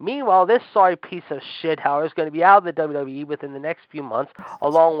 Meanwhile, this sorry piece of shit, however, is going to be out of the WWE within the next few months,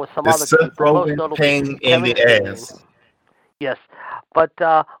 along with some other Seth people, most Rogen notably pain in Kevin the Steen. ass. Yes, but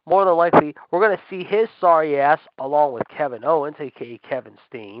more than likely, we're going to see his sorry ass along with Kevin Owens, a.k.a. Kevin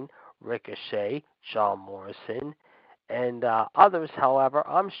Steen, Ricochet, John Morrison, and others, however,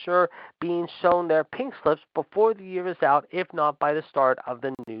 I'm sure being shown their pink slips before the year is out, if not by the start of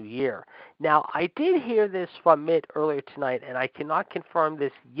the new year. Now, I did hear this from Mitt earlier tonight, and I cannot confirm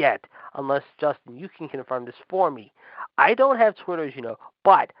this yet, unless, Justin, you can confirm this for me. I don't have Twitter, as you know,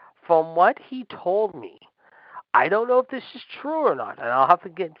 but from what he told me, I don't know if this is true or not, and I'll have to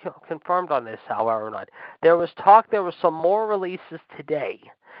get confirmed on this, however, or not. There was talk there were some more releases today,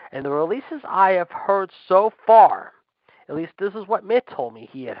 and the releases I have heard so far, at least this is what Mitt told me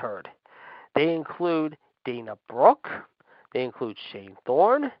he had heard, they include Dana Brooke, they include Shane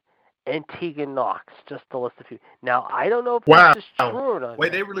Thorne, and Tegan Knox, just to list a few. Now, I don't know if Wow. this is true or not.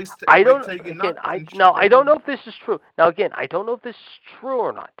 Wait, they released. I don't. Tegan Again, Knox I don't know if this is true. Now, again, I don't know if this is true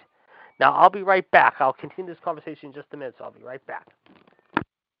or not. Now, I'll be right back. I'll continue this conversation in just a minute, so I'll be right back.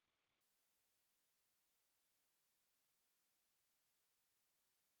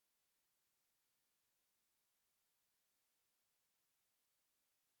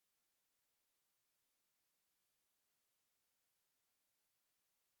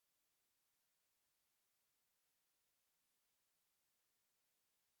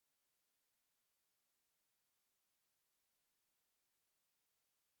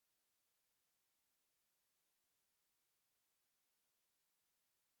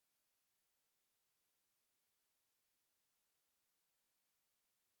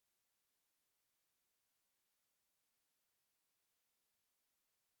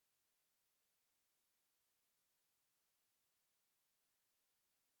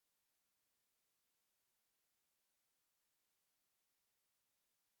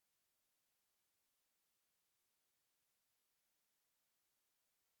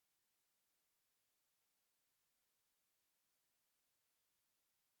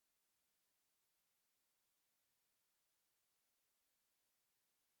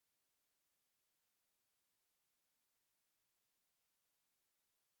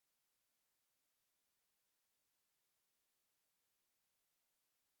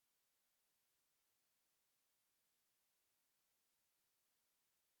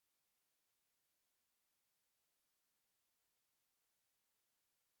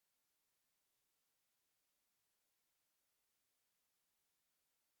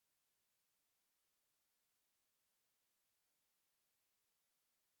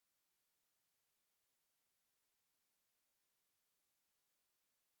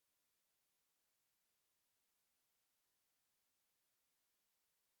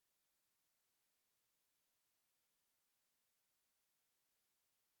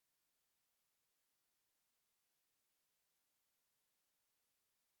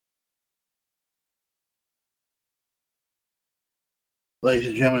 Ladies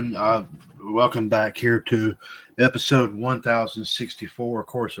and gentlemen, welcome back here to episode 1064, of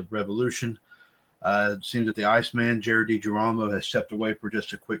course, of Revolution. It seems that the Iceman, Jared DiGirolamo, has stepped away for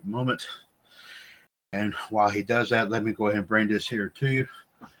just a quick moment. And while he does that, let me go ahead and bring this here to you.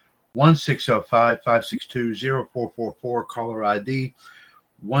 1-605-562-0444, caller ID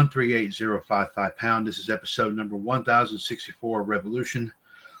 138055#. This is episode number 1064 of Revolution.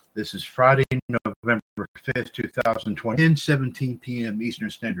 This is Friday, November 5th, 2020, 10:17 p.m. Eastern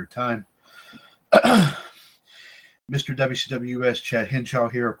Standard Time. Mr. WCWUS Chad Henshaw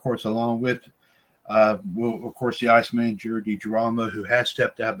here, of course, along with, the Iceman, Jared DiGirolamo, who has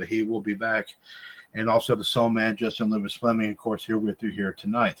stepped out, but he will be back. And also the Soul Man, Justin Lewis Fleming, of course, here with you here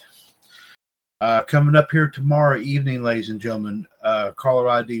tonight. Coming up here tomorrow evening, ladies and gentlemen, caller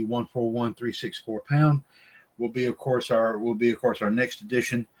ID 141364#. will be, of course, our next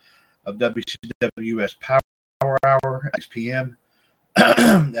edition of WCWUS Power Hour at 6 p.m.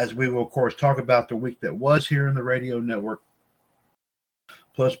 as we will, of course, talk about the week that was here in the radio network,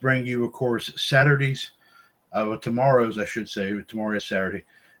 plus bring you, of course, Saturdays, tomorrow is Saturday,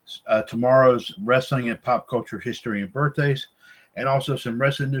 tomorrow's wrestling and pop culture history and birthdays, and also some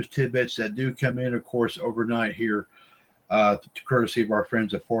wrestling news tidbits that do come in, of course, overnight here, courtesy of our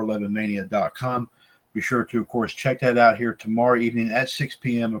friends at 411mania.com. Be sure to, of course, check that out here tomorrow evening at 6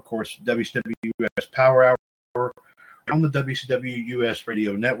 p.m. Of course, WCWUS Power Hour on the WCWUS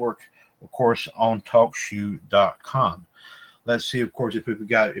Radio Network, of course, on TalkShoe.com. Let's see, of course, if we've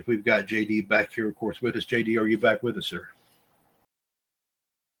got JD back here, of course, with us. JD, are you back with us, sir?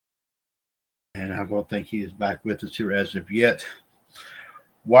 And I don't think he is back with us here as of yet.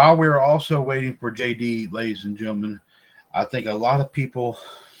 While we're also waiting for JD, ladies and gentlemen, I think a lot of people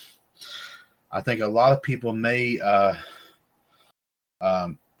may of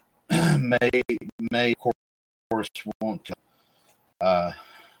course want to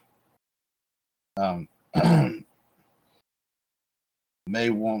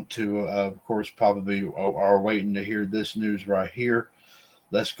of course, probably are waiting to hear this news right here.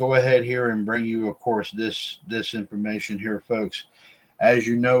 Let's go ahead here and bring you, of course, this information here, folks. As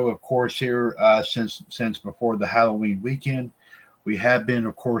you know, of course, here since before the Halloween weekend, we have been,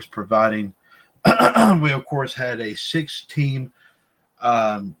 of course, providing. We, of course, had a 6-team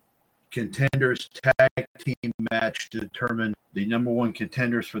contenders tag team match to determine the number one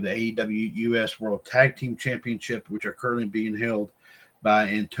contenders for the AEW US World Tag Team Championship, which are currently being held by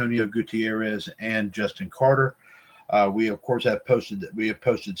Antonio Gutierrez and Justin Carter. We, of course, have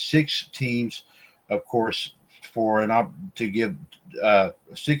posted 6 teams, of course, to give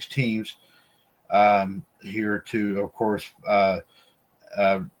 6 teams here to, of course,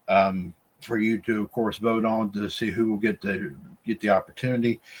 for you to, of course, vote on to see who will get the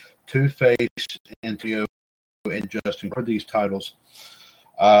opportunity to face Antonio and Justin for these titles.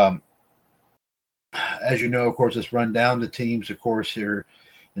 As you know, of course, let's run down the teams, of course, here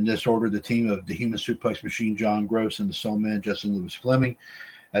in this order. The team of the Human Suplex Machine, John Gross, and the Soul Man, Justin Lewis Fleming,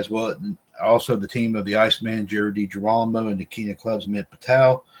 as well as also the team of the Iceman, Jared DiGirolamo, and the King of Clubs, Mint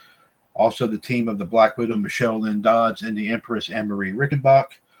Patel. Also the team of the Black Widow, Michelle Lynn Dodds, and the Empress, Anne-Marie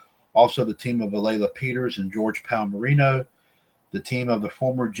Rickenbach. Also the team of Alayla Peters and George Palmerino. The team of the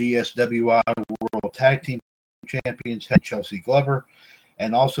former GSWI World Tag Team Champions, Chelsea Glover.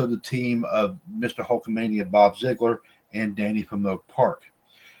 And also the team of Mr. Hulkamania, Bob Ziegler, and Danny from Oak Park.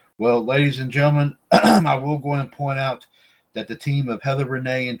 Well, ladies and gentlemen, I will go and point out that the team of Heather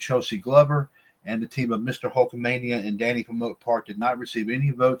Renee and Chelsea Glover and the team of Mr. Hulkamania and Danny from Oak Park did not receive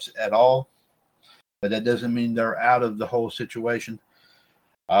any votes at all. But that doesn't mean they're out of the whole situation.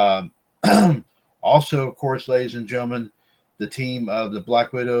 Also, of course, ladies and gentlemen, the team of the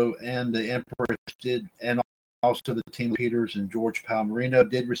Black Widow and the Empress did, and also the team of Peters and George Palmerino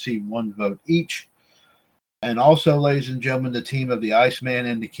did receive 1 vote each. And also, ladies and gentlemen, the team of the Iceman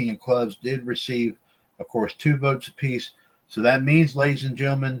and the King of Clubs did receive, of course, 2 votes apiece. So that means, ladies and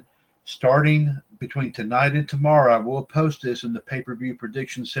gentlemen, starting between tonight and tomorrow, I will post this in the Pay-Per-View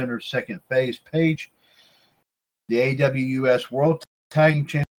Prediction Center second phase page. The AWUS World Tag Team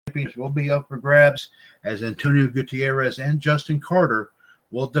Champions will be up for grabs as Antonio Gutierrez and Justin Carter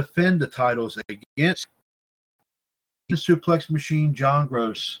will defend the titles against the Suplex Machine, John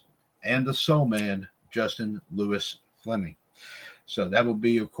Gross, and the Soul Man, Justin Lewis Fleming. So that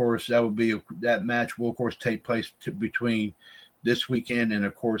match will, of course, take place between this weekend and,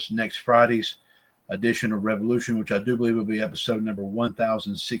 of course, next Friday's edition of Revolution, which I do believe will be episode number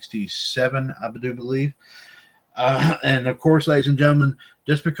 1067, I do believe. And, of course, ladies and gentlemen,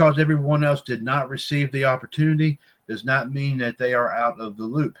 just because everyone else did not receive the opportunity does not mean that they are out of the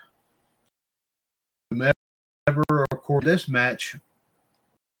loop. Whomever, of course, this match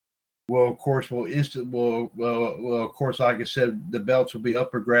Well, of course, of course, like I said, the belts will be up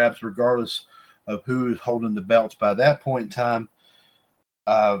for grabs regardless of who is holding the belts by that point in time.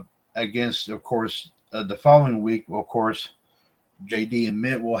 Against, of course, the following week, of course, JD and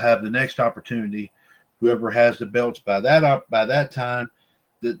Mint will have the next opportunity. Whoever has the belts by that time,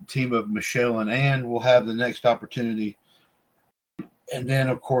 the team of Michelle and Ann will have the next opportunity. And then,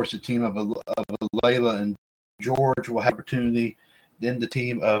 of course, the team of Layla and George will have opportunity. Then the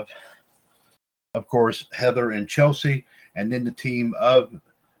team of course, Heather and Chelsea, and then the team of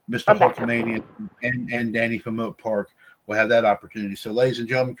Mr. Hulkamania and Danny from Oak Park will have that opportunity. So, ladies and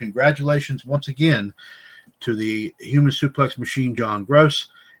gentlemen, congratulations once again to the Human Suplex Machine, John Gross,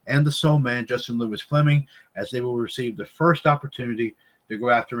 and the Soul Man, Justin Lewis Fleming, as they will receive the first opportunity to go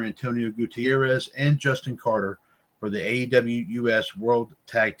after Antonio Gutierrez and Justin Carter for the AEW US World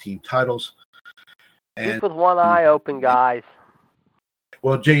Tag Team titles. And keep with one eye open, guys.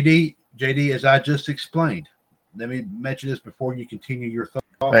 Well, JD, as I just explained, let me mention this before you continue your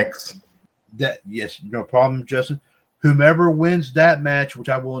thought. Thanks. Yes, no problem, Justin. Whomever wins that match, which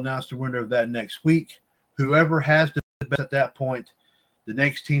I will announce the winner of that next week, whoever has the best at that point, the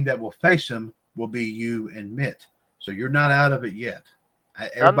next team that will face them will be you and Mitt. So you're not out of it yet.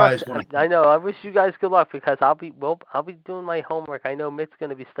 Everybody's going to. I know. I wish you guys good luck because I'll be doing my homework. I know Mitt's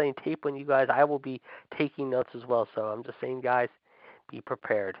going to be staying tape on you guys. I will be taking notes as well. So I'm just saying, guys, be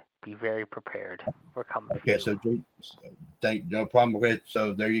prepared. Be very prepared. We're coming. Okay, so no problem. Okay,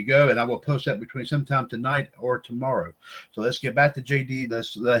 so there you go, and I will post that between sometime tonight or tomorrow. So let's get back to JD.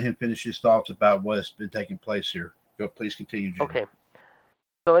 Let's let him finish his thoughts about what's been taking place here. Go, please continue, JD. Okay.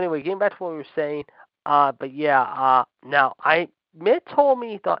 So anyway, getting back to what we were saying, but yeah, now Mitt told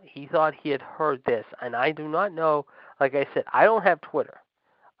me he thought he had heard this, and I do not know. Like I said, I don't have Twitter.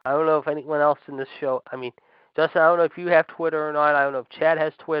 I don't know if anyone else in this show. I mean, Justin, I don't know if you have Twitter or not. I don't know if Chad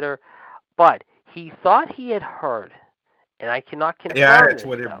has Twitter, but he thought he had heard, and I cannot confirm. Yeah, I had this,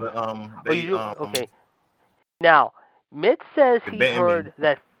 Twitter, though. but okay. Now, Mitt says he heard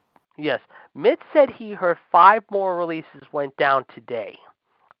that. Yes, Mitt said he heard 5 more releases went down today.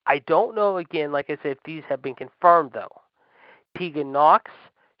 I don't know, again, like I said, if these have been confirmed, though. Tegan Knox,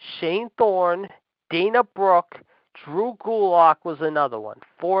 Shane Thorne, Dana Brooke, Drew Gulak was another one.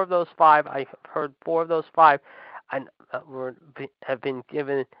 4 of those 5, I heard 4 of those 5 and have been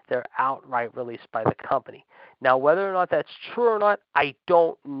given their outright release by the company. Now, whether or not that's true or not, I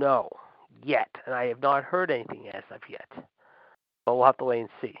don't know yet, and I have not heard anything as of yet. But we'll have to wait and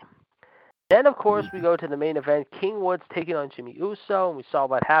see. Then, of course, we go to the main event, King Woods taking on Jimmy Uso, and we saw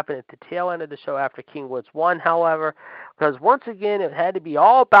what happened at the tail end of the show after King Woods won, however, because once again, it had to be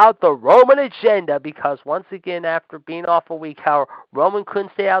all about the Roman agenda, because once again, after being off a week, how Roman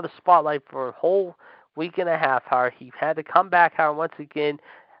couldn't stay out of the spotlight for a whole week and a half, how he had to come back, how once again,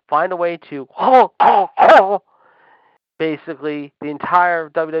 find a way to basically the entire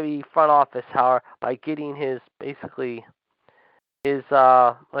WWE front office, however, by getting his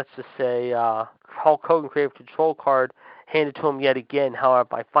let's just say, Hulk Hogan Creative Control card handed to him yet again, however,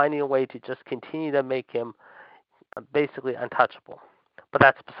 by finding a way to just continue to make him basically untouchable. But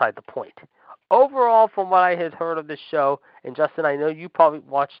that's beside the point. Overall, from what I had heard of this show, and Justin, I know you probably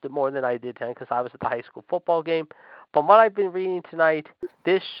watched it more than I did tonight because I was at the high school football game. From what I've been reading tonight,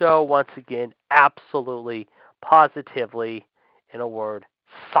 this show, once again, absolutely, positively, in a word,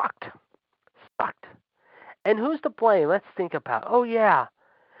 sucked. Sucked. And who's to blame? Let's think about. Oh, yeah.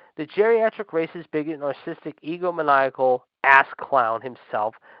 The geriatric racist, bigot, narcissistic, egomaniacal ass clown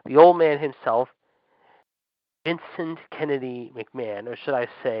himself, the old man himself, Vincent Kennedy McMahon, or should I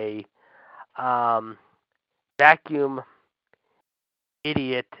say, vacuum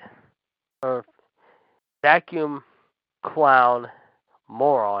idiot, or vacuum clown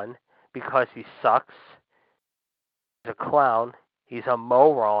moron, because he sucks. He's a clown. He's a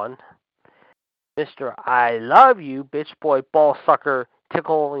moron. Mr. I love you, bitch boy ball sucker,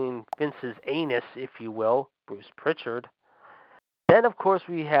 tickling Vince's anus, if you will, Bruce Pritchard. Then, of course,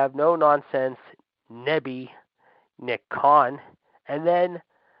 we have no nonsense, Nebby, Nick Khan. And then,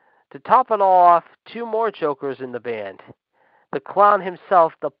 to top it all off, 2 more jokers in the band. The clown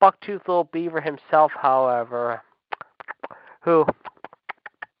himself, the buck-toothed little beaver himself, however, who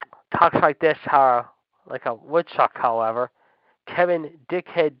talks like this, like a woodchuck, however. Kevin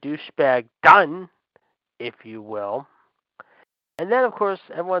Dickhead Douchebag Dunn, if you will. And then, of course,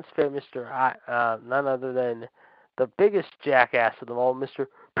 everyone's favorite, Mr. None other than the biggest jackass of them all, Mr.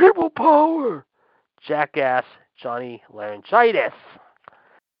 People Power, jackass Johnny Laryngitis.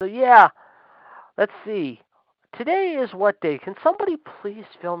 So, yeah, let's see. Today is what day? Can somebody please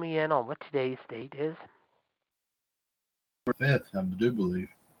fill me in on what today's date is? 5th, I do believe.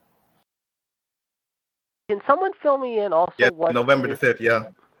 Can someone fill me in also? Yeah, what November the 5th, yeah.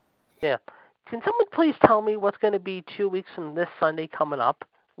 Yeah. Can someone please tell me what's going to be 2 weeks from this Sunday coming up?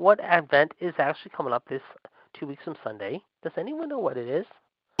 What event is actually coming up this 2 weeks from Sunday? Does anyone know what it is?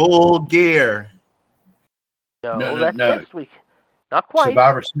 Full Gear. No, No. that's next week. Not quite.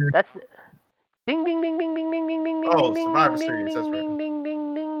 Survivor Series. That's ding ding ding ding ding ding ding ding ding Oh, ding Survivor ding Series, that's ding right. ding ding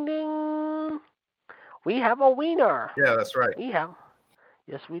ding ding ding. We have a wiener. Yeah, that's right. We have.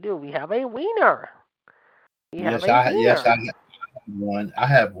 Yes, we do. We have a wiener. We have Yes, a I wiener. have one. I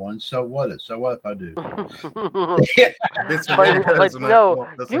have one. So what? So what if I do? This but really does not- no,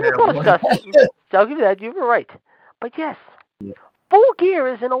 doesn't you were have close, one. Justin. I'll give you that. You were right. But yes, Yeah. Full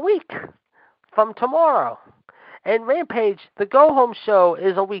Gear is in a week from tomorrow. And Rampage, the go-home show,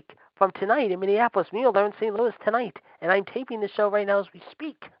 is a week from tonight in Minneapolis. Meanwhile, they're in St. Louis tonight. And I'm taping the show right now as we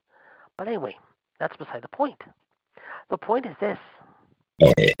speak. But anyway, that's beside the point. The point is this.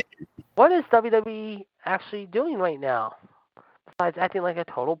 What is WWE actually doing right now? Besides acting like a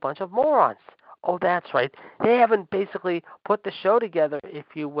total bunch of morons. Oh, that's right. They haven't basically put the show together, if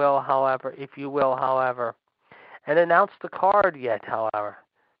you will, however, and announced the card yet, however.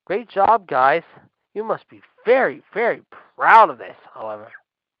 Great job, guys. You must be very, very proud of this, however.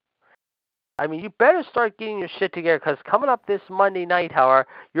 I mean, you better start getting your shit together, because coming up this Monday night, however,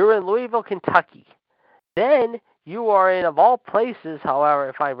 you're in Louisville, Kentucky. Then you are in, of all places, however,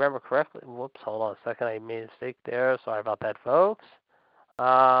 if I remember correctly. Whoops, hold on a second. I made a mistake there. Sorry about that, folks.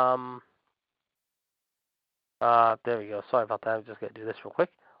 There we go. Sorry about that. I'm just going to do this real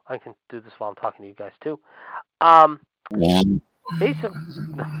quick. I can do this while I'm talking to you guys, too. Basically,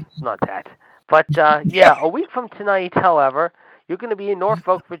 not that. But, yeah, a week from tonight, however, you're going to be in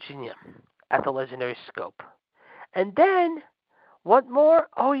Norfolk, Virginia at the legendary Scope. And then, what more?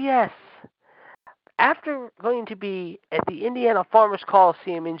 Oh, yes. After going to be at the Indiana Farmers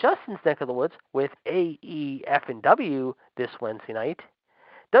Coliseum in Justin's neck of the woods with AEF&W this Wednesday night,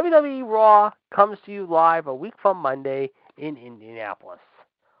 WWE Raw comes to you live a week from Monday in Indianapolis.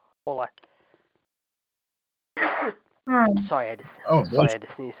 Hold on. Sorry, I had to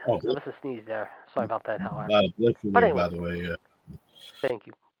sneeze. Oh, I must have sneezed there. Sorry about that, however. But anyway, by the way, yeah. Thank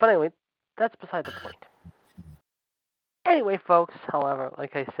you. But anyway, that's beside the point. Anyway, folks, however,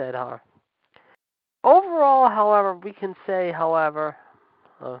 like I said, overall, however, we can say, however,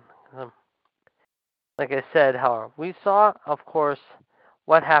 like I said, however, we saw, of course,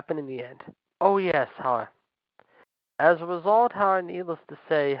 what happened in the end. Oh, yes, however. As a result, however, needless to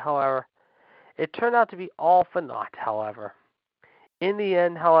say, however, it turned out to be all for naught, however. In the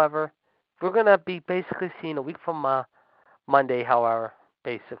end, however, we're going to be basically seeing a week from Monday, however,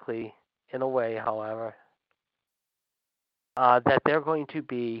 basically, in a way, however, that they're going to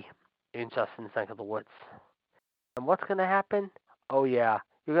be in Justin's neck of the woods. And what's going to happen? Oh, yeah,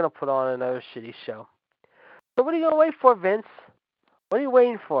 you're going to put on another shitty show. So what are you going to wait for, Vince? What are you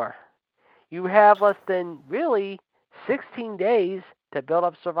waiting for? You have less than, really, 16 days to build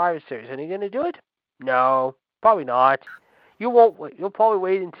up Survivor Series. Are you going to do it? No, probably not. You won't. You'll probably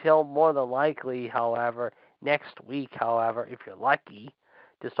wait until more than likely, however, next week, however, if you're lucky,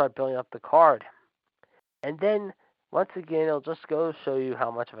 to start building up the card. And then, once again, it'll just go to show you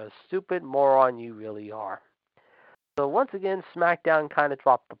how much of a stupid moron you really are. So once again, Smackdown kind of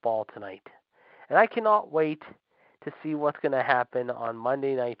dropped the ball tonight. And I cannot wait to see what's going to happen on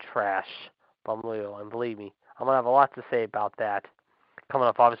Monday Night Trash from Leo. And believe me, I'm going to have a lot to say about that. Coming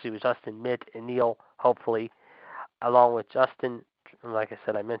up, obviously, with Justin, Mitt, and Neil, hopefully, along with Justin. Like I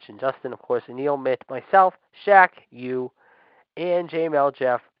said, I mentioned Justin, of course, and Neil, Mitt, myself, Shaq, you, and JML,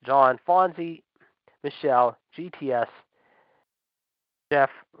 Jeff, John, Fonzie, Michelle, GTS, Jeff,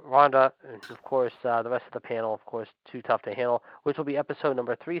 Rhonda, and of course, the rest of the panel, of course, Too Tough to Handle, which will be episode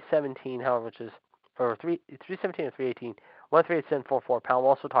number 317, however, which is, or 317 or 318, 138-744 pound. We'll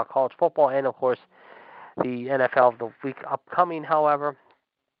also talk college football and, of course, the NFL of the week upcoming, however.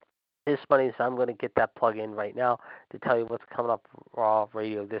 This Monday, so I'm going to get that plug in right now to tell you what's coming up Raw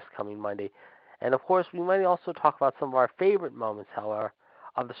Radio this coming Monday. And, of course, we might also talk about some of our favorite moments, however,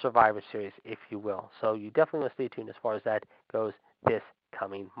 of the Survivor Series, if you will. So you definitely want to stay tuned as far as that goes this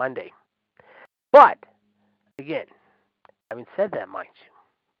coming Monday. But, again, having said that, mind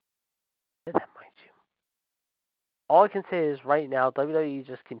you, all I can say is right now, WWE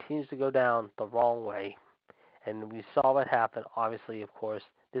just continues to go down the wrong way. And we saw what happened, obviously, of course,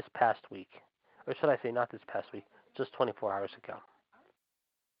 this past week. Or should I say not this past week, just 24 hours ago.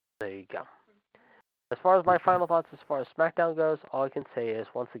 There you go. As far as my final thoughts as far as SmackDown goes, all I can say is,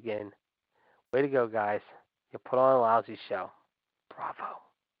 once again, way to go, guys. You put on a lousy show. Bravo.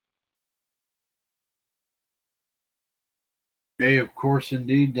 Hey, of course,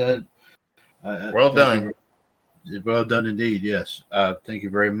 indeed. Well done. Well done indeed. Yes. Thank you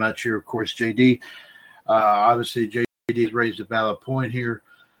very much. Here, of course, JD. Obviously, JD's raised a valid point here.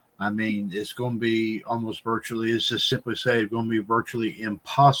 I mean, it's going to be almost virtually, it's just simply say it's going to be virtually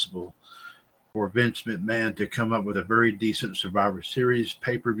impossible for Vince McMahon to come up with a very decent Survivor Series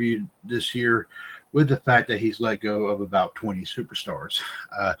pay-per-view this year, with the fact that he's let go of about 20 superstars.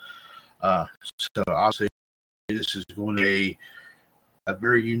 So obviously, this is going to be a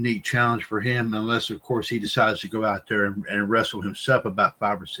very unique challenge for him, unless, of course, he decides to go out there and wrestle himself about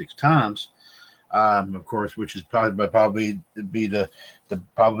 5 or 6 times. Of course, which is probably be the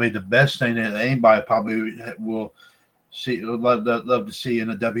best thing that anybody probably will see. Would love to see in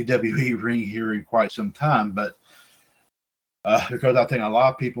a WWE ring here in quite some time, but because I think a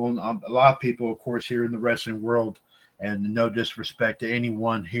lot of people, of course, here in the wrestling world, and no disrespect to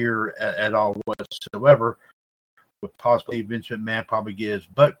anyone here at all whatsoever, would possibly Vince McMahon probably get his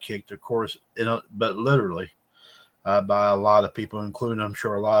butt kicked, of course, but literally. By a lot of people, including, I'm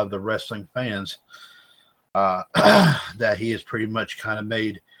sure, a lot of the wrestling fans, that he has pretty much kind of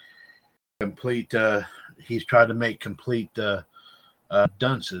made complete, he's tried to make complete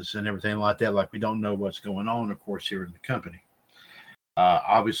dunces and everything like that, like we don't know what's going on, of course, here in the company.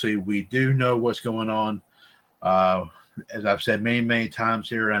 Obviously, we do know what's going on. As I've said many times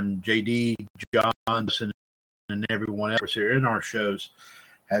here, and JD, Johnson, and everyone else here in our shows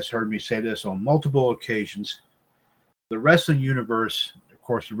has heard me say this on multiple occasions. The wrestling universe, of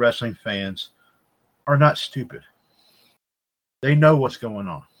course, the wrestling fans are not stupid. They know what's going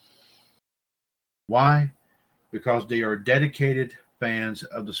on. Why? Because they are dedicated fans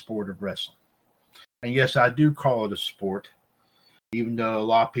of the sport of wrestling. And yes, I do call it a sport, even though a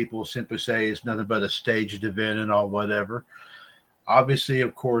lot of people simply say it's nothing but a staged event and all whatever. Obviously,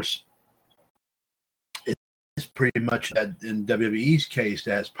 of course, it's pretty much that in WWE's case,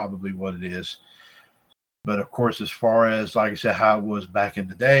 that's probably what it is. But of course, as far as, like I said, how it was back in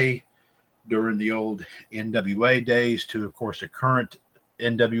the day, during the old NWA days, to, of course, the current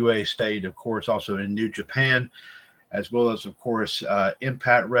NWA state, of course, also in New Japan, as well as, of course,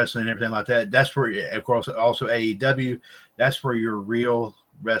 Impact Wrestling and everything like that. That's where, of course, also AEW, that's where your real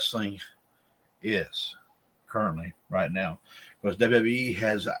wrestling is currently right now. Because WWE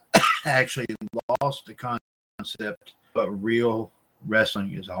has actually lost the concept of what real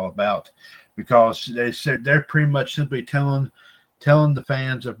wrestling is all about. Because they're pretty much simply telling the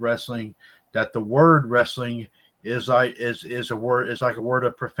fans of wrestling that the word wrestling is like a word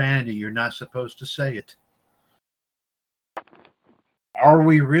of profanity. You're not supposed to say it. Are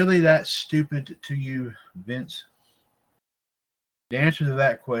we really that stupid to you, Vince? The answer to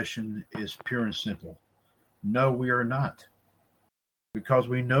that question is pure and simple. No, we are not. Because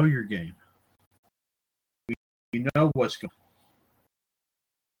we know your game. We know what's going on.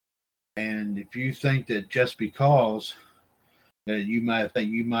 And if you think that just because that you might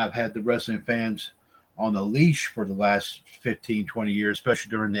have had the wrestling fans on a leash for the last 15, 20 years, especially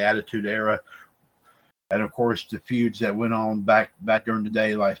during the Attitude Era, and of course the feuds that went on back during the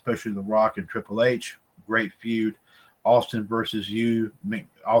day, like especially The Rock and Triple H, great feud. Austin versus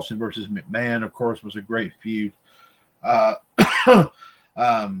McMahon, of course, was a great feud.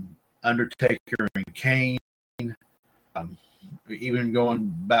 Undertaker and Kane. Even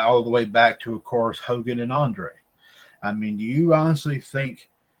going back all the way back to, of course, Hogan and Andre. I mean, do you honestly think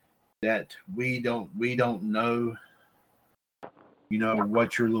that we don't know,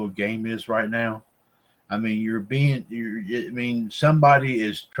 what your little game is right now? I mean, somebody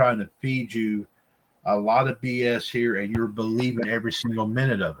is trying to feed you a lot of BS here, and you're believing every single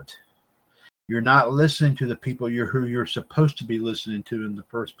minute of it. You're not listening to the people who you're supposed to be listening to in the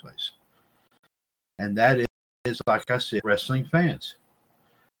first place. And that is, like I said, wrestling fans.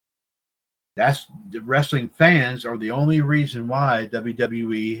 That's the wrestling fans are the only reason why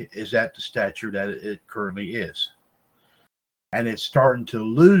WWE is at the stature that it currently is. And it's starting to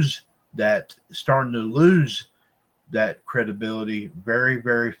lose that credibility very,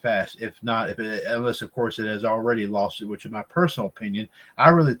 very fast. Unless, of course, it has already lost it, which in my personal opinion, I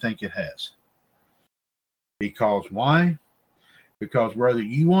really think it has. Because why? Because whether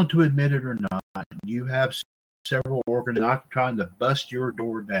you want to admit it or not, you have several organizations trying to bust your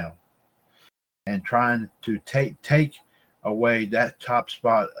door down and trying to take away that top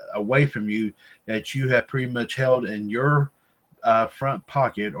spot away from you that you have pretty much held in your front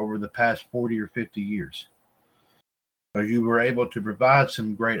pocket over the past 40 or 50 years. Because you were able to provide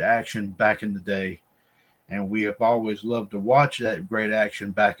some great action back in the day, and we have always loved to watch that great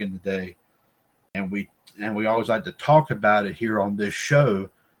action back in the day, and we always like to talk about it here on this show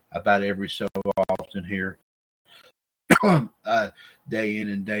about every so often here. day in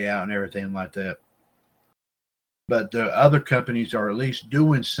and day out and everything like that. But the other companies are at least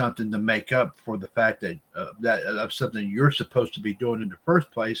doing something to make up for the fact that of something you're supposed to be doing in the first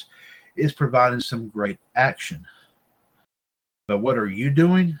place is providing some great action. But what are you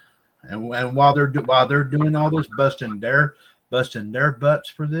doing? And while they're doing all this, busting their butts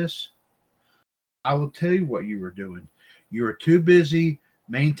for this, I will tell you what you were doing. You were too busy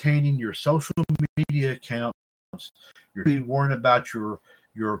maintaining your social media accounts. You're too worried about your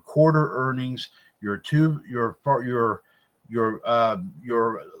quarter earnings. You're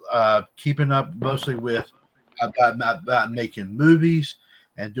keeping up mostly with about making movies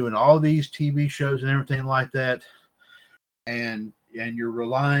and doing all these TV shows and everything like that. And you're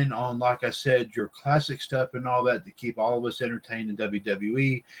relying on, like I said, your classic stuff and all that to keep all of us entertained in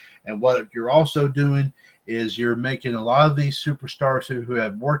WWE. And what you're also doing is you're making a lot of these superstars who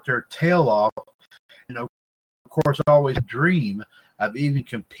have worked their tail off, and of course always dream of even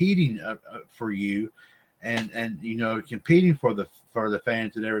competing for you, and competing for the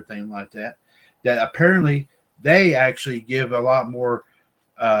fans and everything like that. That apparently they actually give a lot more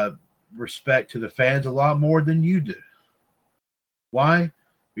respect to the fans, a lot more than you do. Why?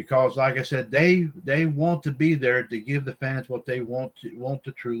 Because, like I said, they want to be there to give the fans what they want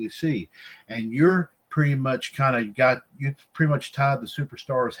to truly see, and you're pretty much tied the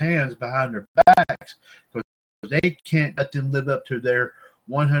superstars' hands behind their backs because they can't let them live up to their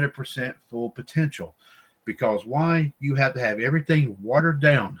 100% full potential. Because why? You have to have everything watered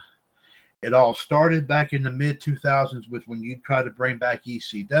down. It all started back in the mid 2000s with when you tried to bring back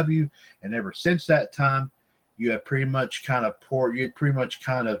ECW, and ever since that time, you have pretty much watered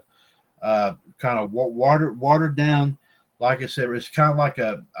down. Like I said, it's kind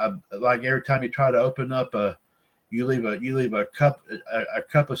of like every time you try to open up you leave a cup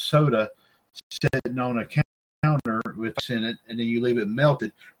of soda sitting on a counter with what's in it, and then you leave it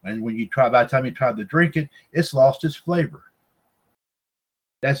melted. And by the time you try to drink it, it's lost its flavor.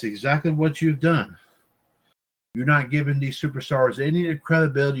 That's exactly what you've done. You're not giving these superstars any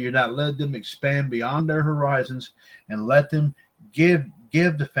credibility. You're not letting them expand beyond their horizons and let them give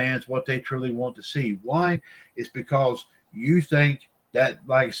the fans what they truly want to see. Why? It's because you think that,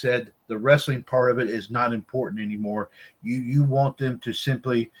 like I said, the wrestling part of it is not important anymore. You want them to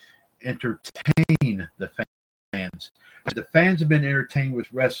simply entertain the fans. The fans have been entertained with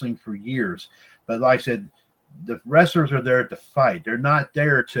wrestling for years, but like I said, the wrestlers are there to fight. They're not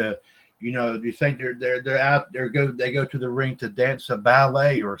there to, you think they're out there, they go to the ring to dance a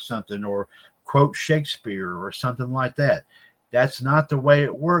ballet or something, or quote Shakespeare or something like that. That's not the way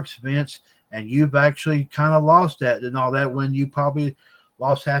it works, Vince. And you've actually kind of lost that and all that when you probably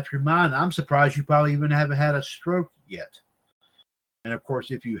lost half your mind. I'm surprised you probably even haven't had a stroke yet. And of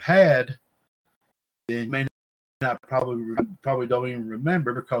course, if you had, then you may not probably don't even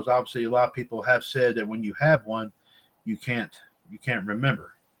remember, because obviously a lot of people have said that when you have one, you can't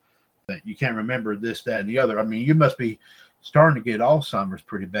remember. That you can't remember this, that, and the other. I mean, you must be starting to get Alzheimer's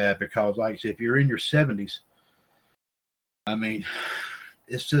pretty bad, because, like I said, if you're in your 70s, I mean,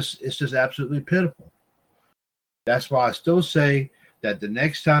 it's just absolutely pitiful. That's why I still say that the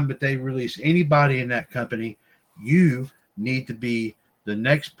next time that they release anybody in that company, you need to be the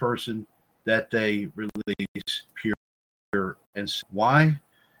next person that they release. Pure. And why?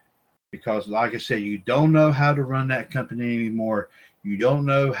 Because, like I said, you don't know how to run that company anymore. You don't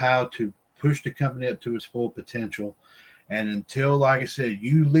know how to push the company up to its full potential. And until, like I said,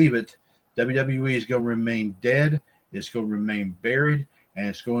 you leave it, WWE is going to remain dead. It's going to remain buried. And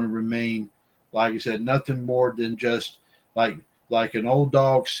it's going to remain, like I said, nothing more than just like an old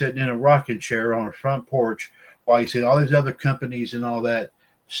dog sitting in a rocking chair on a front porch while you see all these other companies and all that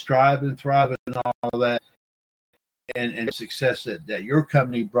strive and thrive and all that, and success that your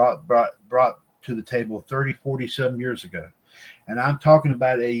company brought to the table 30, 47 years ago. And I'm talking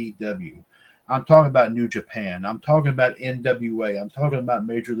about AEW. I'm talking about New Japan. I'm talking about NWA. I'm talking about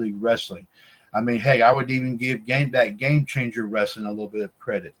Major League Wrestling. I mean, hey, I would even give Game Changer Wrestling a little bit of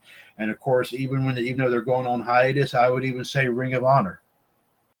credit. And of course, even though they're going on hiatus, I would even say Ring of Honor.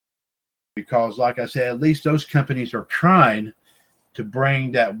 Because, like I said, at least those companies are trying to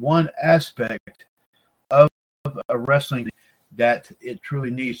bring that one aspect of a wrestling that it truly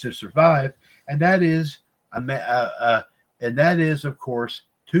needs to survive, and that is, of course,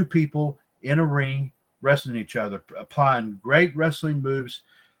 two people in a ring wrestling each other, applying great wrestling moves,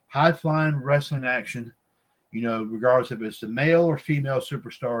 high-flying wrestling action. Regardless if it's the male or female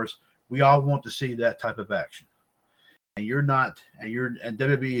superstars, we all want to see that type of action. And and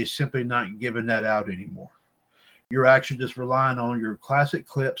WWE is simply not giving that out anymore. You're actually just relying on your classic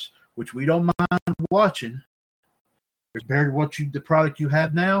clips, which we don't mind watching, compared to the product you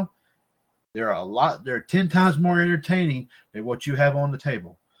have now, they're 10 times more entertaining than what you have on the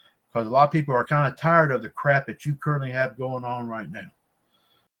table. Because a lot of people are kind of tired of the crap that you currently have going on right now.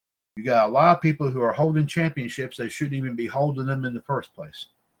 You got a lot of people who are holding championships. They shouldn't even be holding them in the first place.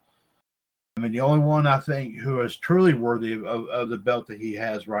 I mean, the only one I think who is truly worthy of the belt that he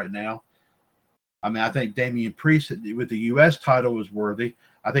has right now, I mean, I think Damian Priest with the U.S. title was worthy.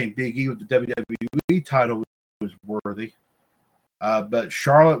 I think Big E with the WWE title was worthy. But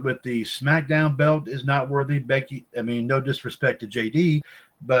Charlotte with the SmackDown belt is not worthy. Becky, I mean, no disrespect to JD,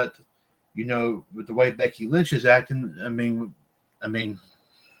 but, you know, with the way Becky Lynch is acting, I mean, I'm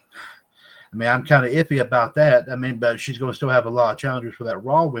kind of iffy about that. I mean, but she's going to still have a lot of challengers for that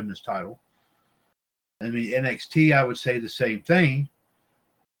Raw Women's title. I mean, NXT, I would say the same thing.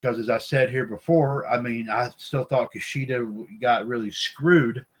 Because as I said here before, I mean, I still thought Kushida got really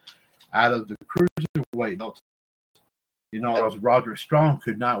screwed out of the cruiserweight belt. You know, as Roderick Strong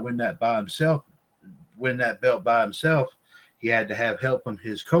could not win that belt by himself. He had to have help from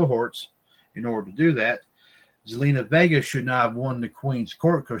his cohorts in order to do that. Zelina Vega should not have won the Queen's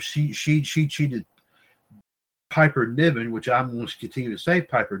Court because she cheated Piper Niven, which I'm going to continue to say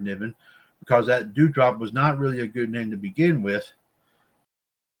Piper Niven, because that Dewdrop was not really a good name to begin with.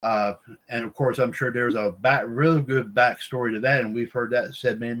 And of course, I'm sure there's a really good backstory to that, and we've heard that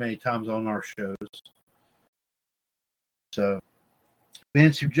said many, many times on our shows. So,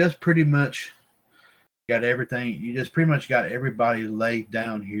 Vince, you just pretty much got everything. You just pretty much got everybody laid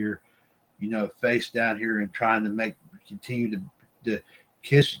down here, you know, face down here, and trying to continue to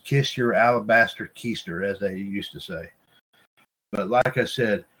kiss your alabaster keister, as they used to say. But like I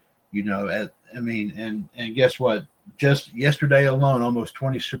said, you know, and guess what? Just yesterday alone, almost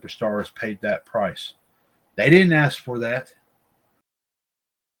 20 superstars paid that price. They didn't ask for that,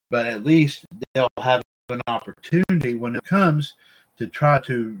 but at least they'll have an opportunity when it comes to try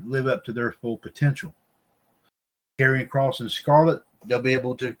to live up to their full potential. Karrion Kross and Scarlett, they'll be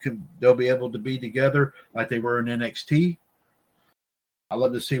able to be together like they were in NXT. I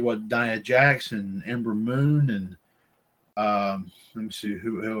love to see what Nia Jax and Ember Moon and let me see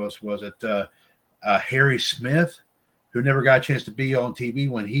who else was it? Harry Smith, who never got a chance to be on TV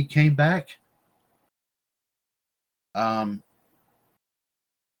when he came back. I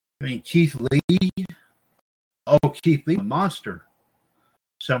mean, Keith Lee. Oh, Keith Lee, a monster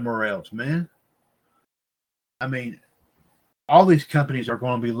somewhere else, man. I mean, all these companies are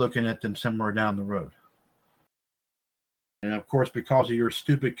going to be looking at them somewhere down the road. And of course, because of your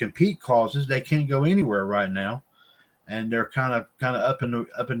stupid compete clauses, they can't go anywhere right now. And they're kind of up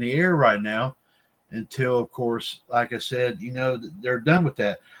in the air right now until, of course, like I said, you know, they're done with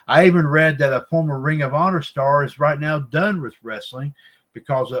that. I even read that a former Ring of Honor star is right now done with wrestling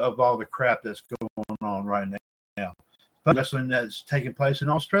because of all the crap that's going on right now. Wrestling that's taking place in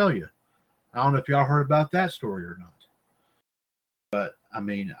Australia. I don't know if y'all heard about that story or not. But I'm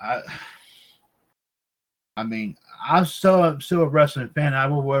still a wrestling fan. I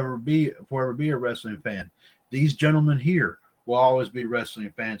will forever be a wrestling fan. These gentlemen here will always be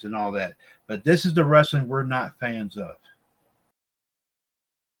wrestling fans and all that. But this is the wrestling we're not fans of.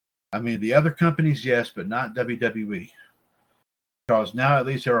 I mean, the other companies, yes, but not WWE. Because now at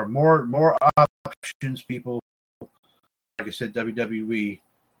least there are more options, people, like I said, WWE,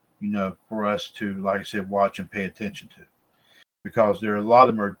 you know, for us to, like I said, watch and pay attention to. Because there are a lot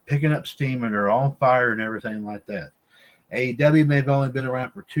of them are picking up steam and they're on fire and everything like that. AEW may have only been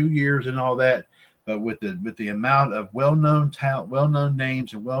around for 2 years and all that, but with the amount of well-known talent, well-known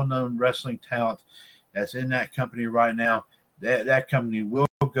names, and well-known wrestling talent that's in that company right now, that company will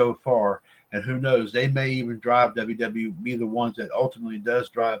go far. And who knows, they may even drive WWE, be the ones that ultimately does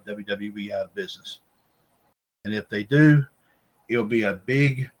drive WWE out of business. And if they do, it'll be a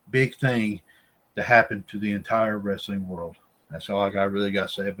big, big thing to happen to the entire wrestling world. That's all I really got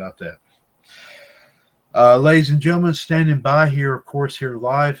to say about that. Ladies and gentlemen, standing by here, of course, here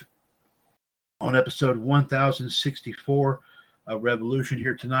live on episode 1064 of Revolution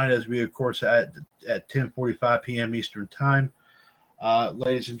here tonight, as we, of course, at 10:45 p.m. Eastern Time.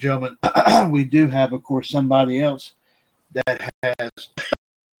 Ladies and gentlemen, we do have, of course, somebody else that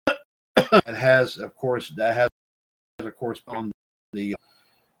has, of course, on the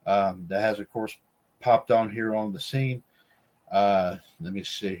that has, of course, popped on here on the scene. Let me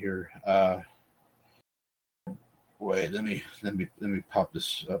see here. Wait, let me pop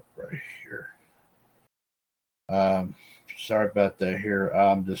this up right here. Sorry about that here.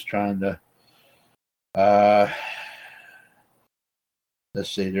 I'm just trying to let's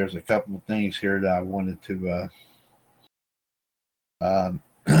see, there's a couple of things here that I wanted to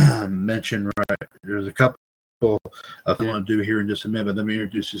mention right. There's a couple I'm going to do here in just a minute. Let me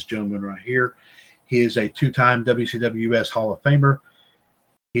introduce this gentleman right here. He is a two-time WCWUS Hall of Famer.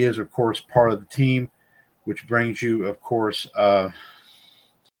 He is, of course, part of the team, which brings you, of course,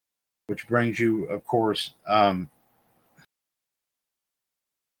 which brings you, of course,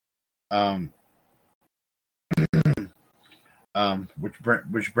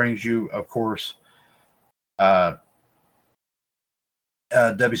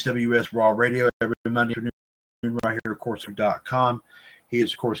 WCWUS Raw Radio every Monday afternoon right here, of course, .com. He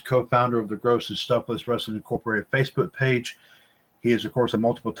is, of course, co-founder of the Gross and Stuffless Wrestling Incorporated Facebook page. He is, of course, a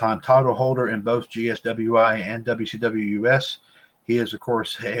multiple-time title holder in both GSWI and WCWUS. He is, of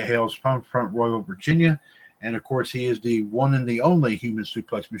course, hails from Front Royal, Virginia. And, of course, he is the one and the only human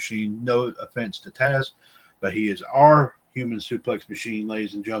suplex machine. No offense to Taz, but he is our human suplex machine,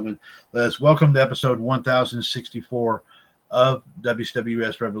 ladies and gentlemen. Let us welcome to episode 1064 of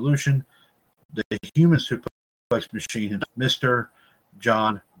WCWUS Revolution, the human suplex machine, Mr.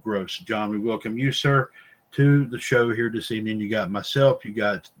 John Gross. John, we welcome you, sir, to the show here this evening. You got myself, you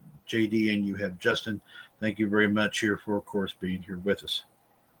got JD, and you have Justin. Thank you very much here for, of course, being here with us.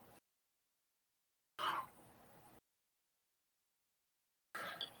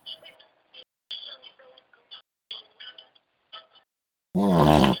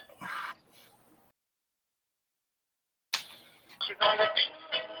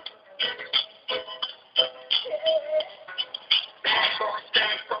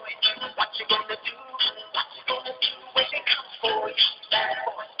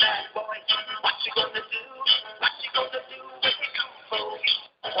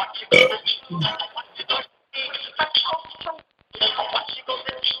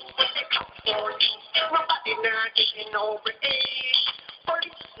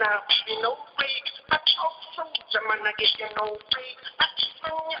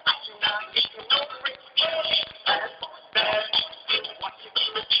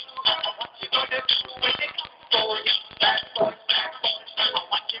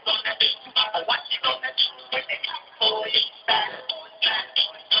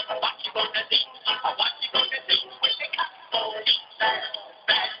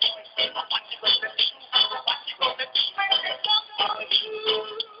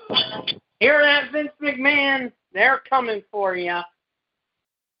 Hear that, Vince McMahon? They're coming for you.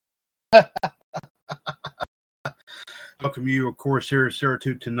 Welcome you, of course, here, sir,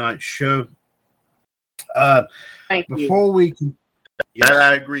 to tonight's show. Thank you. Before we can... Yes.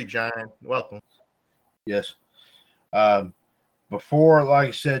 I agree, John. Welcome. Yes. Before, like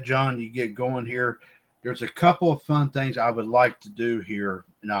I said, John, you get going here, there's a couple of fun things I would like to do here.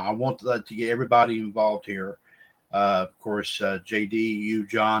 Now, I want to get everybody involved here. Of course, JD, you,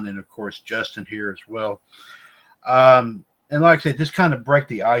 John, and of course, Justin here as well. And like I said, just kind of break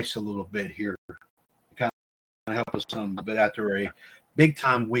the ice a little bit here. Kind of help us some bit after a big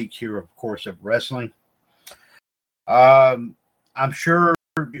time week here, of course, of wrestling. I'm sure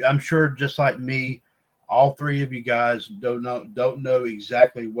just like me, all three of you guys don't know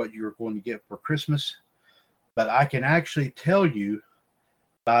exactly what you're going to get for Christmas, but I can actually tell you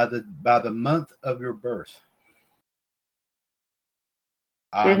by the month of your birth.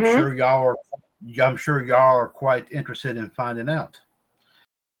 I'm sure y'all are quite interested in finding out.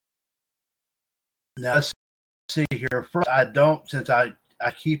 Now let's see here. First, since I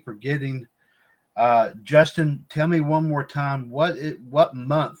keep forgetting. Justin, tell me one more time what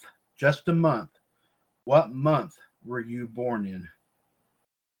month? Just a month. What month were you born in?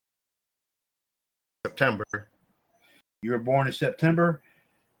 September. You were born in September.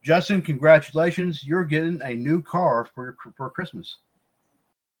 Justin, congratulations! You're getting a new car for Christmas.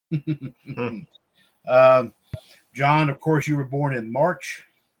 John, of course, you were born in March.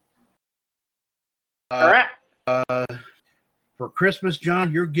 Correct. For Christmas,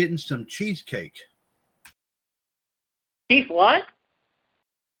 John, you're getting some cheesecake. Chief what?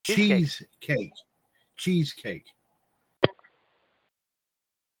 Cheesecake.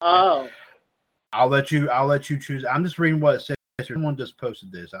 Oh. I'll let you choose. I'm just reading what it says. Someone just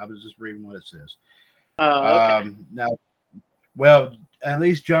posted this. I was just reading what it says. Oh, okay. Now, well, at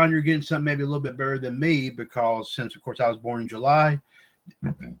least, John, you're getting something maybe a little bit better than me because since, of course, I was born in July,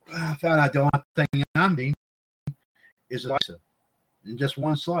 I found out the only thing I'm eating is a slice and just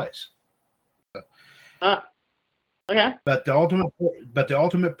one slice. Okay. But the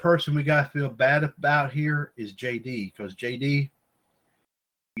ultimate person we got to feel bad about here is JD, because JD,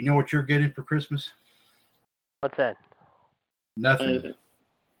 you know what you're getting for Christmas? What's that? Nothing. Of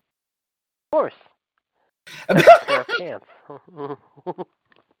course. That's a pair of pants.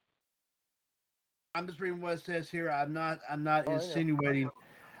 I'm just reading what it says here. I'm not insinuating. Yeah.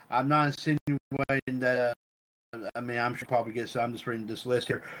 I'm not insinuating that I mean, I'm sure probably get some. I'm just reading this list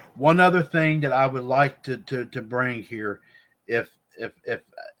here. One other thing that I would like to bring here, if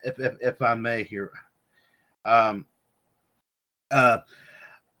I may here,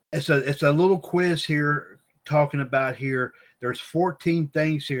 it's a little quiz here talking about here. There's 14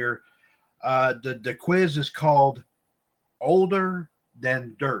 things here. The quiz is called "Older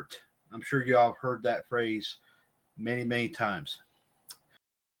Than Dirt." I'm sure y'all have heard that phrase many times.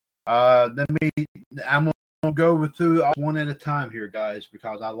 I'm gonna go through one at a time here, guys,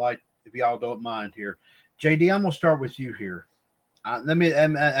 because I like, if y'all don't mind here. JD, I'm gonna start with you here. And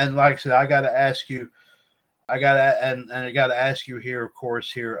like I said, I gotta ask you here, of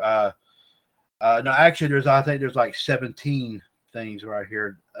course, here. No, actually, I think there's like 17 things right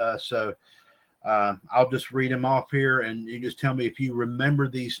here. So I'll just read them off here, and you just tell me if you remember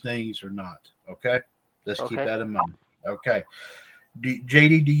these things or not. Okay, let's keep that in mind. Okay,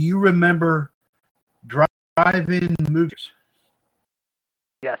 JD, do you remember drive-in movies?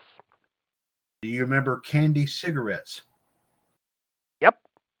 Yes. Do you remember candy cigarettes? Yep.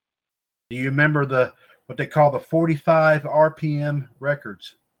 Do you remember what they call the 45 RPM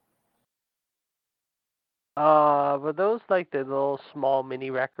records? Were those like the little small mini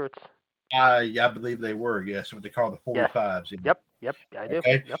records? I believe they were. Yes, what they call the 45s. Yes. Yep. I do.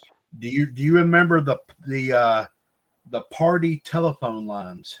 Okay. Yep. Do you remember the party telephone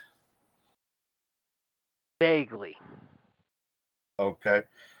lines? Vaguely. Okay.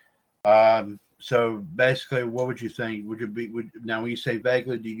 So basically, what would you think? Now when you say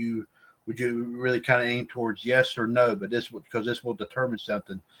vaguely, would you really kind of aim towards yes or no? But because this will determine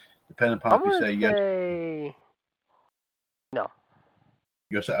something, depending upon if you say yes. No.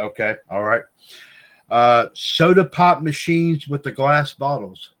 You say okay. All right. Soda pop machines with the glass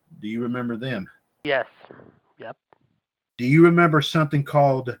bottles. Do you remember them? Yes. Yep. Do you remember something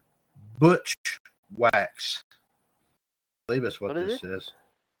called Butch Wax? I believe that's what this is.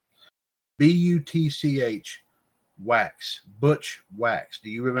 BUTCH Wax. Butch Wax. Do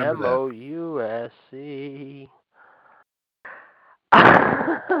you remember that? MOUSC.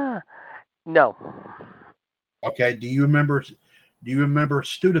 No. Okay. Do you remember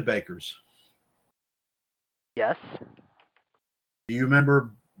Studebakers? Yes. Do you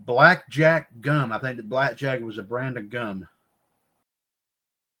remember Blackjack gum? I think that Blackjack was a brand of gum.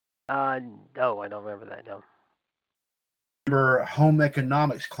 No, I don't remember that. No. Remember home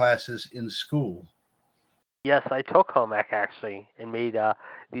economics classes in school? Yes, I took home ec actually and made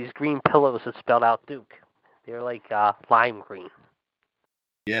these green pillows that spelled out Duke. They're like lime green.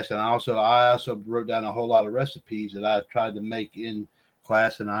 Yes, and I also wrote down a whole lot of recipes that I tried to make in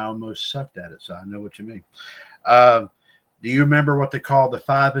class, and I almost sucked at it. So I know what you mean. Do you remember what they call the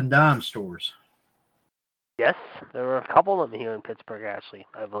 5 and dime stores? Yes, there were a couple of them here in Pittsburgh, actually,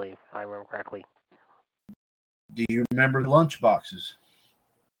 I believe, if I remember correctly. Do you remember lunch boxes?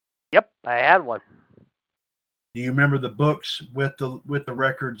 Yep, I had one. Do you remember the books with the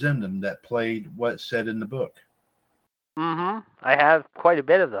records in them that played what said in the book? Mm-hmm. I have quite a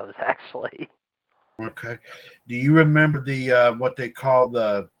bit of those, actually. Okay. Do you remember the what they call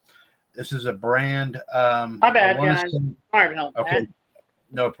this is a brand. My bad, guys. Sorry to help. Okay,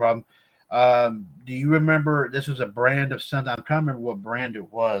 no problem. Do you remember this was a brand of something? I'm trying to remember what brand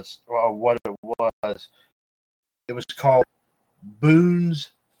it was or what it was. It was called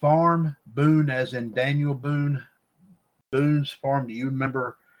Boone's Farm. Boone as in Daniel Boone. Boone's Farm. Do you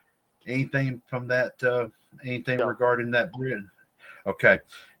remember anything from that? Anything regarding that brand? Okay.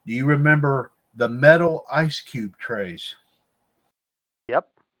 Do you remember the metal ice cube trays? Yep.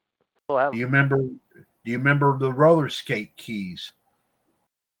 Do you remember the roller skate keys?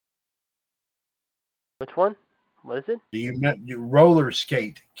 Which one? What is it? Do you remember roller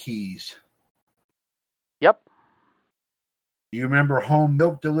skate keys? Yep. Do you remember home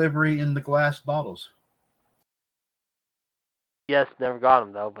milk delivery in the glass bottles? Yes, never got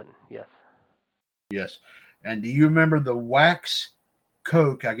them though, but yes. Yes. And do you remember the wax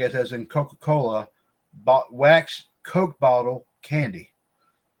Coke, I guess as in Coca-Cola, wax Coke bottle candy?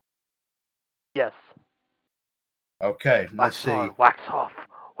 Yes. Okay, let's see. On, wax off.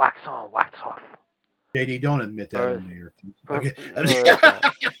 Wax on, wax off. JD, don't admit that in here. Okay.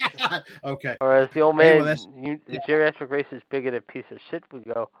 Okay. Or as the old man, the geriatric racist bigoted piece of shit would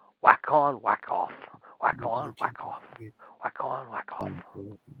go, whack on, whack off. Whack on, whack off. Whack on, whack off. 1,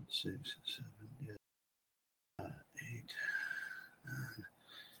 4, 6, 7, 8,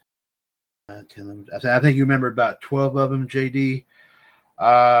 9, 10, 11. I think you remember about 12 of them, JD.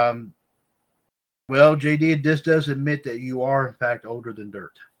 Well, JD, this does admit that you are, in fact, older than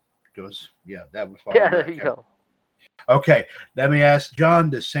dirt. Because, yeah, that would fall. Yeah, there you go. Okay, let me ask John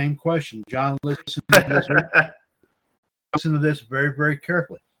the same question. John, listen to this. listen to this very, very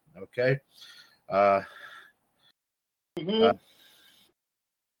carefully. Okay.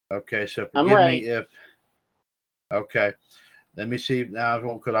 Okay. So forgive me if. Okay. Let me see now,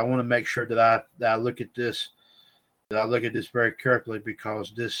 because I want to make sure that I look at this. That I look at this very carefully,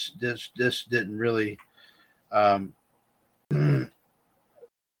 because this didn't really. I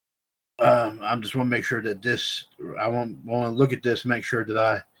just want to make sure that this. I want to look at this, make sure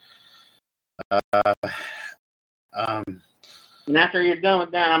that and after you're done with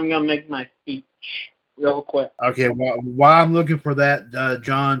that, I'm gonna make my speech real quick. Okay. While I'm looking for that,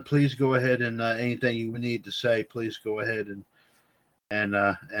 John, please go ahead and anything you need to say, please go ahead and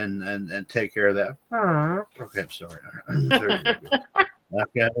take care of that. Okay, I'm sorry.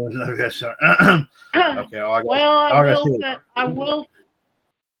 Okay, sorry. Okay.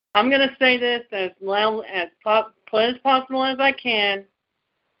 I'm going to say this as loud as possible as I can,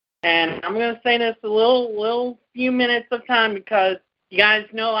 and I'm going to say this a little few minutes of time, because you guys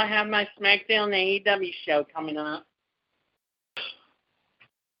know I have my Smackdown AEW show coming up.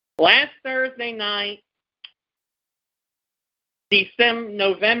 Last Thursday night,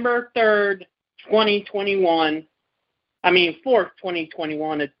 November 3rd, 2021.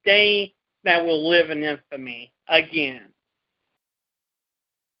 2021, a day that will live in infamy again.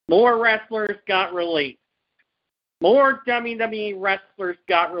 More wrestlers got released. More WWE wrestlers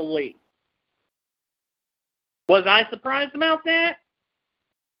got released. Was I surprised about that?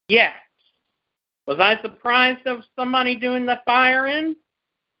 Yes. Was I surprised of somebody doing the firing?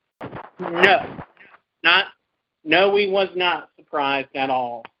 No, we was not surprised at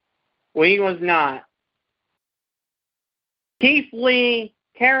all. We was not. Keith Lee,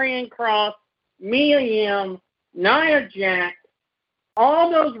 Karrion Kross, Mia Yim, Nia Jax, all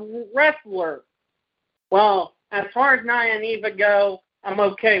those wrestlers. Well, as far as Nia and Eva go, I'm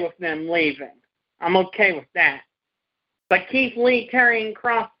okay with them leaving. I'm okay with that. But Keith Lee, Karrion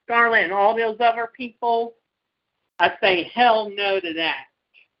Kross, Scarlett, and all those other people, I say hell no to that.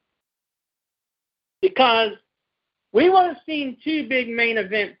 Because we would have seen two big main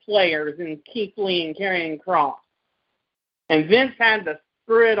event players in Keith Lee and Karrion Kross. And Vince had to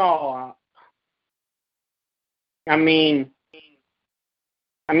screw it all up. I mean,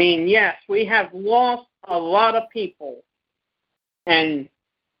 yes, we have lost a lot of people. And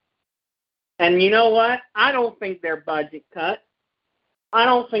you know what? I don't think they're budget cuts. I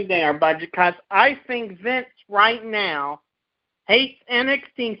don't think they are budget cuts. I think Vince right now hates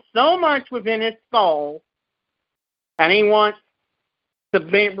NXT so much within his soul, and he wants to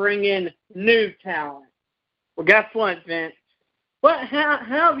bring in new talent. Well, guess what, Vince? How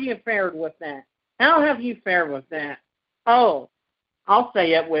have you fared with that? How have you fared with that? Oh, I'll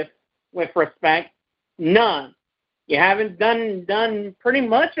say it with respect. None. You haven't done pretty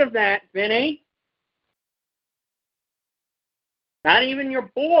much of that, Vinny. Not even your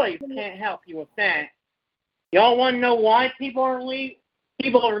boys can't help you with that. Y'all want to know why people are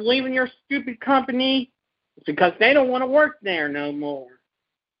leaving your stupid company? It's because they don't want to work there no more.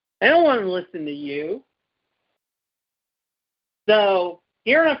 They don't want to listen to you. So,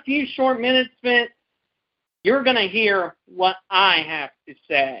 here in a few short minutes, Vince, you're going to hear what I have to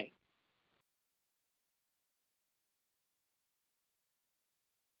say.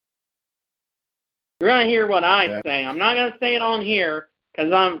 You're going to hear what I say. I'm not going to say it on here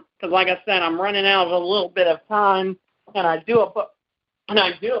because like I said, I'm running out of a little bit of time, and I do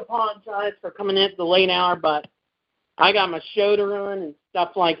apologize for coming in at the late hour, but I got my show to run and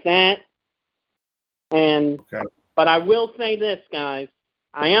stuff like that. But I will say this, guys.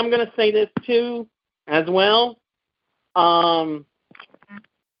 I am going to say this too, as well. I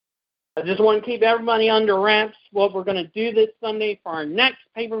just want to keep everybody under wraps what we're going to do this Sunday for our next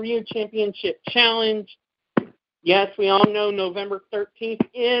pay-per-view championship challenge. Yes, we all know November 13th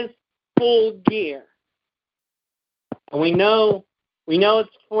is Full Gear. And we know it's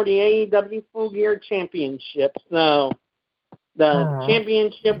for the AEW Full Gear Championship. So the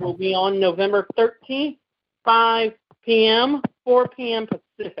championship will be on November 13th, 5 p.m., 4 p.m.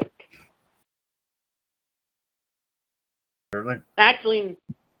 Pacific. Certainly. Actually,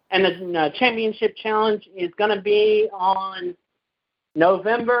 and the championship challenge is going to be on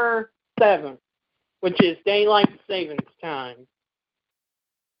November 7th, which is daylight savings time.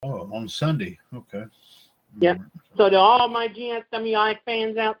 Oh, on Sunday. Okay. Yep. So to all my GSWI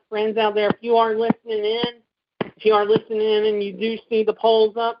friends out there, if you are listening in and you do see the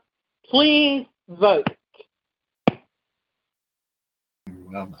polls up, please vote.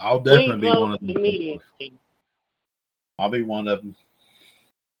 Well, I'll definitely please be one of them. Immediately. I'll be one of them.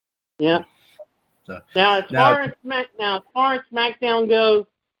 Yeah. So, Now, as far as SmackDown goes,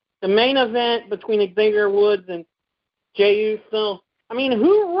 the main event between Xavier Woods and Jey Uso. I mean,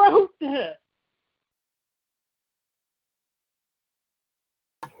 who wrote this?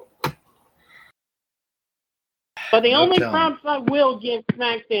 But the only props I will give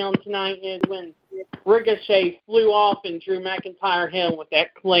SmackDown tonight is when Ricochet flew off and Drew McIntyre hit him with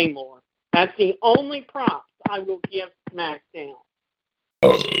that Claymore. That's the only props I will give SmackDown.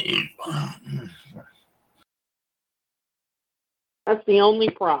 That's the only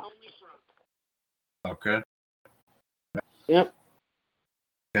prop. Okay. Yep.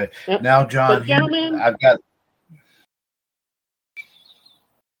 Okay. Yep. Now, John, But gentlemen, I've got.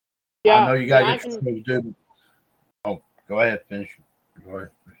 Yeah, I know you got I to do. Oh, go ahead. Finish. Go ahead.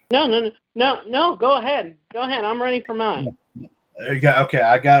 No. Go ahead. I'm ready for mine. Okay,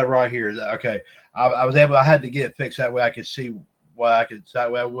 I got it right here. Okay, I was able. I had to get it fixed that way I could see what I could.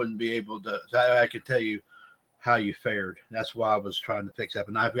 That way I wouldn't be able to. That way I could tell you how you fared. That's why I was trying to fix that,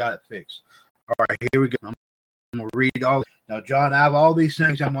 and I've got it fixed. All right, here we go. I'm gonna read all. Now, John, I have all these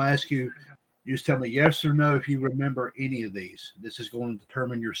things. I'm gonna ask you. You just tell me yes or no if you remember any of these. This is going to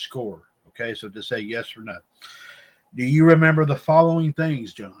determine your score. Okay, so just say yes or no. Do you remember the following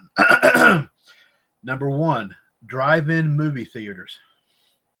things, John? Number one, drive-in movie theaters.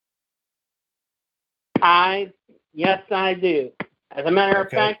 Yes, I do. As a matter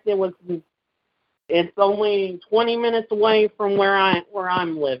of fact, it's only 20 minutes away from where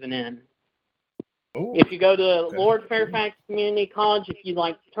I'm living in. Ooh, if you go to Lord Fairfax Community College, if you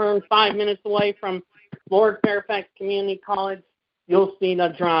turn 5 minutes away from Lord Fairfax Community College, you'll see the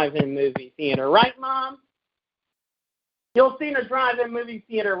drive-in movie theater. Right, Mom? You'll see the drive-in movie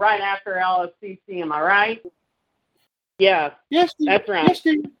theater right after LFCC, am I right? Yeah. Yes, that's right.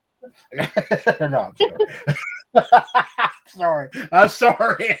 Yes, no, I'm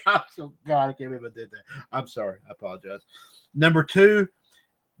sorry. I'm so God, I can't believe I did that. I'm sorry. I apologize. Number two,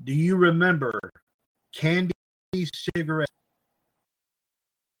 do you remember candy cigarettes?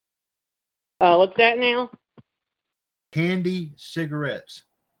 What's that now? Candy cigarettes.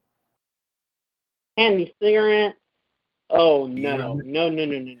 Candy cigarettes? Oh, no.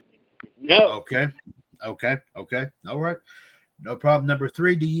 No. Okay. All right. No problem. Number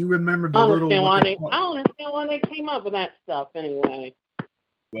three, do you remember the I little... don't understand why they came up with that stuff anyway.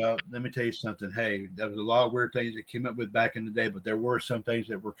 Well, let me tell you something. Hey, there was a lot of weird things that came up with back in the day, but there were some things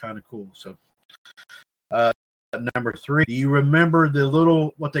that were kind of cool. So, number three, do you remember the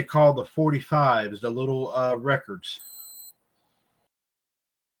little, what they call the 45s, the little records?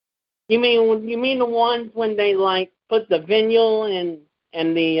 You mean the ones when they put the vinyl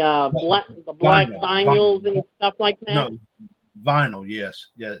and the black vinyls and stuff like that? No, vinyl. Yes,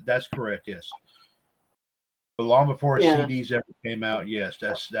 yeah, that's correct. Yes, but long before CDs ever came out. Yes,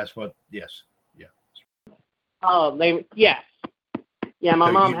 that's what. Yes, yeah. Oh, yes. Yeah,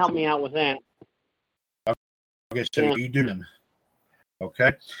 my mom helped me out with that. Okay, so you do them.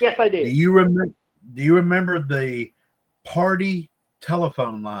 Okay. Yes, I do. Do you remember the party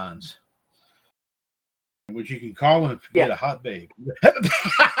telephone lines, which you can call and get a hot babe?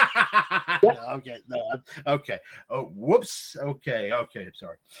 Okay. Oh, whoops. Okay.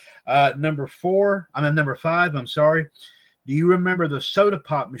 Sorry. Number five. I'm sorry. Do you remember the soda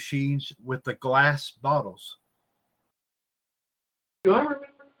pop machines with the glass bottles? Do I remember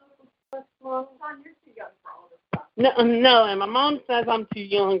those? You're too young for all this stuff. No, and my mom says I'm too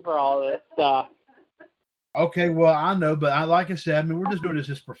young for all this stuff. Okay, well, I know, but like I said, we're just doing this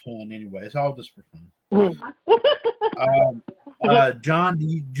just for fun anyway. It's all just for fun.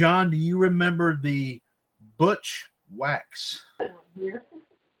 John, do you remember the Butch Wax?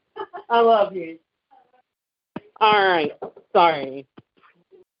 I love you. All right, sorry.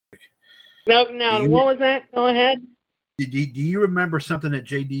 No, what was that? Go ahead. Do you remember something that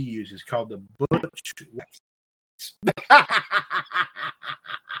JD uses called the Butch Wax?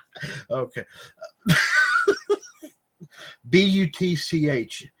 Okay.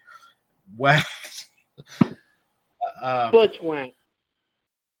 BUTCH. Wax. Butch Wax.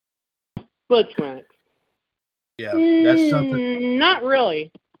 Butch Wax. Yeah, that's something. Not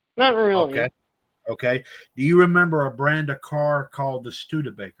really. Okay. Do you remember a brand of car called the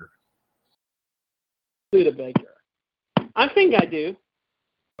Studebaker? Studebaker. I think I do.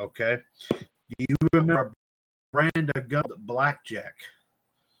 Okay. Do you remember a brand of gun, Blackjack?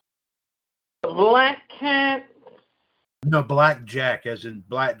 Black Cat? No, Blackjack, as in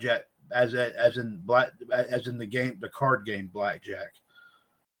blackjack, as in the game, the card game Blackjack.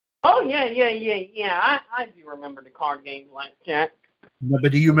 Oh yeah. I do remember the card game Blackjack. No,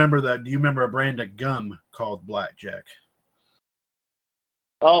 but do you remember a brand of gum called Blackjack?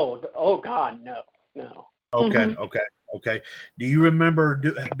 Oh God, no. Okay. Okay. Do you remember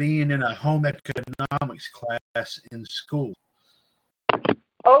being in a home economics class in school?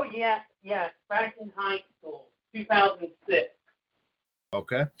 Oh, yes, back in high school, 2006.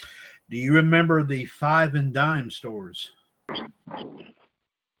 Okay. Do you remember the 5 and dime stores?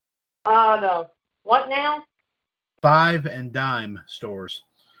 The what now? 5 and dime stores,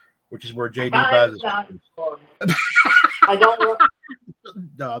 which is where JD Five buys his dime stores. I don't know.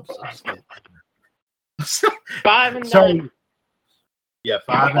 No, I'm just kidding. 5 and Sorry. dime. Yeah,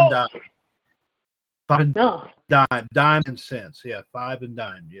 5 and dime. 5 and No, dime and cents. Yeah, 5 and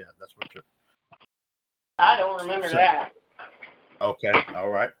dime. Yeah, that's what you're. I don't remember that. Okay, all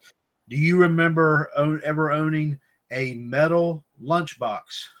right. Do you remember ever owning a metal lunchbox?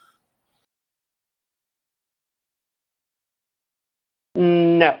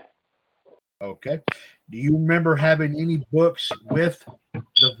 No. Okay. Do you remember having any books with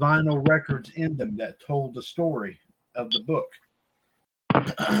the vinyl records in them that told the story of the book?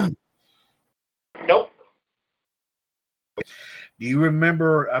 Nope. Do you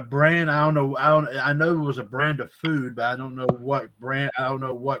remember a brand? I know it was a brand of food, but I don't know what brand. I don't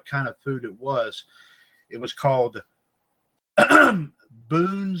know what kind of food it was. It was called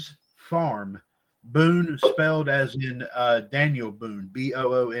Boone's Farm. Boone spelled as in Daniel Boone,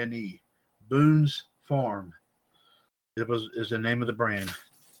 Boone. Boone's Farm. Is the name of the brand.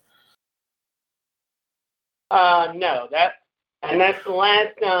 No. That's the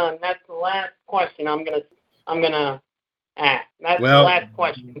last question I'm gonna ask. That's the last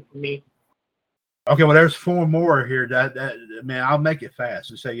question for me. Okay, well, there's 4 more here. That man, I'll make it fast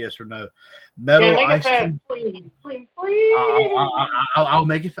and say yes or no. Metal ice cube. Please. I'll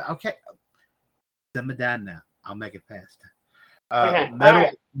make it fast. Okay, dumb it down now. I'll make it fast. Okay,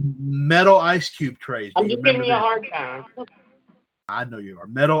 metal ice cube trays. I'm just giving you a hard time. I know you are.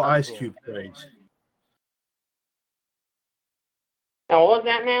 Metal ice cube trays. Now, what was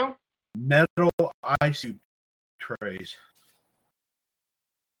that now? Metal ice cube trays.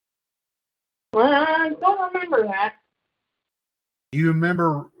 Well, I don't remember that. Do you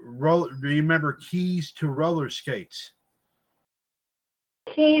remember keys to roller skates?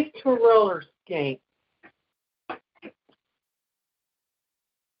 Keys to roller skate.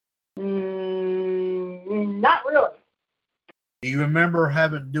 Not really. Do you remember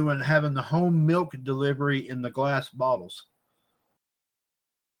having the home milk delivery in the glass bottles?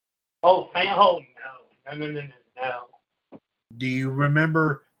 Oh no. Do you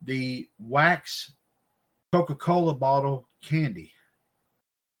remember the wax Coca-Cola bottle candy?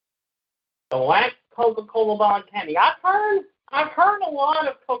 The wax Coca-Cola bottle candy. I've heard a lot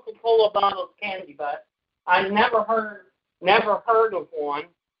of Coca-Cola bottle candy, but I never heard of one.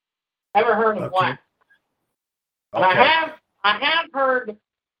 Never heard of wax. And Okay. I have heard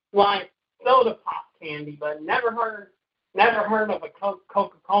like soda pop candy, but never heard of a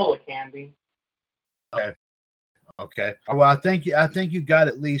Coca-Cola candy. Okay. Well, I think you got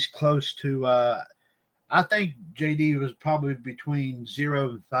at least close to. I think JD was probably between 0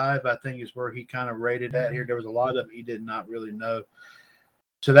 and 5. I think is where he kind of rated at here. There was a lot of them he did not really know.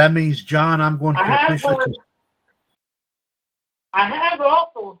 So that means, John, I'm going to officially. I have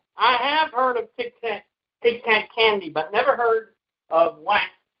heard of Tic Tac candy, but never heard of wax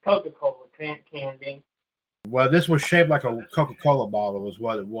Coca-Cola candy. Well, this was shaped like a Coca-Cola bottle, is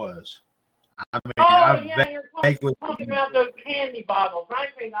what it was. I mean, You're talking about those candy bottles. I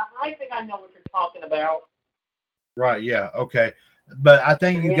think I know what you're talking about. Right. Yeah. Okay. But I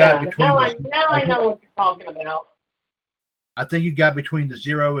think you got between. Now I know what you're talking about. I think you got between the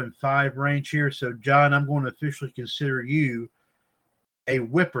 0 and 5 range here. So, John, I'm going to officially consider you a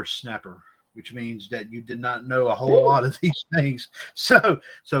whippersnapper, which means that you did not know a whole lot of these things. So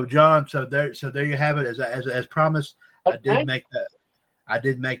John, there you have it. As promised, okay. I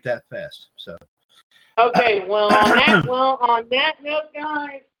did make that fast. So. Okay. Well, on that note,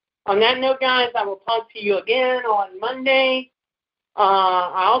 guys, I will talk to you again on Monday.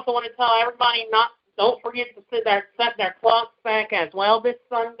 I also want to tell everybody don't forget to set their clocks back as well this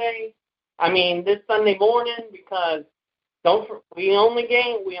Sunday. This Sunday morning, because we only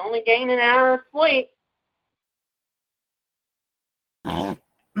gain an hour of sleep. Yeah,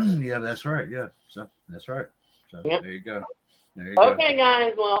 that's right. Yeah, so that's right. So yep. There you go. Okay,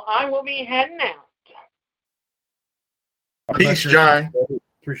 guys. Well, I will be heading out. Peace, John.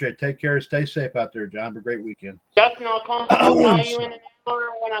 Appreciate it. Take care. Stay safe out there, John. Have a great weekend. Justin, I'll call you in an hour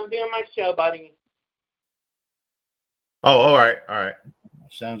when I'm doing my show, buddy. Oh, all right.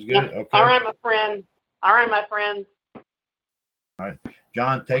 Sounds good. Yeah. Okay. All right, my friend. All right.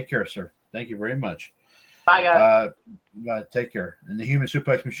 John, take care, sir. Thank you very much. Bye, guys. Take care. And the Human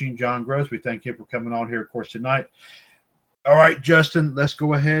Suplex Machine, John Gross, we thank you for coming on here, of course, tonight. All right, Justin, let's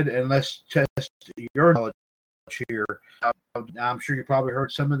go ahead and let's test your knowledge here. I'm sure you probably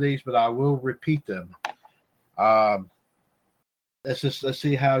heard some of these, but I will repeat them. Let's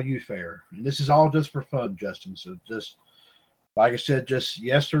see how you fare. And this is all just for fun, Justin. So just like I said, just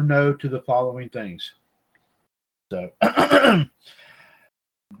yes or no to the following things. So,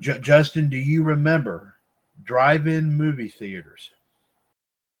 Justin, do you remember drive-in movie theaters?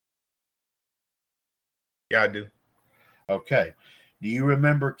 Yeah, I do. Okay. Do you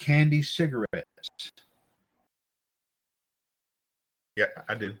remember candy cigarettes? Yeah,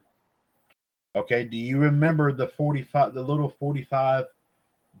 I do. Okay. Do you remember the little 45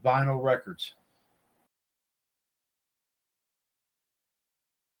 vinyl records?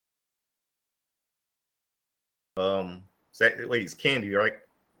 Wait, it's candy, right?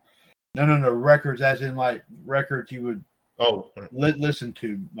 No, records, as in like records you would listen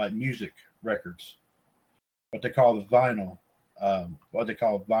to, like music records. What they call the vinyl. But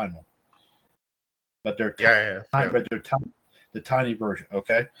they're but they're tiny, the tiny version.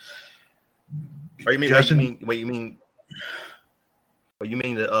 Okay. Oh, you mean Justin, you mean the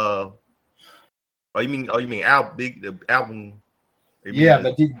the album? Yeah,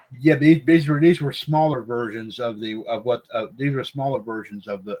 but these were smaller versions of these were smaller versions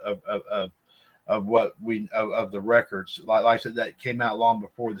of the of the records. Like I said, that came out long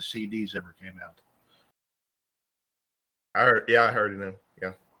before the CDs ever came out. I heard of them.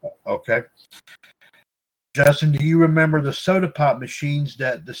 Yeah. Okay. Justin, do you remember the soda pop machines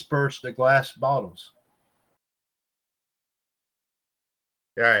that disperse the glass bottles?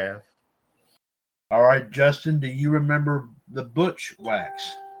 Yeah, I have. All right, Justin, do you remember the Butch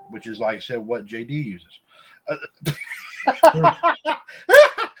wax, which is, like I said, what JD uses?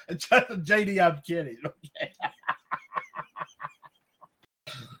 JD, I'm kidding. Okay.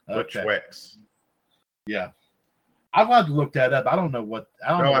 Butch wax. Yeah, I'd like to look that up. I don't know what.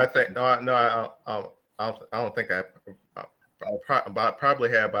 I don't think I. I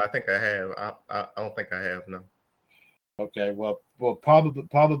probably have, but I think I have. I don't think I have. No. Okay, well,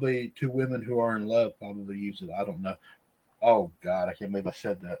 probably two women who are in love probably use it. I don't know. Oh God, I can't believe I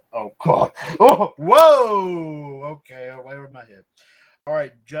said that. Oh God. Oh, whoa. Okay, way over my head. All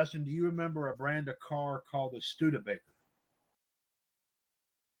right, Justin, do you remember a brand of car called the Studebaker?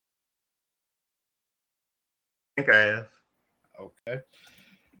 I think I have. Okay.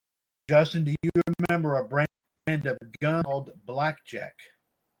 Justin, do you remember a brand of gun called Blackjack?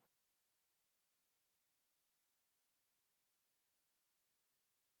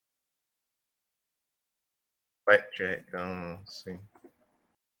 Blackjack. Let's see.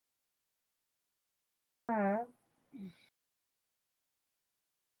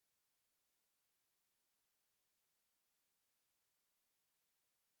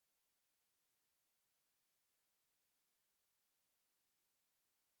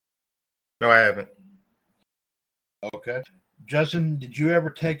 No, I haven't. Okay. Justin, did you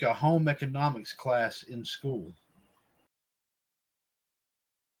ever take a home economics class in school?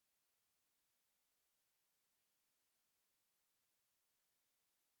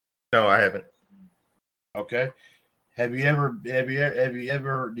 No, I haven't. Okay. Do you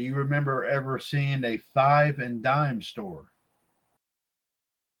remember ever seeing a 5 and dime store?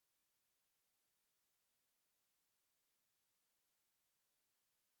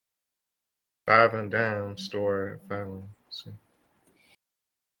 Five and dime store. See.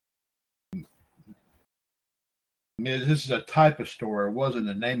 I mean, this is a type of store. It wasn't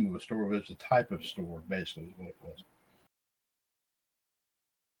the name of a store, but it's a type of store, basically, is what it was.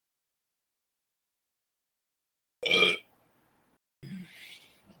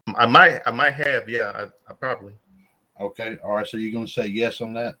 I might have. Yeah, I probably. Okay. All right. So you're going to say yes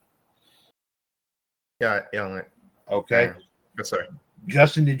on that? Yeah. Okay. Yeah. Yes, sir.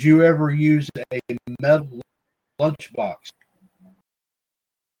 Justin, did you ever use a metal lunchbox?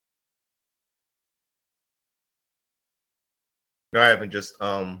 No, I haven't. Just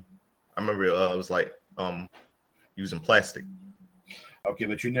I remember it was like using plastic. Okay,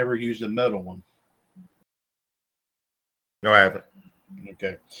 but you never used a metal one. No, I haven't.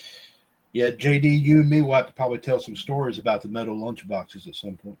 Okay. Yeah, JD, you and me will have to probably tell some stories about the metal lunchboxes at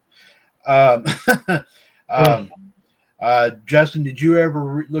some point. Justin, did you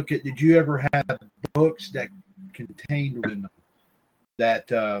ever have books that contained in them that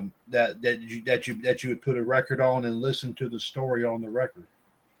you would put a record on and listen to the story on the record?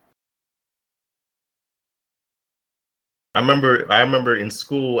 I remember in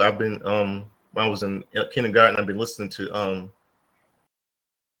school I've been when I was in kindergarten I've been listening to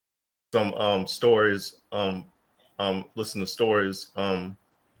some stories listen to stories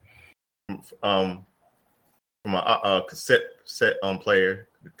from a cassette player,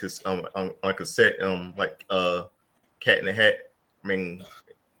 because on a cassette like Cat in the Hat. I mean,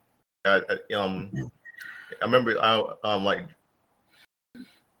 I remember like it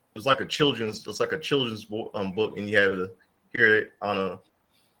was like a children's book, and you had to hear it on a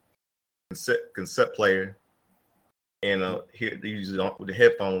cassette player, and hear they use it with the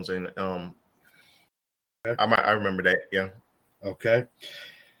headphones, and I remember that. Yeah. Okay.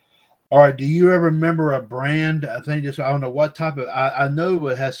 All right. Do you ever remember a brand? I don't know what type of. I know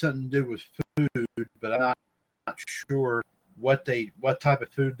it has something to do with food, but I'm not sure what type of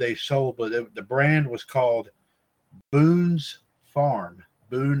food they sold. But the brand was called Boone's Farm.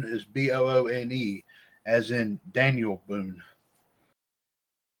 Boone is Boone, as in Daniel Boone.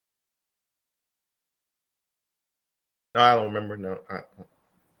 No, I don't remember. No.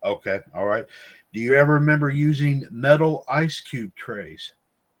 Okay. All right. Do you ever remember using metal ice cube trays?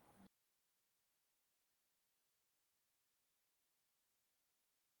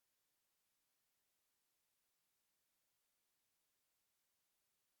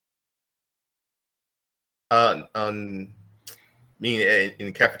 Meaning in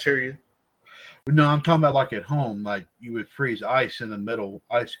the cafeteria. No, I'm talking about like at home, like you would freeze ice in a metal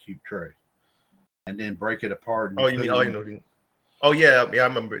ice cube tray, and then break it apart. Oh, you mean? Oh, you know. Oh yeah, I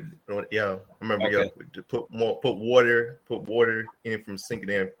remember. Yeah, I remember. Okay. Yeah, to put water in from sinking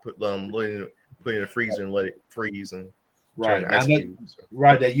in, put it in the freezer and let it freeze and Right. turn ice cubes.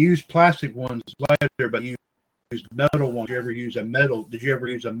 Right. They used plastic ones later, but you used metal ones. Did you ever use a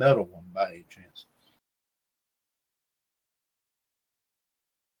metal one by any chance?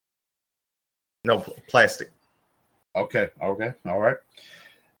 No, plastic. Okay. Okay. All right.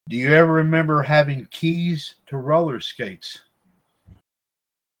 Do you ever remember having keys to roller skates?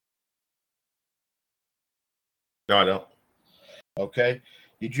 No, I don't. Okay.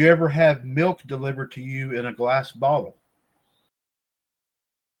 Did you ever have milk delivered to you in a glass bottle?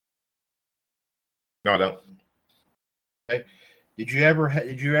 No, I don't. Okay. Do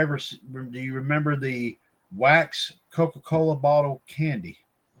you remember the wax Coca-Cola bottle candy?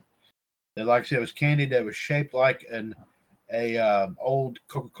 That, like I said, it was candy that was shaped like a old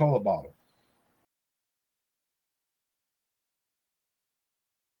Coca-Cola bottle.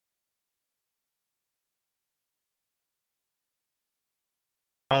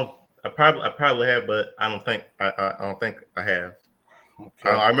 I probably have, but I don't think I have. Okay.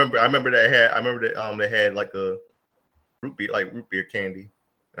 I remember that they had like a root beer candy.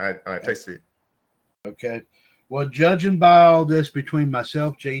 I tasted it. Okay. Well, judging by all this between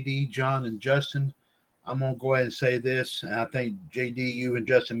myself, JD, John, and Justin, I'm going to go ahead and say this. And I think JD, you and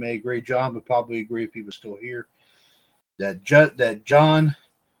Justin may agree. John would probably agree if he was still here. That John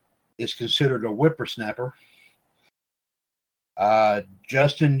is considered a whippersnapper.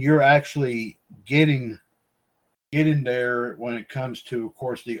 Justin, you're actually getting there when it comes to, of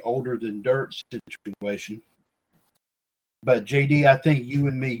course, the older than dirt situation. But JD, I think you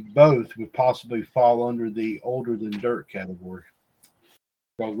and me both would possibly fall under the older than dirt category.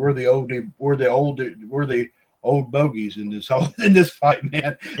 Because we're the old bogeys in this fight,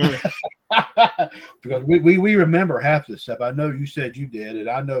 man. Because we remember half this stuff. I know you said you did, and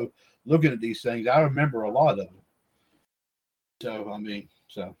I know looking at these things, I remember a lot of them.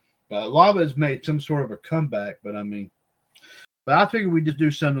 But a lot of it's made some sort of a comeback. But I figured we just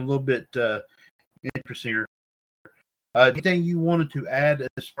do something a little bit interesting. Anything you wanted to add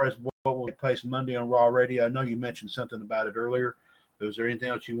as far as what will take place Monday on Raw Radio? I know you mentioned something about it earlier. But was there anything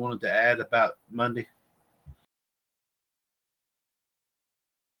else you wanted to add about Monday?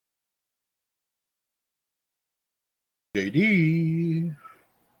 JD.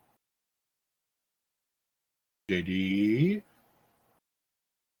 JD.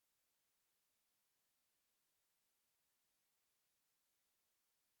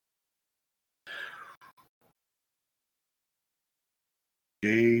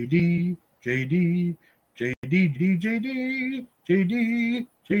 JD, JD, JD, JD, JD,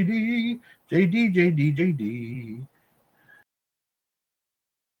 JD, JD, JD, JD.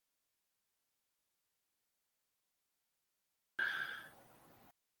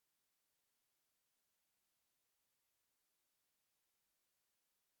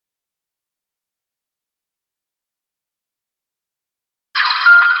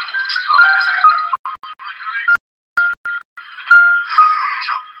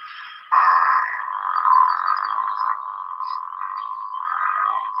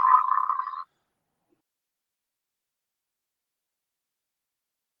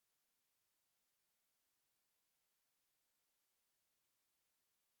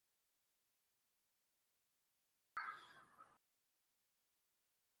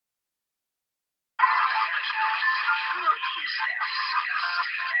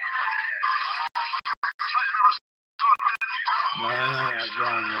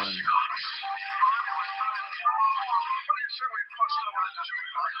 Run.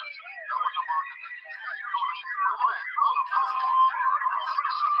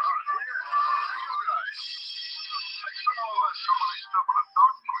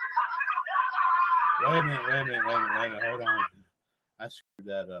 Wait a minute. Hold on. I screwed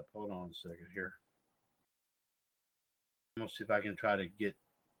that up. Hold on a second here. I'm going to see if I can try to get.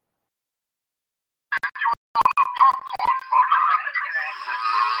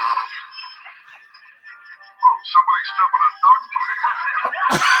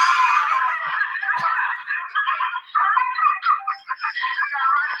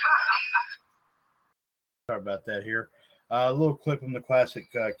 Sorry about that here. A little clip from the classic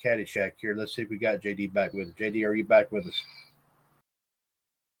Caddyshack here. Let's see if we got JD back with us. JD, are you back with us?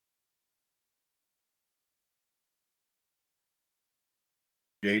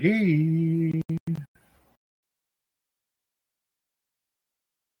 JD.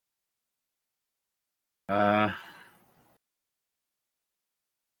 I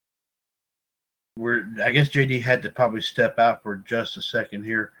guess JD had to probably step out for just a second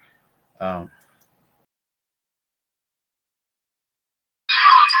here.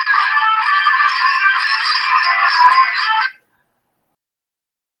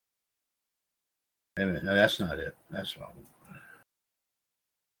 Wait a minute. No, that's not it. That's wrong.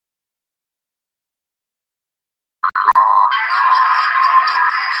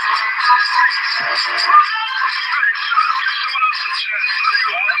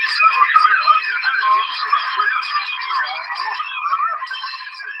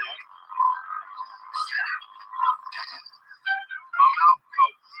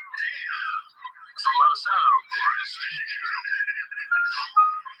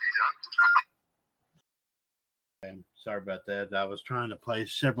 Sorry about that. I was trying to play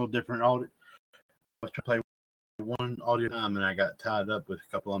several different audio. I was trying to play one audio time, and I got tied up with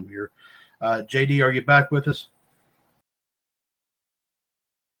a couple of them here. JD, are you back with us?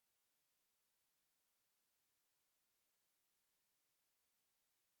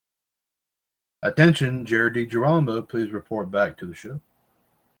 Attention, Jared DiGirolamo, please report back to the show.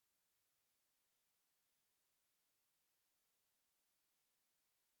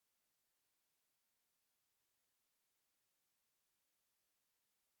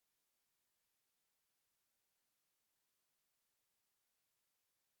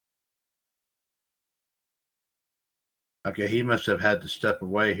 Okay, he must have had to step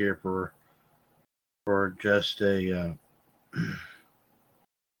away here for just a.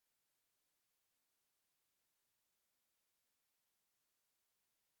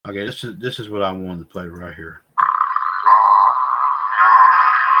 Okay, this is what I wanted to play right here.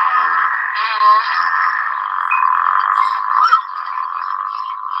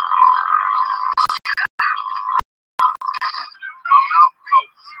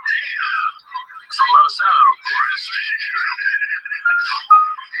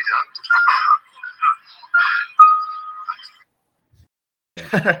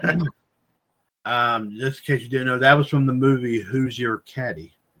 Just in case you didn't know, that was from the movie Who's Your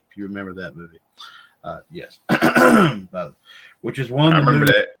Caddy? If you remember that movie, yes, which is one. I remember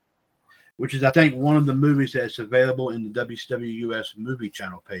that. Which is, I think, one of the movies that's available in the WCWUS movie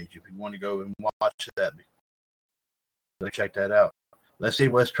channel page. If you want to go and watch that, check that out. Let's see.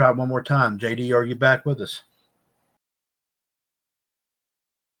 Let's try one more time. JD, are you back with us?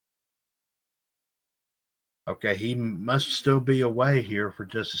 Okay, he must still be away here for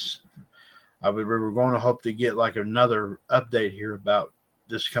just. We were going to hope to get like another update here about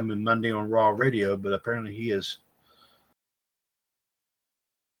this coming Monday on Raw Radio, but apparently he is.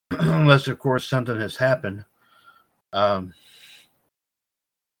 Unless, of course, something has happened. But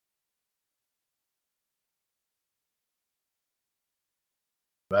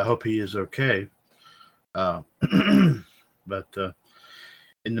I hope he is okay. But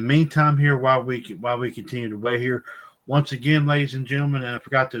in the meantime, here while we continue to wait here, once again, ladies and gentlemen, and I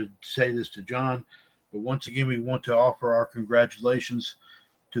forgot to say this to John, but once again, we want to offer our congratulations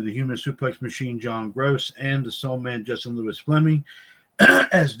to the Human Suplex Machine, John Gross, and the Soul Man, Justin Lewis Fleming,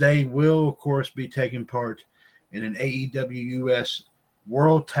 as they will, of course, be taking part in an AEWUS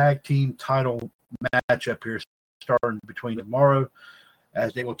World Tag Team title matchup here starting between tomorrow,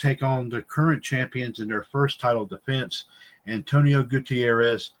 as they will take on the current champions in their first title defense, Antonio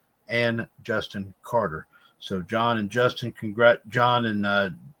Gutierrez and Justin Carter. So John and Justin, John and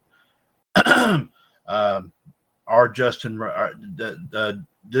our Justin,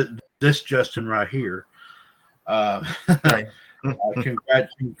 this Justin right here.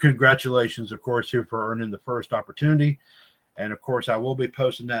 Congratulations, of course, here for earning the first opportunity. And of course, I will be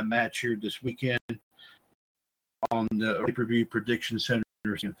posting that match here this weekend on the pay-per-view prediction center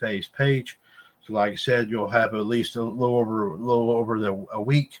and phase page. So, like I said, you'll have at least a little over a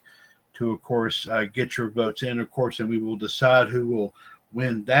week to, of course, get your votes in, of course, and we will decide who will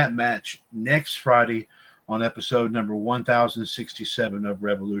win that match next Friday on episode number 1067 of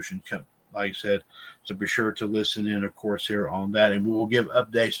Revolution. Like I said, so be sure to listen in, of course, here on that, and we will give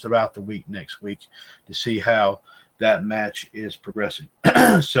updates throughout the week next week to see how that match is progressing.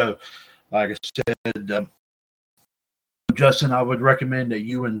 So, like I said, Justin, I would recommend that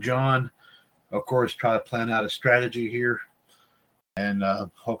you and John, of course, try to plan out a strategy here. And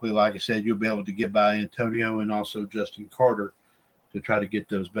hopefully, like I said, you'll be able to get by Antonio and also Justin Carter to try to get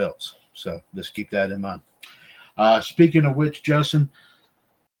those belts. So let's keep that in mind. Speaking of which, Justin,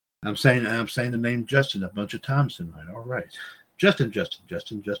 I'm saying the name Justin a bunch of times tonight. All right. Justin.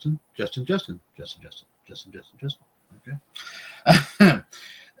 Okay.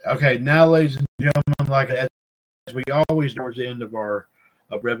 Okay, now, ladies and gentlemen, like as we always do towards the end of our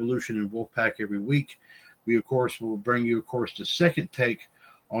Revolution and Wolfpack every week, we, of course, will bring you, of course, the second take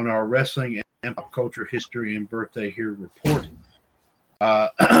on our wrestling and pop culture history and birthday here report.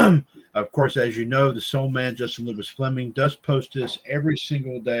 Of course, as you know, the Soul Man, Justin Lewis Fleming, does post this every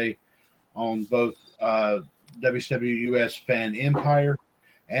single day on both WCWUS Fan Empire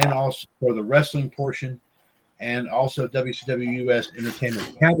and also for the wrestling portion, and also WCWUS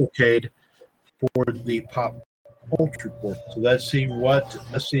Entertainment Cavalcade for the pop culture portion. So let's see what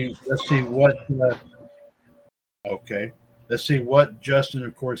Justin,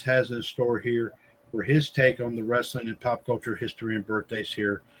 of course, has in store here for his take on the wrestling and pop culture history and birthdays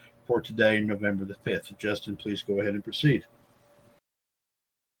here for today, November the 5th. Justin, please go ahead and proceed.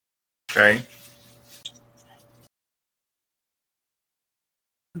 Okay.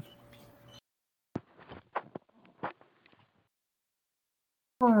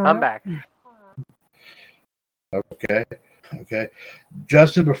 I'm back. Okay.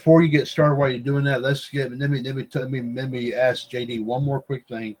 Justin, before you get started, while you're doing that, let me ask JD one more quick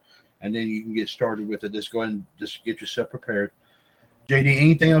thing, and then you can get started with it. Just go ahead and just get yourself prepared. JD,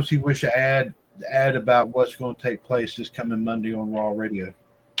 anything else you wish to add about what's going to take place this coming Monday on Raw Radio?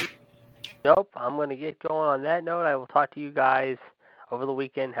 Nope, I'm going to get going on that note. I will talk to you guys over the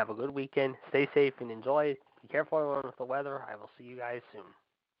weekend. Have a good weekend. Stay safe and enjoy. Be careful everyone with the weather. I will see you guys soon.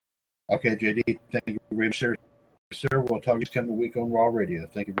 Okay, JD, thank you very much, sir. We'll talk to you coming week on Raw Radio.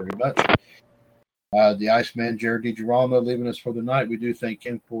 Thank you very much. The Iceman, Jared DiGirolamo, leaving us for the night. We do thank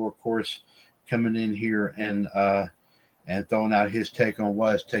him for, of course, coming in here and throwing out his take on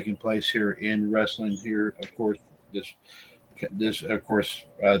what is taking place here in wrestling here, of course, this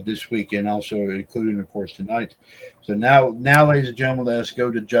weekend, also including, of course, tonight. So now, ladies and gentlemen, let us go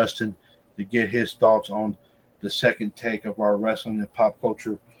to Justin to get his thoughts on the second take of our wrestling and pop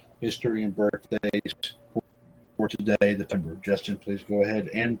culture history and birthdays for today, the September. Justin, please go ahead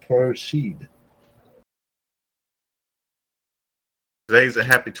and proceed. Today's a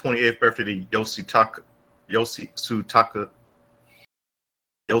happy 28th birthday to Yoshitaka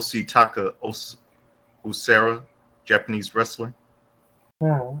Usera, Japanese wrestler.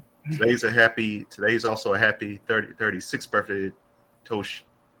 Today's also a happy 36th birthday to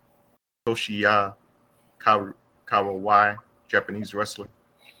Toshiya Kawai, Japanese wrestler.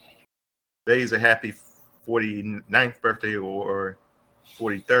 Today's a happy 49th birthday or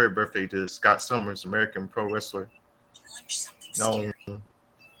 43rd birthday to Scott Summers, American pro wrestler, known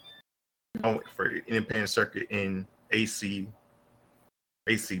for independent circuit in ACW.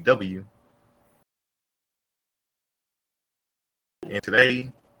 And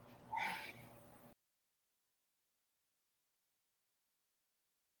today,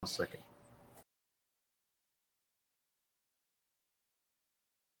 one second.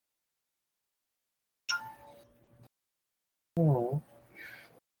 Oh.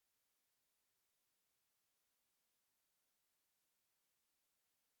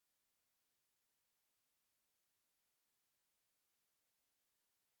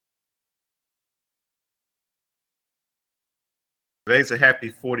 Today's a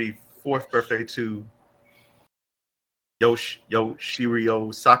happy 44th birthday to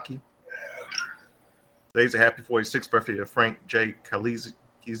Yoshiro Saki. Today's a happy 46th birthday to Frank J.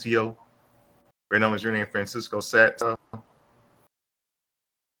 Calizio, right now is your name, Francisco Sato.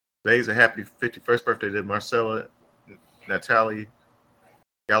 Today's a happy 51st birthday to Marcela Natalie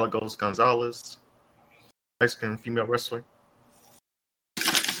Gallegos Gonzalez, Mexican female wrestler.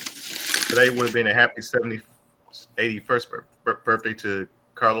 Today would have been a happy 81st birthday to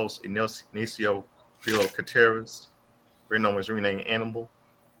Carlos Inicio Filo Cateras, right now is your name, Animal.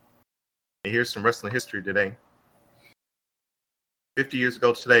 And here's some wrestling history today. 50 years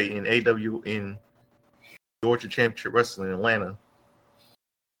ago today in AW in Georgia Championship Wrestling in Atlanta.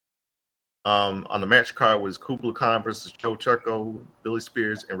 On the match card was Kublai Khan versus Joe Turco, Billy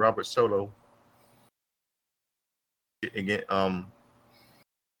Spears, and Robert Soto. Again,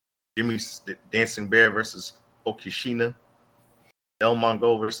 Jimmy Dancing Bear versus Okishina, El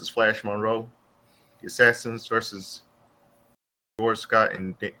Mongo versus Flash Monroe, the Assassins versus George Scott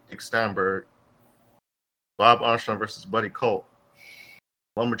and Dick Steinberg, Bob Armstrong versus Buddy Colt,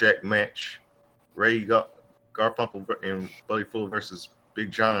 Lumberjack match, Ray Garfunkel and Buddy Fuller versus Big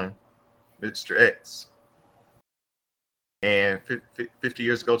John, Mr. X. And 50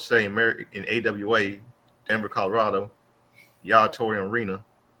 years ago today in AWA, Denver, Colorado, Auditorium Arena,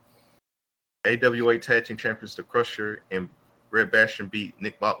 AWA Tag Team Champions The Crusher and Red Bastion beat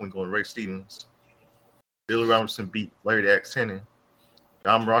Nick Botwinkle and Ray Stevens. Billy Robinson beat Larry the Axe Hennig.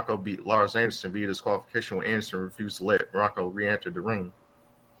 Don Morocco beat Lars Anderson via disqualification when Anderson refused to let Morocco re-enter the ring.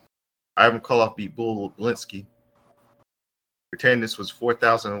 Ivan Koloff beat Bull Linsky. Attendance was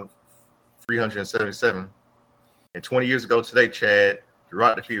 4,377. And 20 years ago today, Chad, The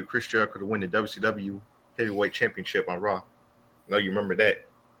Rock defeated Chris Jericho to win the WCW Heavyweight Championship on Raw. I know you remember that.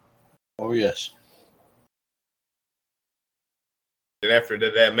 Oh, yes. Then after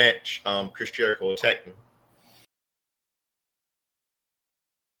that match, Chris Jericho attacked him.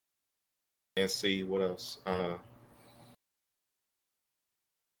 And see what else.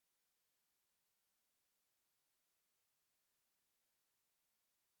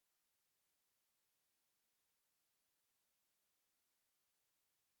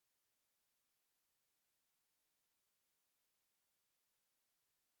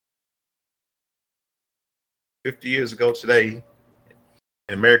 50 years ago today,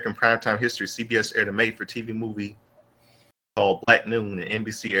 in American primetime history, CBS aired a made-for-TV movie called Black Noon, and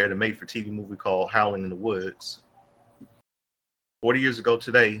NBC aired a made-for-TV movie called Howling in the Woods. 40 years ago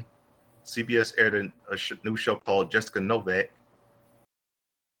today, CBS aired a new show called Jessica Novak.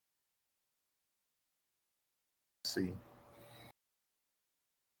 Let's see.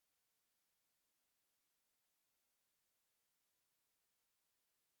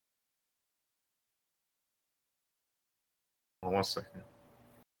 Hold on 1 second.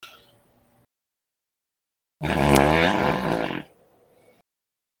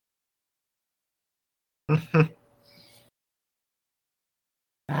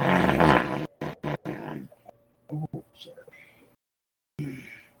 Oh, sorry.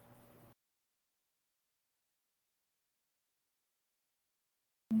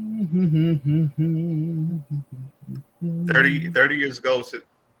 30 years ago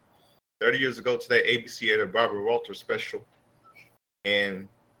today, ABC aired a Barbara Walters special, and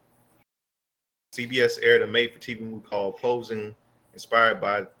CBS aired a made-for-TV movie called Posing, inspired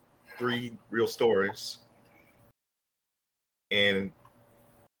by 3 real stories. And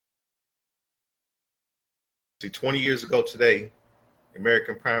 20 years ago today,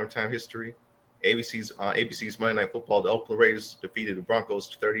 American primetime history, ABC's Monday Night Football, the Oakland Raiders defeated the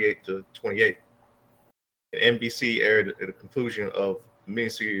Broncos 38-28. And NBC aired at the conclusion of the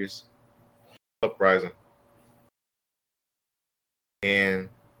miniseries Uprising. And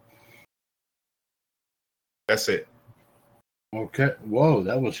that's it. Okay. Whoa,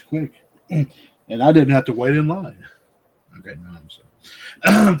 that was quick. And I didn't have to wait in line. Okay, no, I'm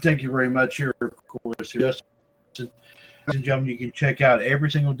sorry. Thank you very much here, of course. Ladies and gentlemen, you can check out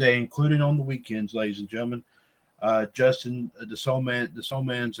every single day, including on the weekends, ladies and gentlemen. Justin, the Soul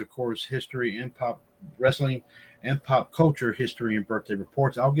Man's, of course, history and pop wrestling and pop culture history and birthday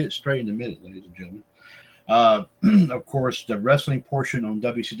reports. I'll get straight in a minute, ladies and gentlemen. Of course, the wrestling portion on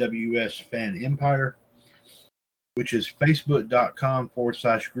WCWUS Fan Empire, which is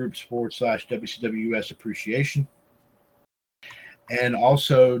facebook.com/groups/WCWUS Appreciation. And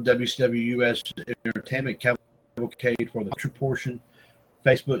also WCWUS Entertainment Cavalcade for the culture portion,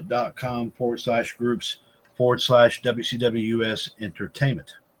 facebook.com/groups/WCWUS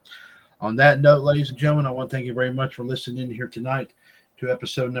Entertainment. On that note, ladies and gentlemen, I want to thank you very much for listening in here tonight to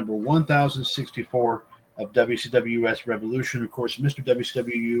episode number 1064 of WCWUS Revolution. Of course, Mr.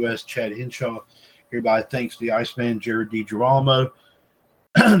 WCWUS Chad Henshaw hereby thanks the Iceman Jared DiGirolamo,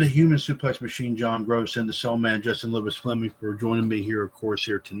 the Human Suplex Machine John Gross, and the Soul Man Justin Lewis Fleming for joining me here, of course,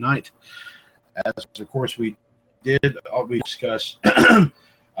 here tonight. As of course we discuss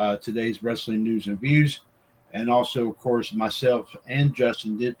today's wrestling news and views, and also, of course, myself and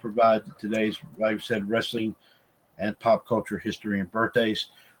Justin did provide today's, like I said, wrestling and pop culture history and birthdays.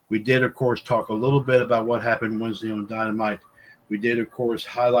 We did, of course, talk a little bit about what happened Wednesday on Dynamite. We did, of course,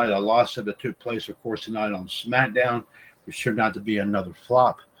 highlight a loss that took place, of course, tonight on Smackdown, which turned out to be another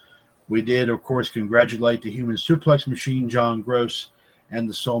flop. We did, of course, congratulate the Human Suplex Machine, John Gross, and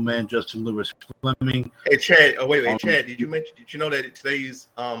the Soul Man Justin Lewis Fleming. Hey Chad, Chad, did you know that today's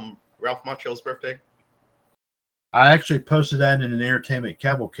Ralph Macchio's birthday? I actually posted that in an Entertainment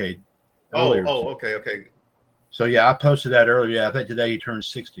Cavalcade earlier. Okay. So yeah, I posted that earlier. Yeah, I think today he turned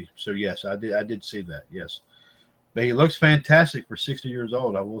 60. So yes, I did see that. Yes, but he looks fantastic for 60 years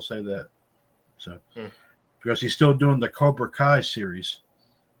old. I will say that. So because he's still doing the Cobra Kai series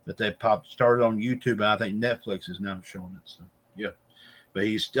that they started on YouTube, and I think Netflix is now showing it. So yeah, but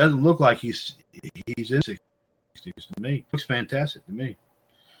he doesn't look like he's in 60s to me. Looks fantastic to me.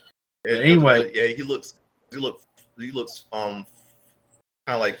 Yeah, anyway, yeah, he looks kind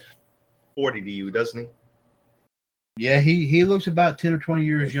of like 40 to you, doesn't he? Yeah, he looks about 10 or 20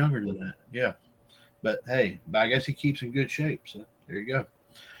 years younger than that. Yeah. But hey, I guess he keeps in good shape. So there you go.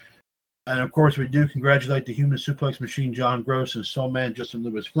 And of course, we do congratulate the Human Suplex Machine, John Gross, and Soul Man Justin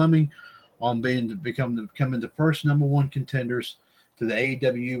Lewis Fleming on becoming the first number one contenders to the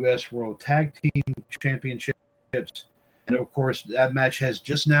AWS World Tag Team Championships. And of course, that match has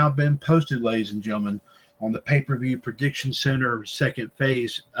just now been posted, ladies and gentlemen, on the Pay-Per-View Prediction Center second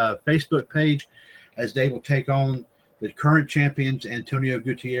phase Facebook page, as they will take on the current champions, Antonio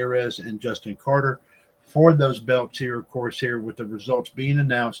Gutierrez and Justin Carter, for those belts here, of course, here with the results being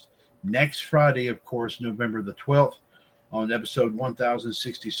announced next Friday, of course, November the 12th, on episode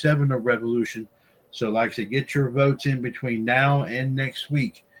 1067 of Revolution. So, like I said, get your votes in between now and next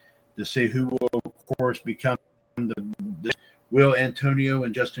week to see who will, of course, become will Antonio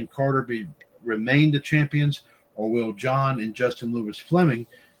and Justin Carter remain the champions, or will John and Justin Lewis Fleming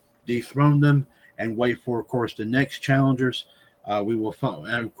dethrone them and wait for, of course, the next challengers? We will,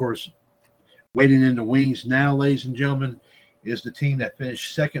 and of course, waiting in the wings now, ladies and gentlemen, is the team that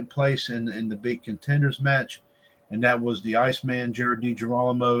finished second place in the big contenders match, and that was the Iceman, Jared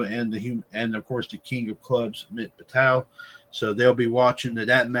DiGirolamo, and of course the King of Clubs, Mitt Patel. So they'll be watching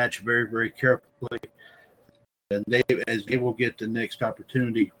that match very, very carefully, and they will get the next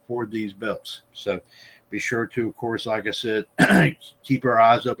opportunity for these belts. So be sure to, of course, like I said, keep our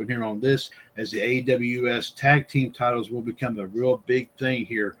eyes open here on this, as the AWS tag team titles will become a real big thing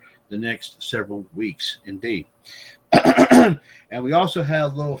here the next several weeks, indeed. And we also had a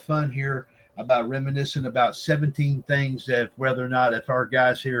little fun here about reminiscing about 17 things that whether or not if our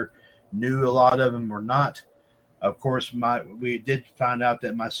guys here knew a lot of them or not. Of course, we did find out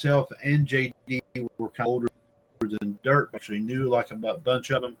that myself and JD were kind of older than dirt. Actually knew like about a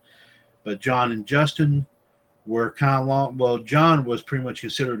bunch of them. But John and Justin were kind of long. Well, John was pretty much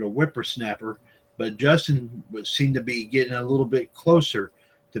considered a whippersnapper, but Justin seemed to be getting a little bit closer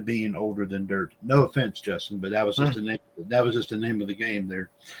to being older than dirt. No offense, Justin, but that was just the name. That was just the name of the game there.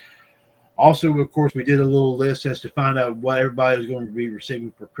 Also, of course, we did a little list as to find out what everybody was going to be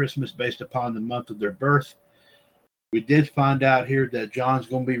receiving for Christmas based upon the month of their birth. We did find out here that John's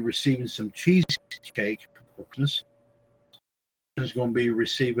going to be receiving some cheesecake for Christmas. Is going to be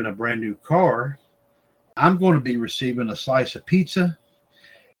receiving a brand new car. I'm going to be receiving a slice of pizza,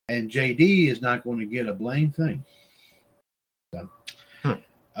 and JD is not going to get a blame thing. So,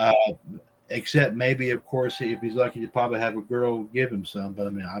 except maybe, of course, if he's lucky to probably have a girl give him some. But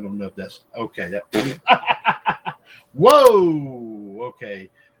I mean, I don't know if that's okay. Whoa. Okay.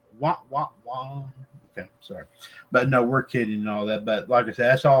 Wah. Okay, sorry, but no, we're kidding and all that. But like I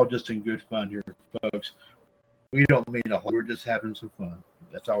said, that's all just in good fun here, folks. We don't mean a whole. We're just having some fun.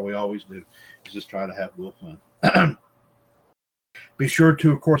 That's all we always do, is just try to have a little fun. Be sure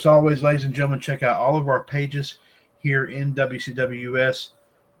to, of course, always, ladies and gentlemen, check out all of our pages here in WCWUS.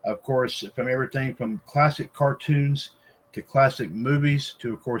 Of course, from everything from classic cartoons to classic movies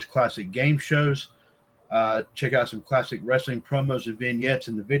to, of course, classic game shows. Check out some classic wrestling promos and vignettes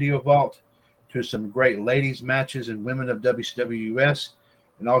in the video vault, to some great ladies matches and women of WCWUS.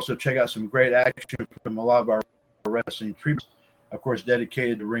 And also check out some great action from a lot of our wrestling troops, of course,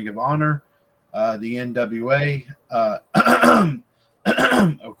 dedicated to Ring of Honor, the NWA, of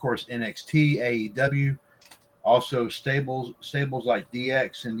course, NXT, AEW, also stables like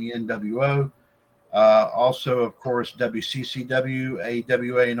DX and the NWO, also, of course, WCCW,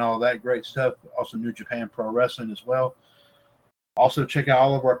 AWA, and all that great stuff. Also, New Japan Pro Wrestling as well. Also, check out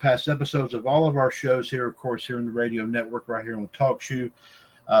all of our past episodes of all of our shows here, of course, here in the radio network, right here on Talk Shoe.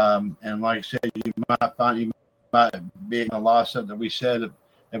 And like I said, you might be a lot of stuff that we said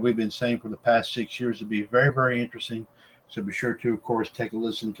that we've been saying for the past 6 years to be very, very interesting. So be sure to, of course, take a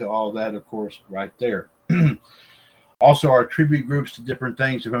listen to all that, of course, right there. Also, our tribute groups to different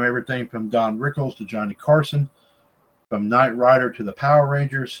things, from everything from Don Rickles to Johnny Carson, from Knight Rider to the Power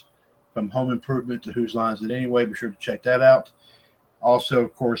Rangers, from Home Improvement to Whose Lines It Anyway. Be sure to check that out. Also,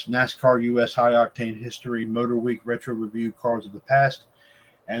 of course, NASCAR US High Octane History, Motor Week Retro Review, Cars of the Past,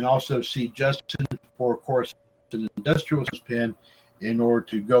 and also see Justin for, of course, an industrial pen in order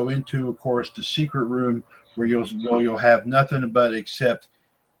to go into, of course, the secret room where you'll have nothing but except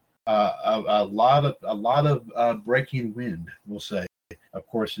a lot of breaking wind, we'll say, of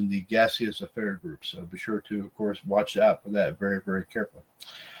course, in the gaseous affair group. So be sure to, of course, watch out for that very, very carefully.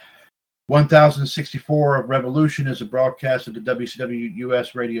 1064 of Revolution is a broadcast of the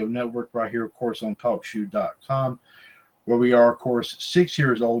WCWUS Radio Network right here, of course, on TalkShoe.com, where we are, of course, 6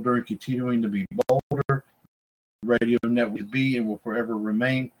 years older and continuing to be bolder. Radio Network will be and will forever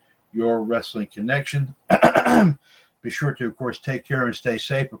remain your wrestling connection. Be sure to, of course, take care and stay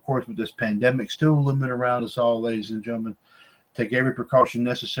safe. Of course, with this pandemic still looming around us all, ladies and gentlemen, take every precaution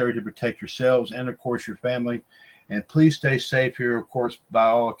necessary to protect yourselves and, of course, your family. And please stay safe here, of course, by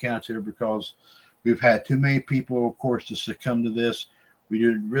all accounts here, because we've had too many people, of course, to succumb to this. We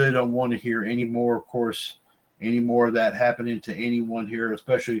really don't want to hear any more, of course, any more of that happening to anyone here,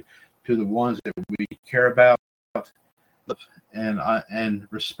 especially to the ones that we care about and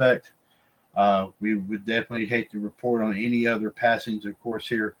respect. We would definitely hate to report on any other passings, of course,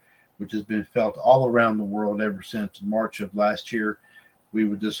 here, which has been felt all around the world ever since March of last year. We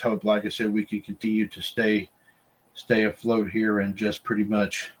would just hope, like I said, we can continue to stay afloat here and just pretty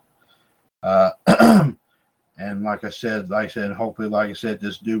much and like I said, hopefully, like I said,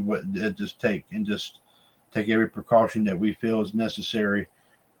 just take every precaution that we feel is necessary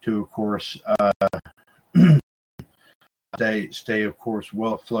to, of course, stay of course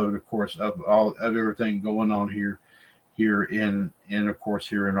well afloat, of course, of everything going on here in of course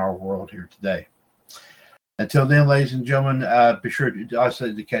here in our world here today. Until then, ladies and gentlemen, be sure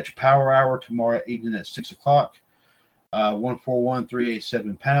to catch Power Hour tomorrow evening at 6 o'clock.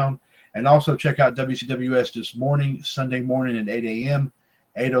 141-387-pound. And also check out WCWS this morning, Sunday morning at 8 a.m.,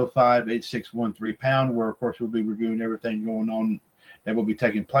 805-8613-pound, where, of course, we'll be reviewing everything going on that will be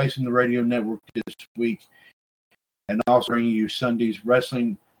taking place in the radio network this week. And also bringing you Sunday's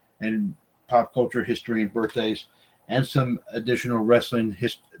wrestling and pop culture history and birthdays, and some additional wrestling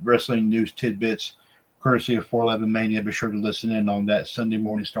news tidbits, courtesy of 411 Mania. Be sure to listen in on that Sunday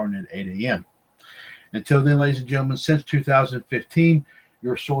morning starting at 8 a.m. Until then, ladies and gentlemen, since 2015,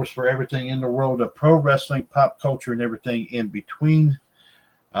 your source for everything in the world of pro wrestling, pop culture, and everything in between.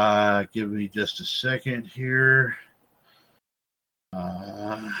 Give me just a second here.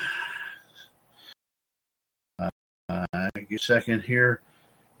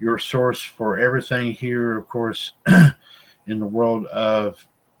 Your source for everything here, of course, in the world of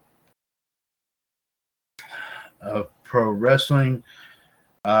pro wrestling,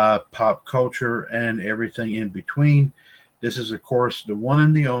 pop culture, and everything in between. This is, of course, the one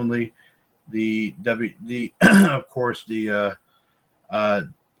and the only,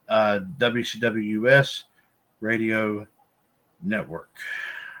 WCWUS Radio Network.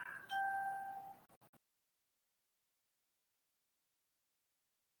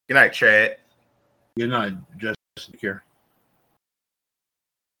 Good night, Chad. Good night, Justin. Care.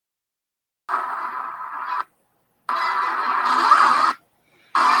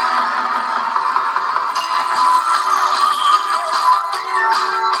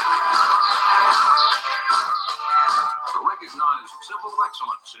 Simple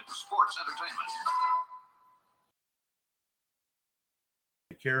excellence in sports entertainment.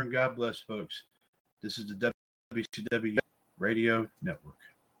 Take care and God bless, folks. This is the WCW Radio Network.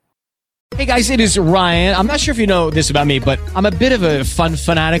 Hey guys, it is Ryan. I'm not sure if you know this about me, but I'm a bit of a fun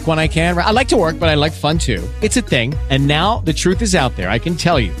fanatic when I can. I like to work, but I like fun too. It's a thing. And now the truth is out there. I can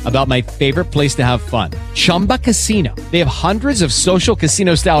tell you about my favorite place to have fun. Chumba Casino. They have hundreds of social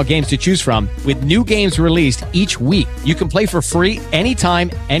casino style games to choose from with new games released each week. You can play for free anytime,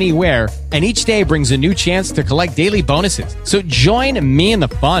 anywhere. And each day brings a new chance to collect daily bonuses. So join me in the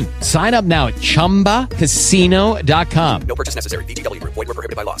fun. Sign up now at ChumbaCasino.com. No purchase necessary. VGW Group. Void where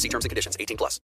prohibited by law. See terms and conditions. 18+.